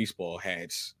different baseball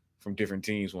hats from different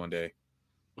teams one day.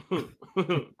 But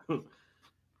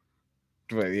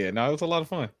yeah, no, it was a lot of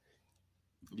fun.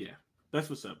 Yeah, that's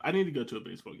what's up. I need to go to a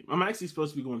baseball game. I'm actually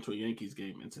supposed to be going to a Yankees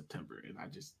game in September, and I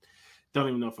just don't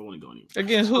even know if I want to go anymore.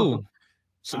 Against who?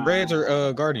 Some Reds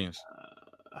or Guardians?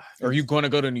 Or are you going to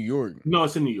go to New York? No,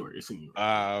 it's in New York.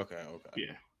 Okay.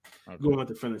 Yeah. Okay. Going with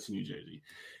the friends in New Jersey.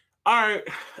 All right.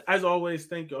 As always,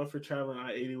 thank y'all for traveling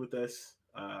I-80 with us.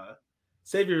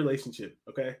 Save your relationship,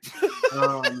 okay?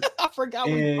 I forgot.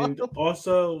 And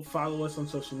also follow us on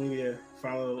social media.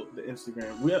 Follow the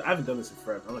Instagram. I haven't done this in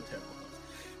forever. I'm a terrible host.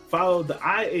 Follow the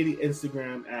I-80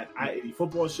 Instagram at I-80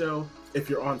 Football Show. If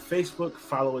you're on Facebook,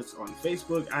 follow us on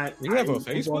Facebook at You have a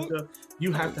Facebook? Show.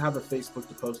 You have to have a Facebook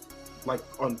to post, like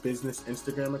on business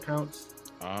Instagram accounts.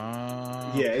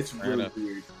 Yeah, it's really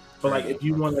weird. But if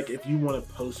you want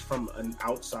to post from an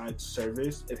outside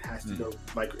service, it has to go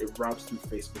it routes through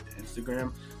Facebook to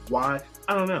Instagram. Why?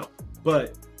 I don't know.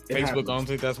 But Facebook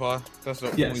only. That's why. That's the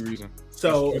only reason.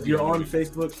 So if you're on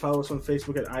Facebook, follow us on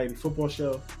Facebook at I-80 Football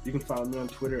Show. You can follow me on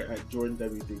Twitter at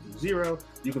JordanW330.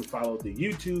 You can follow the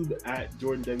YouTube at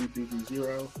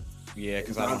JordanW330. Yeah,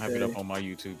 because I don't have it up on my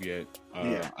YouTube yet.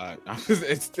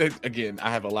 Again,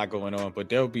 I have a lot going on, but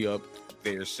they'll be up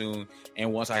there soon.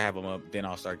 And once I have them up, then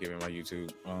I'll start giving my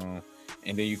YouTube. And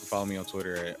then you can follow me on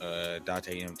Twitter at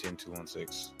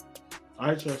DateM10216. All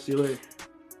right, y'all. See you later.